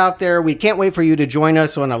shows out there. We can't wait for you to join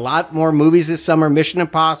us on a lot more movies this summer. Mission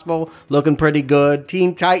Impossible, looking pretty good.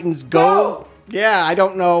 Teen Titans Go! Yeah, I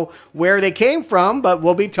don't know where they came from, but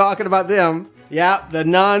we'll be talking about them. Yeah, The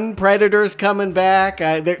Nun, Predators coming back.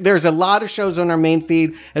 There's a lot of shows on our main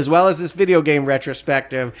feed, as well as this video game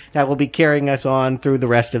retrospective that will be carrying us on through the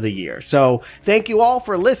rest of the year. So thank you all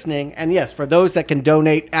for listening. And yes, for those that can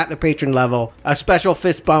donate at the patron level, a special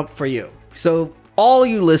fist bump for you. So all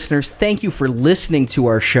you listeners, thank you for listening to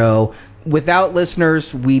our show. Without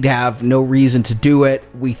listeners, we'd have no reason to do it.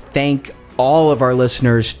 We thank all of our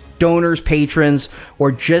listeners, donors, patrons,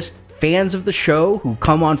 or just fans of the show who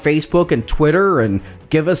come on Facebook and Twitter and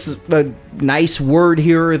give us a nice word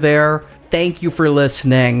here or there. Thank you for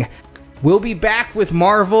listening. We'll be back with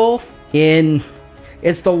Marvel in...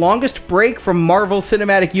 It's the longest break from Marvel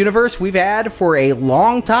Cinematic Universe we've had for a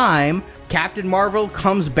long time. Captain Marvel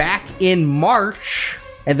comes back in March.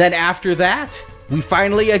 And then after that, we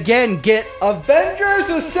finally again get Avengers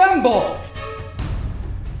Assemble!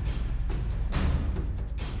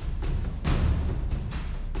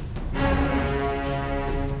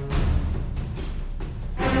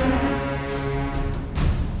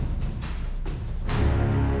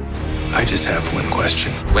 I just have one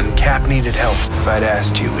question. When Cap needed help, if I'd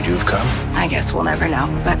asked you, would you have come? I guess we'll never know.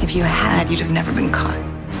 But if you had, you'd have never been caught.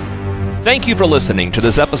 Thank you for listening to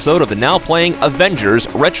this episode of the Now Playing Avengers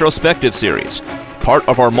Retrospective Series, part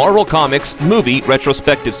of our Marvel Comics Movie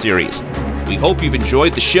Retrospective Series. We hope you've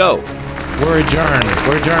enjoyed the show. We're adjourned.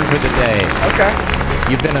 We're adjourned for the day. Okay.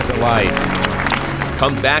 You've been a delight.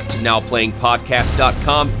 Come back to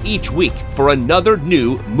NowPlayingPodcast.com each week for another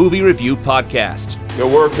new movie review podcast. Your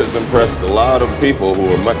work has impressed a lot of people who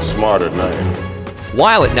are much smarter than I am.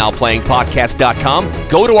 While at NowPlayingPodcast.com,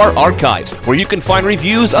 go to our archives where you can find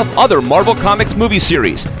reviews of other Marvel Comics movie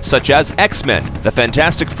series, such as X-Men, The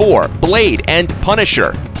Fantastic Four, Blade, and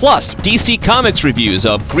Punisher, plus DC Comics reviews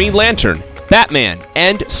of Green Lantern, Batman,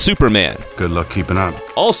 and Superman. Good luck keeping up.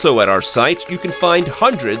 Also at our site, you can find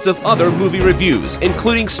hundreds of other movie reviews,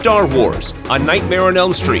 including Star Wars, A Nightmare on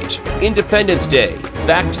Elm Street, Independence Day,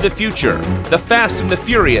 Back to the Future, The Fast and the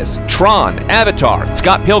Furious, Tron, Avatar,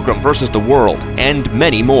 Scott Pilgrim vs. the World, and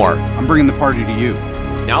many more. I'm bringing the party to you.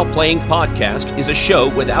 Now Playing Podcast is a show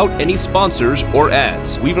without any sponsors or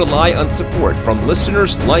ads. We rely on support from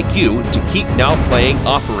listeners like you to keep Now Playing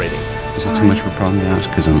operating. Is it too much of a problem to ask?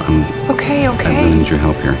 Because I'm Okay. I really need your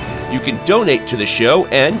help here. You can donate to the show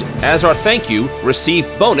and, as our thank you, receive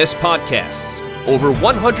bonus podcasts. Over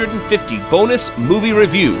 150 bonus movie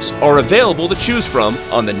reviews are available to choose from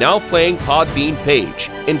on the Now Playing Podbean page,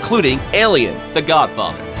 including Alien, The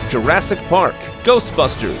Godfather, Jurassic Park,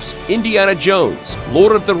 Ghostbusters, Indiana Jones,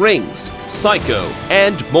 Lord of the Rings, Psycho,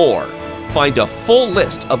 and more. Find a full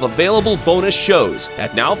list of available bonus shows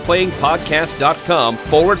at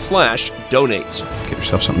nowplayingpodcast.com/donate. Get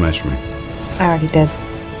yourself something nice for me. I already did.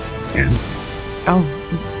 And? Oh,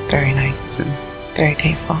 it was very nice. Very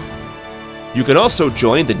tasteful. You can also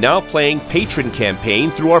join the Now Playing Patron campaign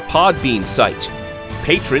through our Podbean site.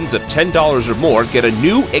 Patrons of $10 or more get a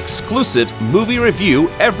new exclusive movie review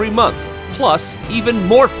every month, plus even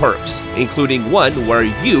more perks, including one where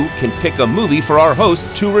you can pick a movie for our hosts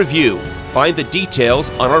to review. Find the details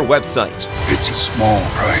on our website. It's a small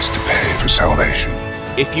price to pay for salvation.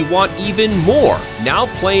 If you want even more Now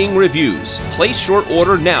Playing reviews, place your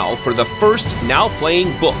order now for the first Now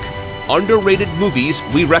Playing book, Underrated Movies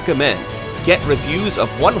We Recommend. Get reviews of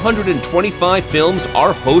 125 films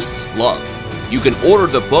our hosts love. You can order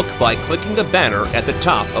the book by clicking the banner at the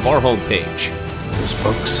top of our homepage. These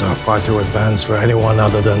books are far too advanced for anyone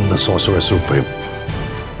other than the Sorcerer Supreme.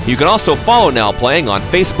 You can also follow Now Playing on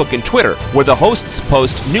Facebook and Twitter, where the hosts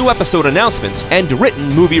post new episode announcements and written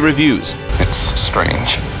movie reviews. It's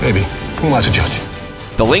strange. Maybe. Who am I to judge?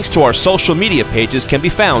 The links to our social media pages can be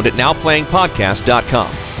found at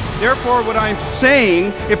NowPlayingPodcast.com. Therefore, what I'm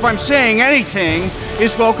saying, if I'm saying anything,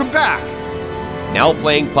 is welcome back. Now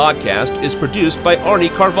Playing Podcast is produced by Arnie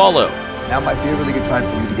Carvalho. Now might be a really good time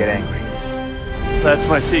for you to get angry. That's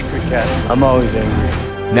my secret, Cat. I'm always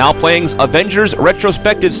angry. Now Playing's Avengers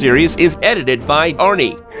Retrospective Series is edited by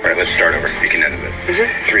Arnie. All right, let's start over. You can edit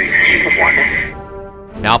it. 3, 2,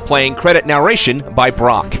 1. Now Playing credit narration by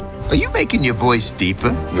Brock. Are you making your voice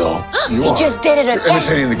deeper? No. You just did it again.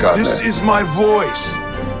 Imitating the god. This is my voice.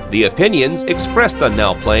 The opinions expressed on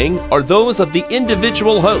Now Playing are those of the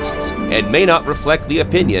individual hosts and may not reflect the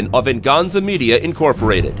opinion of Venganza Media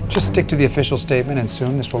Incorporated. Just stick to the official statement and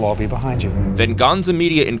soon this will all be behind you. Venganza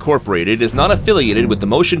Media Incorporated is not affiliated with the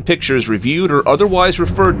motion pictures reviewed or otherwise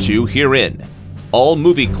referred to herein. All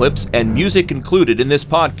movie clips and music included in this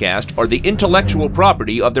podcast are the intellectual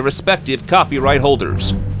property of their respective copyright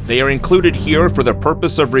holders. They are included here for the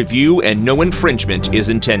purpose of review and no infringement is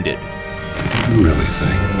intended. You really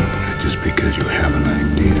think that just because you have an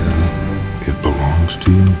idea, it belongs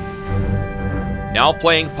to you? Now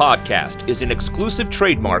Playing Podcast is an exclusive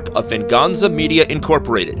trademark of Venganza Media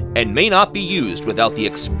Incorporated and may not be used without the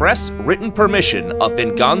express written permission of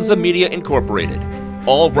Venganza Media Incorporated.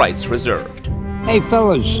 All rights reserved. Hey,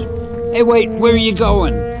 fellas. Hey, wait, where are you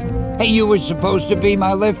going? Hey, you were supposed to be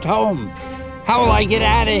my lift home. How will I get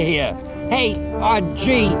out of here? Hey,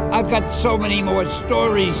 gee, I've got so many more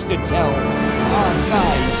stories to tell. Oh,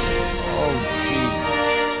 guys. Oh,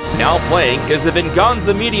 gee. Now Playing is a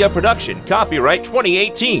Venganza Media production, copyright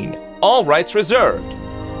 2018. All rights reserved.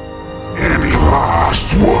 Any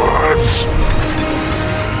last words?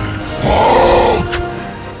 Hulk!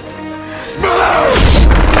 Smash!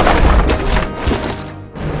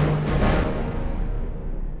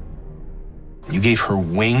 You gave her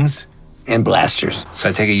wings and blasters. So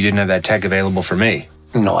I take it you didn't have that tech available for me.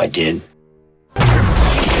 No, I did.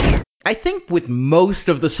 I think with most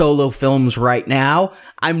of the solo films right now,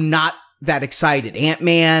 I'm not that excited.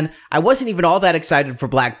 Ant-Man, I wasn't even all that excited for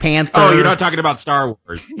Black Panther. Oh, you're not talking about Star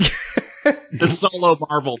Wars. The solo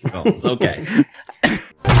Marvel films, okay.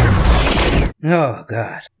 Oh,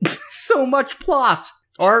 God. So much plot.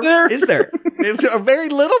 Or is there? It's a very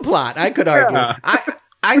little plot, I could argue.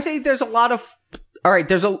 I say there's a lot of... All right,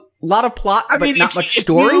 there's a lot of plot, but not much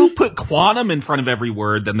story. If you put quantum in front of every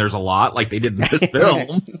word, then there's a lot, like they did in this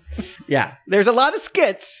film. Yeah, there's a lot of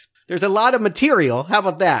skits. There's a lot of material. How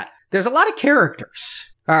about that? There's a lot of characters.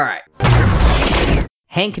 All right.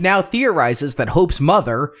 Hank now theorizes that Hope's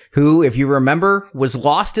mother, who, if you remember, was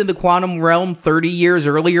lost in the quantum realm 30 years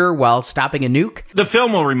earlier while stopping a nuke. The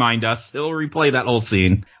film will remind us. It'll replay that whole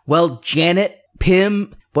scene. Well, Janet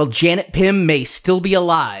Pym may still be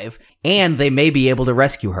alive, and they may be able to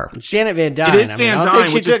rescue her. It's Janet Van Dyne. It is Van Dyne. I don't think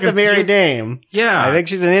she took the married name. Yeah. I think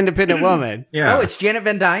she's an independent woman. Yeah. Oh, it's Janet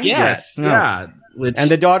Van Dyne? Yes. Oh. Yeah. And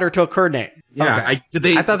the daughter took her name. Yeah.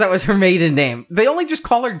 Okay. I thought that was her maiden name. They only just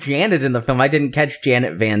call her Janet in the film. I didn't catch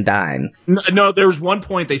Janet Van Dyne. No, there was one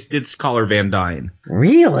point they did call her Van Dyne.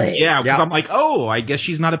 Really? Yeah, because I'm like, oh, I guess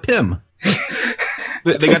she's not a Pym.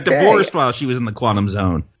 They got divorced while she was in the quantum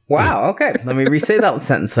zone. Wow, okay. Let me re-say that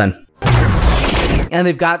sentence then. And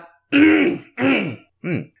they've got... they've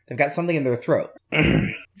got something in their throat.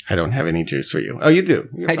 I don't have any juice for you. Oh, you do?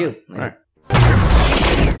 I do. All right.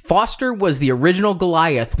 Foster was the original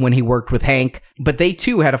Goliath when he worked with Hank, but they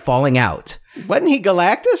too had a falling out. Wasn't he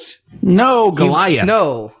Galactus? No, Goliath.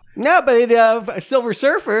 No, but Silver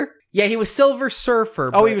Surfer. Yeah, he was Silver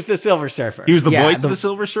Surfer. Oh, he was the Silver Surfer. He was the voice of the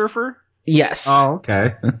Silver Surfer? Yes. Oh,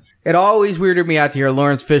 okay. It always weirded me out to hear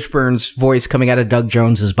Lawrence Fishburne's voice coming out of Doug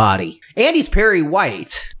Jones's body. And he's Perry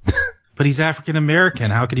White. But he's African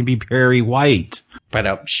American. How can he be Perry White? But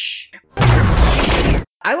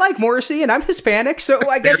I like Morrissey, and I'm Hispanic, so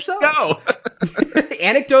I guess so. Go.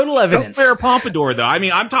 Anecdotal evidence. Don't wear a pompadour, though. I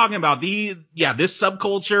mean, I'm talking about this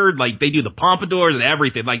subculture. Like, they do the pompadours and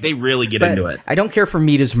everything. Like, they really get into it. I don't care for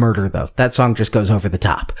Mita's Murder, though. That song just goes over the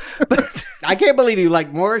top. I can't believe you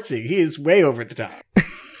like Morrissey. He is way over the top.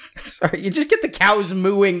 Sorry, you just get the cows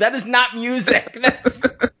mooing. That is not music.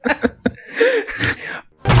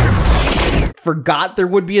 Forgot there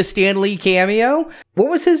would be a Stan Lee cameo. What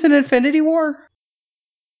was his in Infinity War?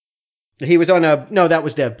 He was on that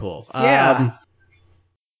was Deadpool. Yeah.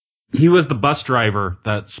 He was the bus driver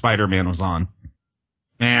that Spider-Man was on.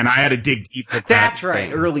 Man, I had to dig deep. That's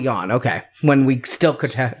right. Early on. Okay. When we still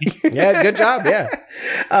could have. Yeah, good job. Yeah.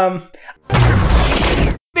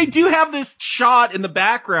 They do have this shot in the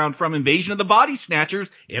background from Invasion of the Body Snatchers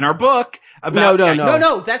in our book. About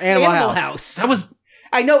No. That's Animal House. That was...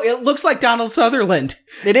 I know, it looks like Donald Sutherland.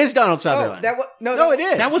 It is Donald Sutherland. No, it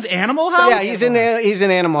is. That was Animal House? Yeah, he's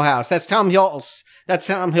in Animal House. That's Tom Hulse. That's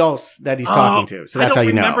Tom Hulse that he's talking to. So that's how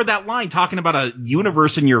you know. I don't remember that line talking about a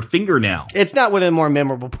universe in your fingernail. It's not one of the more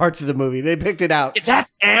memorable parts of the movie. They picked it out.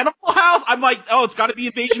 That's Animal House? I'm like, oh, it's got to be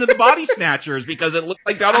Invasion of the Body Snatchers because it looks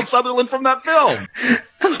like Donald Sutherland from that film.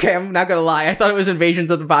 Okay, I'm not going to lie. I thought it was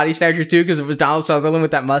Invasions of the Body Snatchers too because it was Donald Sutherland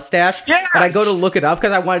with that mustache. Yes! And I go to look it up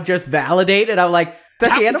because I want to just validate it. I'm like,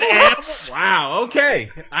 that's Animal House? Wow, okay.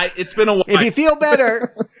 It's been a while. If you feel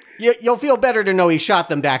better, you'll feel better to know he shot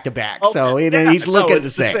them back to back. Okay. So he's looking the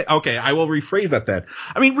same. Okay, I will rephrase that then.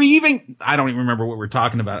 I mean, I don't even remember what we're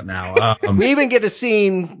talking about now. We even get a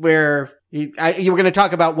scene where you were going to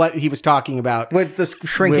talk about what he was talking about. With the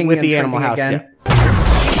shrinking with the Animal House. Again.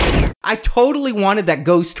 Yeah. I totally wanted that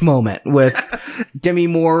ghost moment with Demi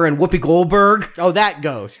Moore and Whoopi Goldberg. Oh, that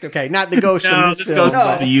ghost. Okay, not the ghost from this film. Ghost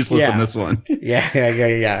will be useless in this one.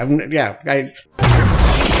 Yeah.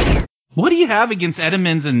 What do you have against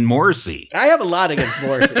Edmonds and Morrissey? I have a lot against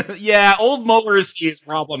Morrissey. Yeah, old Morrissey is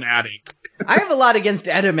problematic. I have a lot against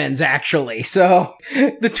Edmonds, actually. So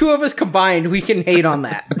the two of us combined, we can hate on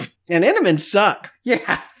that. And Edmonds suck.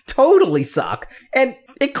 Yeah, totally suck. And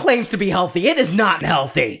It claims to be healthy. It is not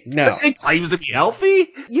healthy. No. It claims to be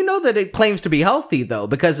healthy? You know that it claims to be healthy, though,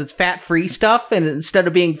 because it's fat-free stuff, and instead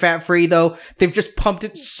of being fat-free, though, they've just pumped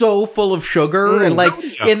it so full of sugar, and like,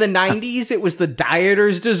 in the 90s, it was the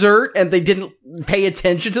dieter's dessert, and they didn't pay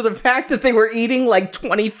attention to the fact that they were eating like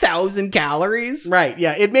 20,000 calories. Right,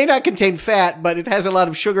 yeah. It may not contain fat, but it has a lot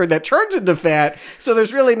of sugar that turns into fat, so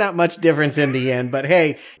there's really not much difference in the end, but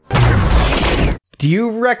hey. Do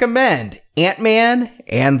you recommend Ant-Man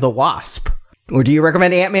and the Wasp? Or do you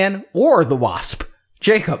recommend Ant-Man or the Wasp?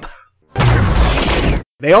 Jacob.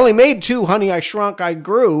 They only made 2 Honey, I Shrunk, I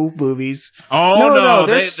Grew movies. Oh, no.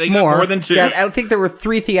 There's They got more than 2. Yeah, I think there were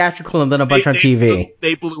 3 theatrical and then a bunch on TV.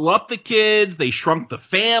 They blew up the kids. They shrunk the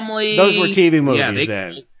family. Those were TV movies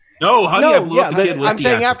then. No, Honey, I Blew Up the Kid. I'm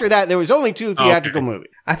saying after that, there was only 2 theatrical movies.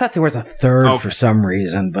 I thought there was a third for some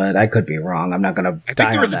reason, but I could be wrong. I'm not going to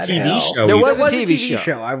die on that hill. There was a TV show. There was a TV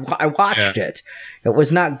show. I watched it. It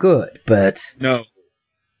was not good, but... No.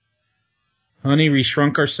 Honey, we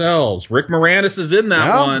shrunk ourselves. Rick Moranis is in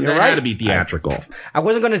that one. That had to be theatrical. I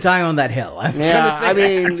wasn't going to die on that hill.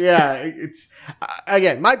 It's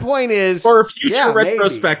again, my point is for a future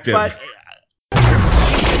retrospective. Maybe, but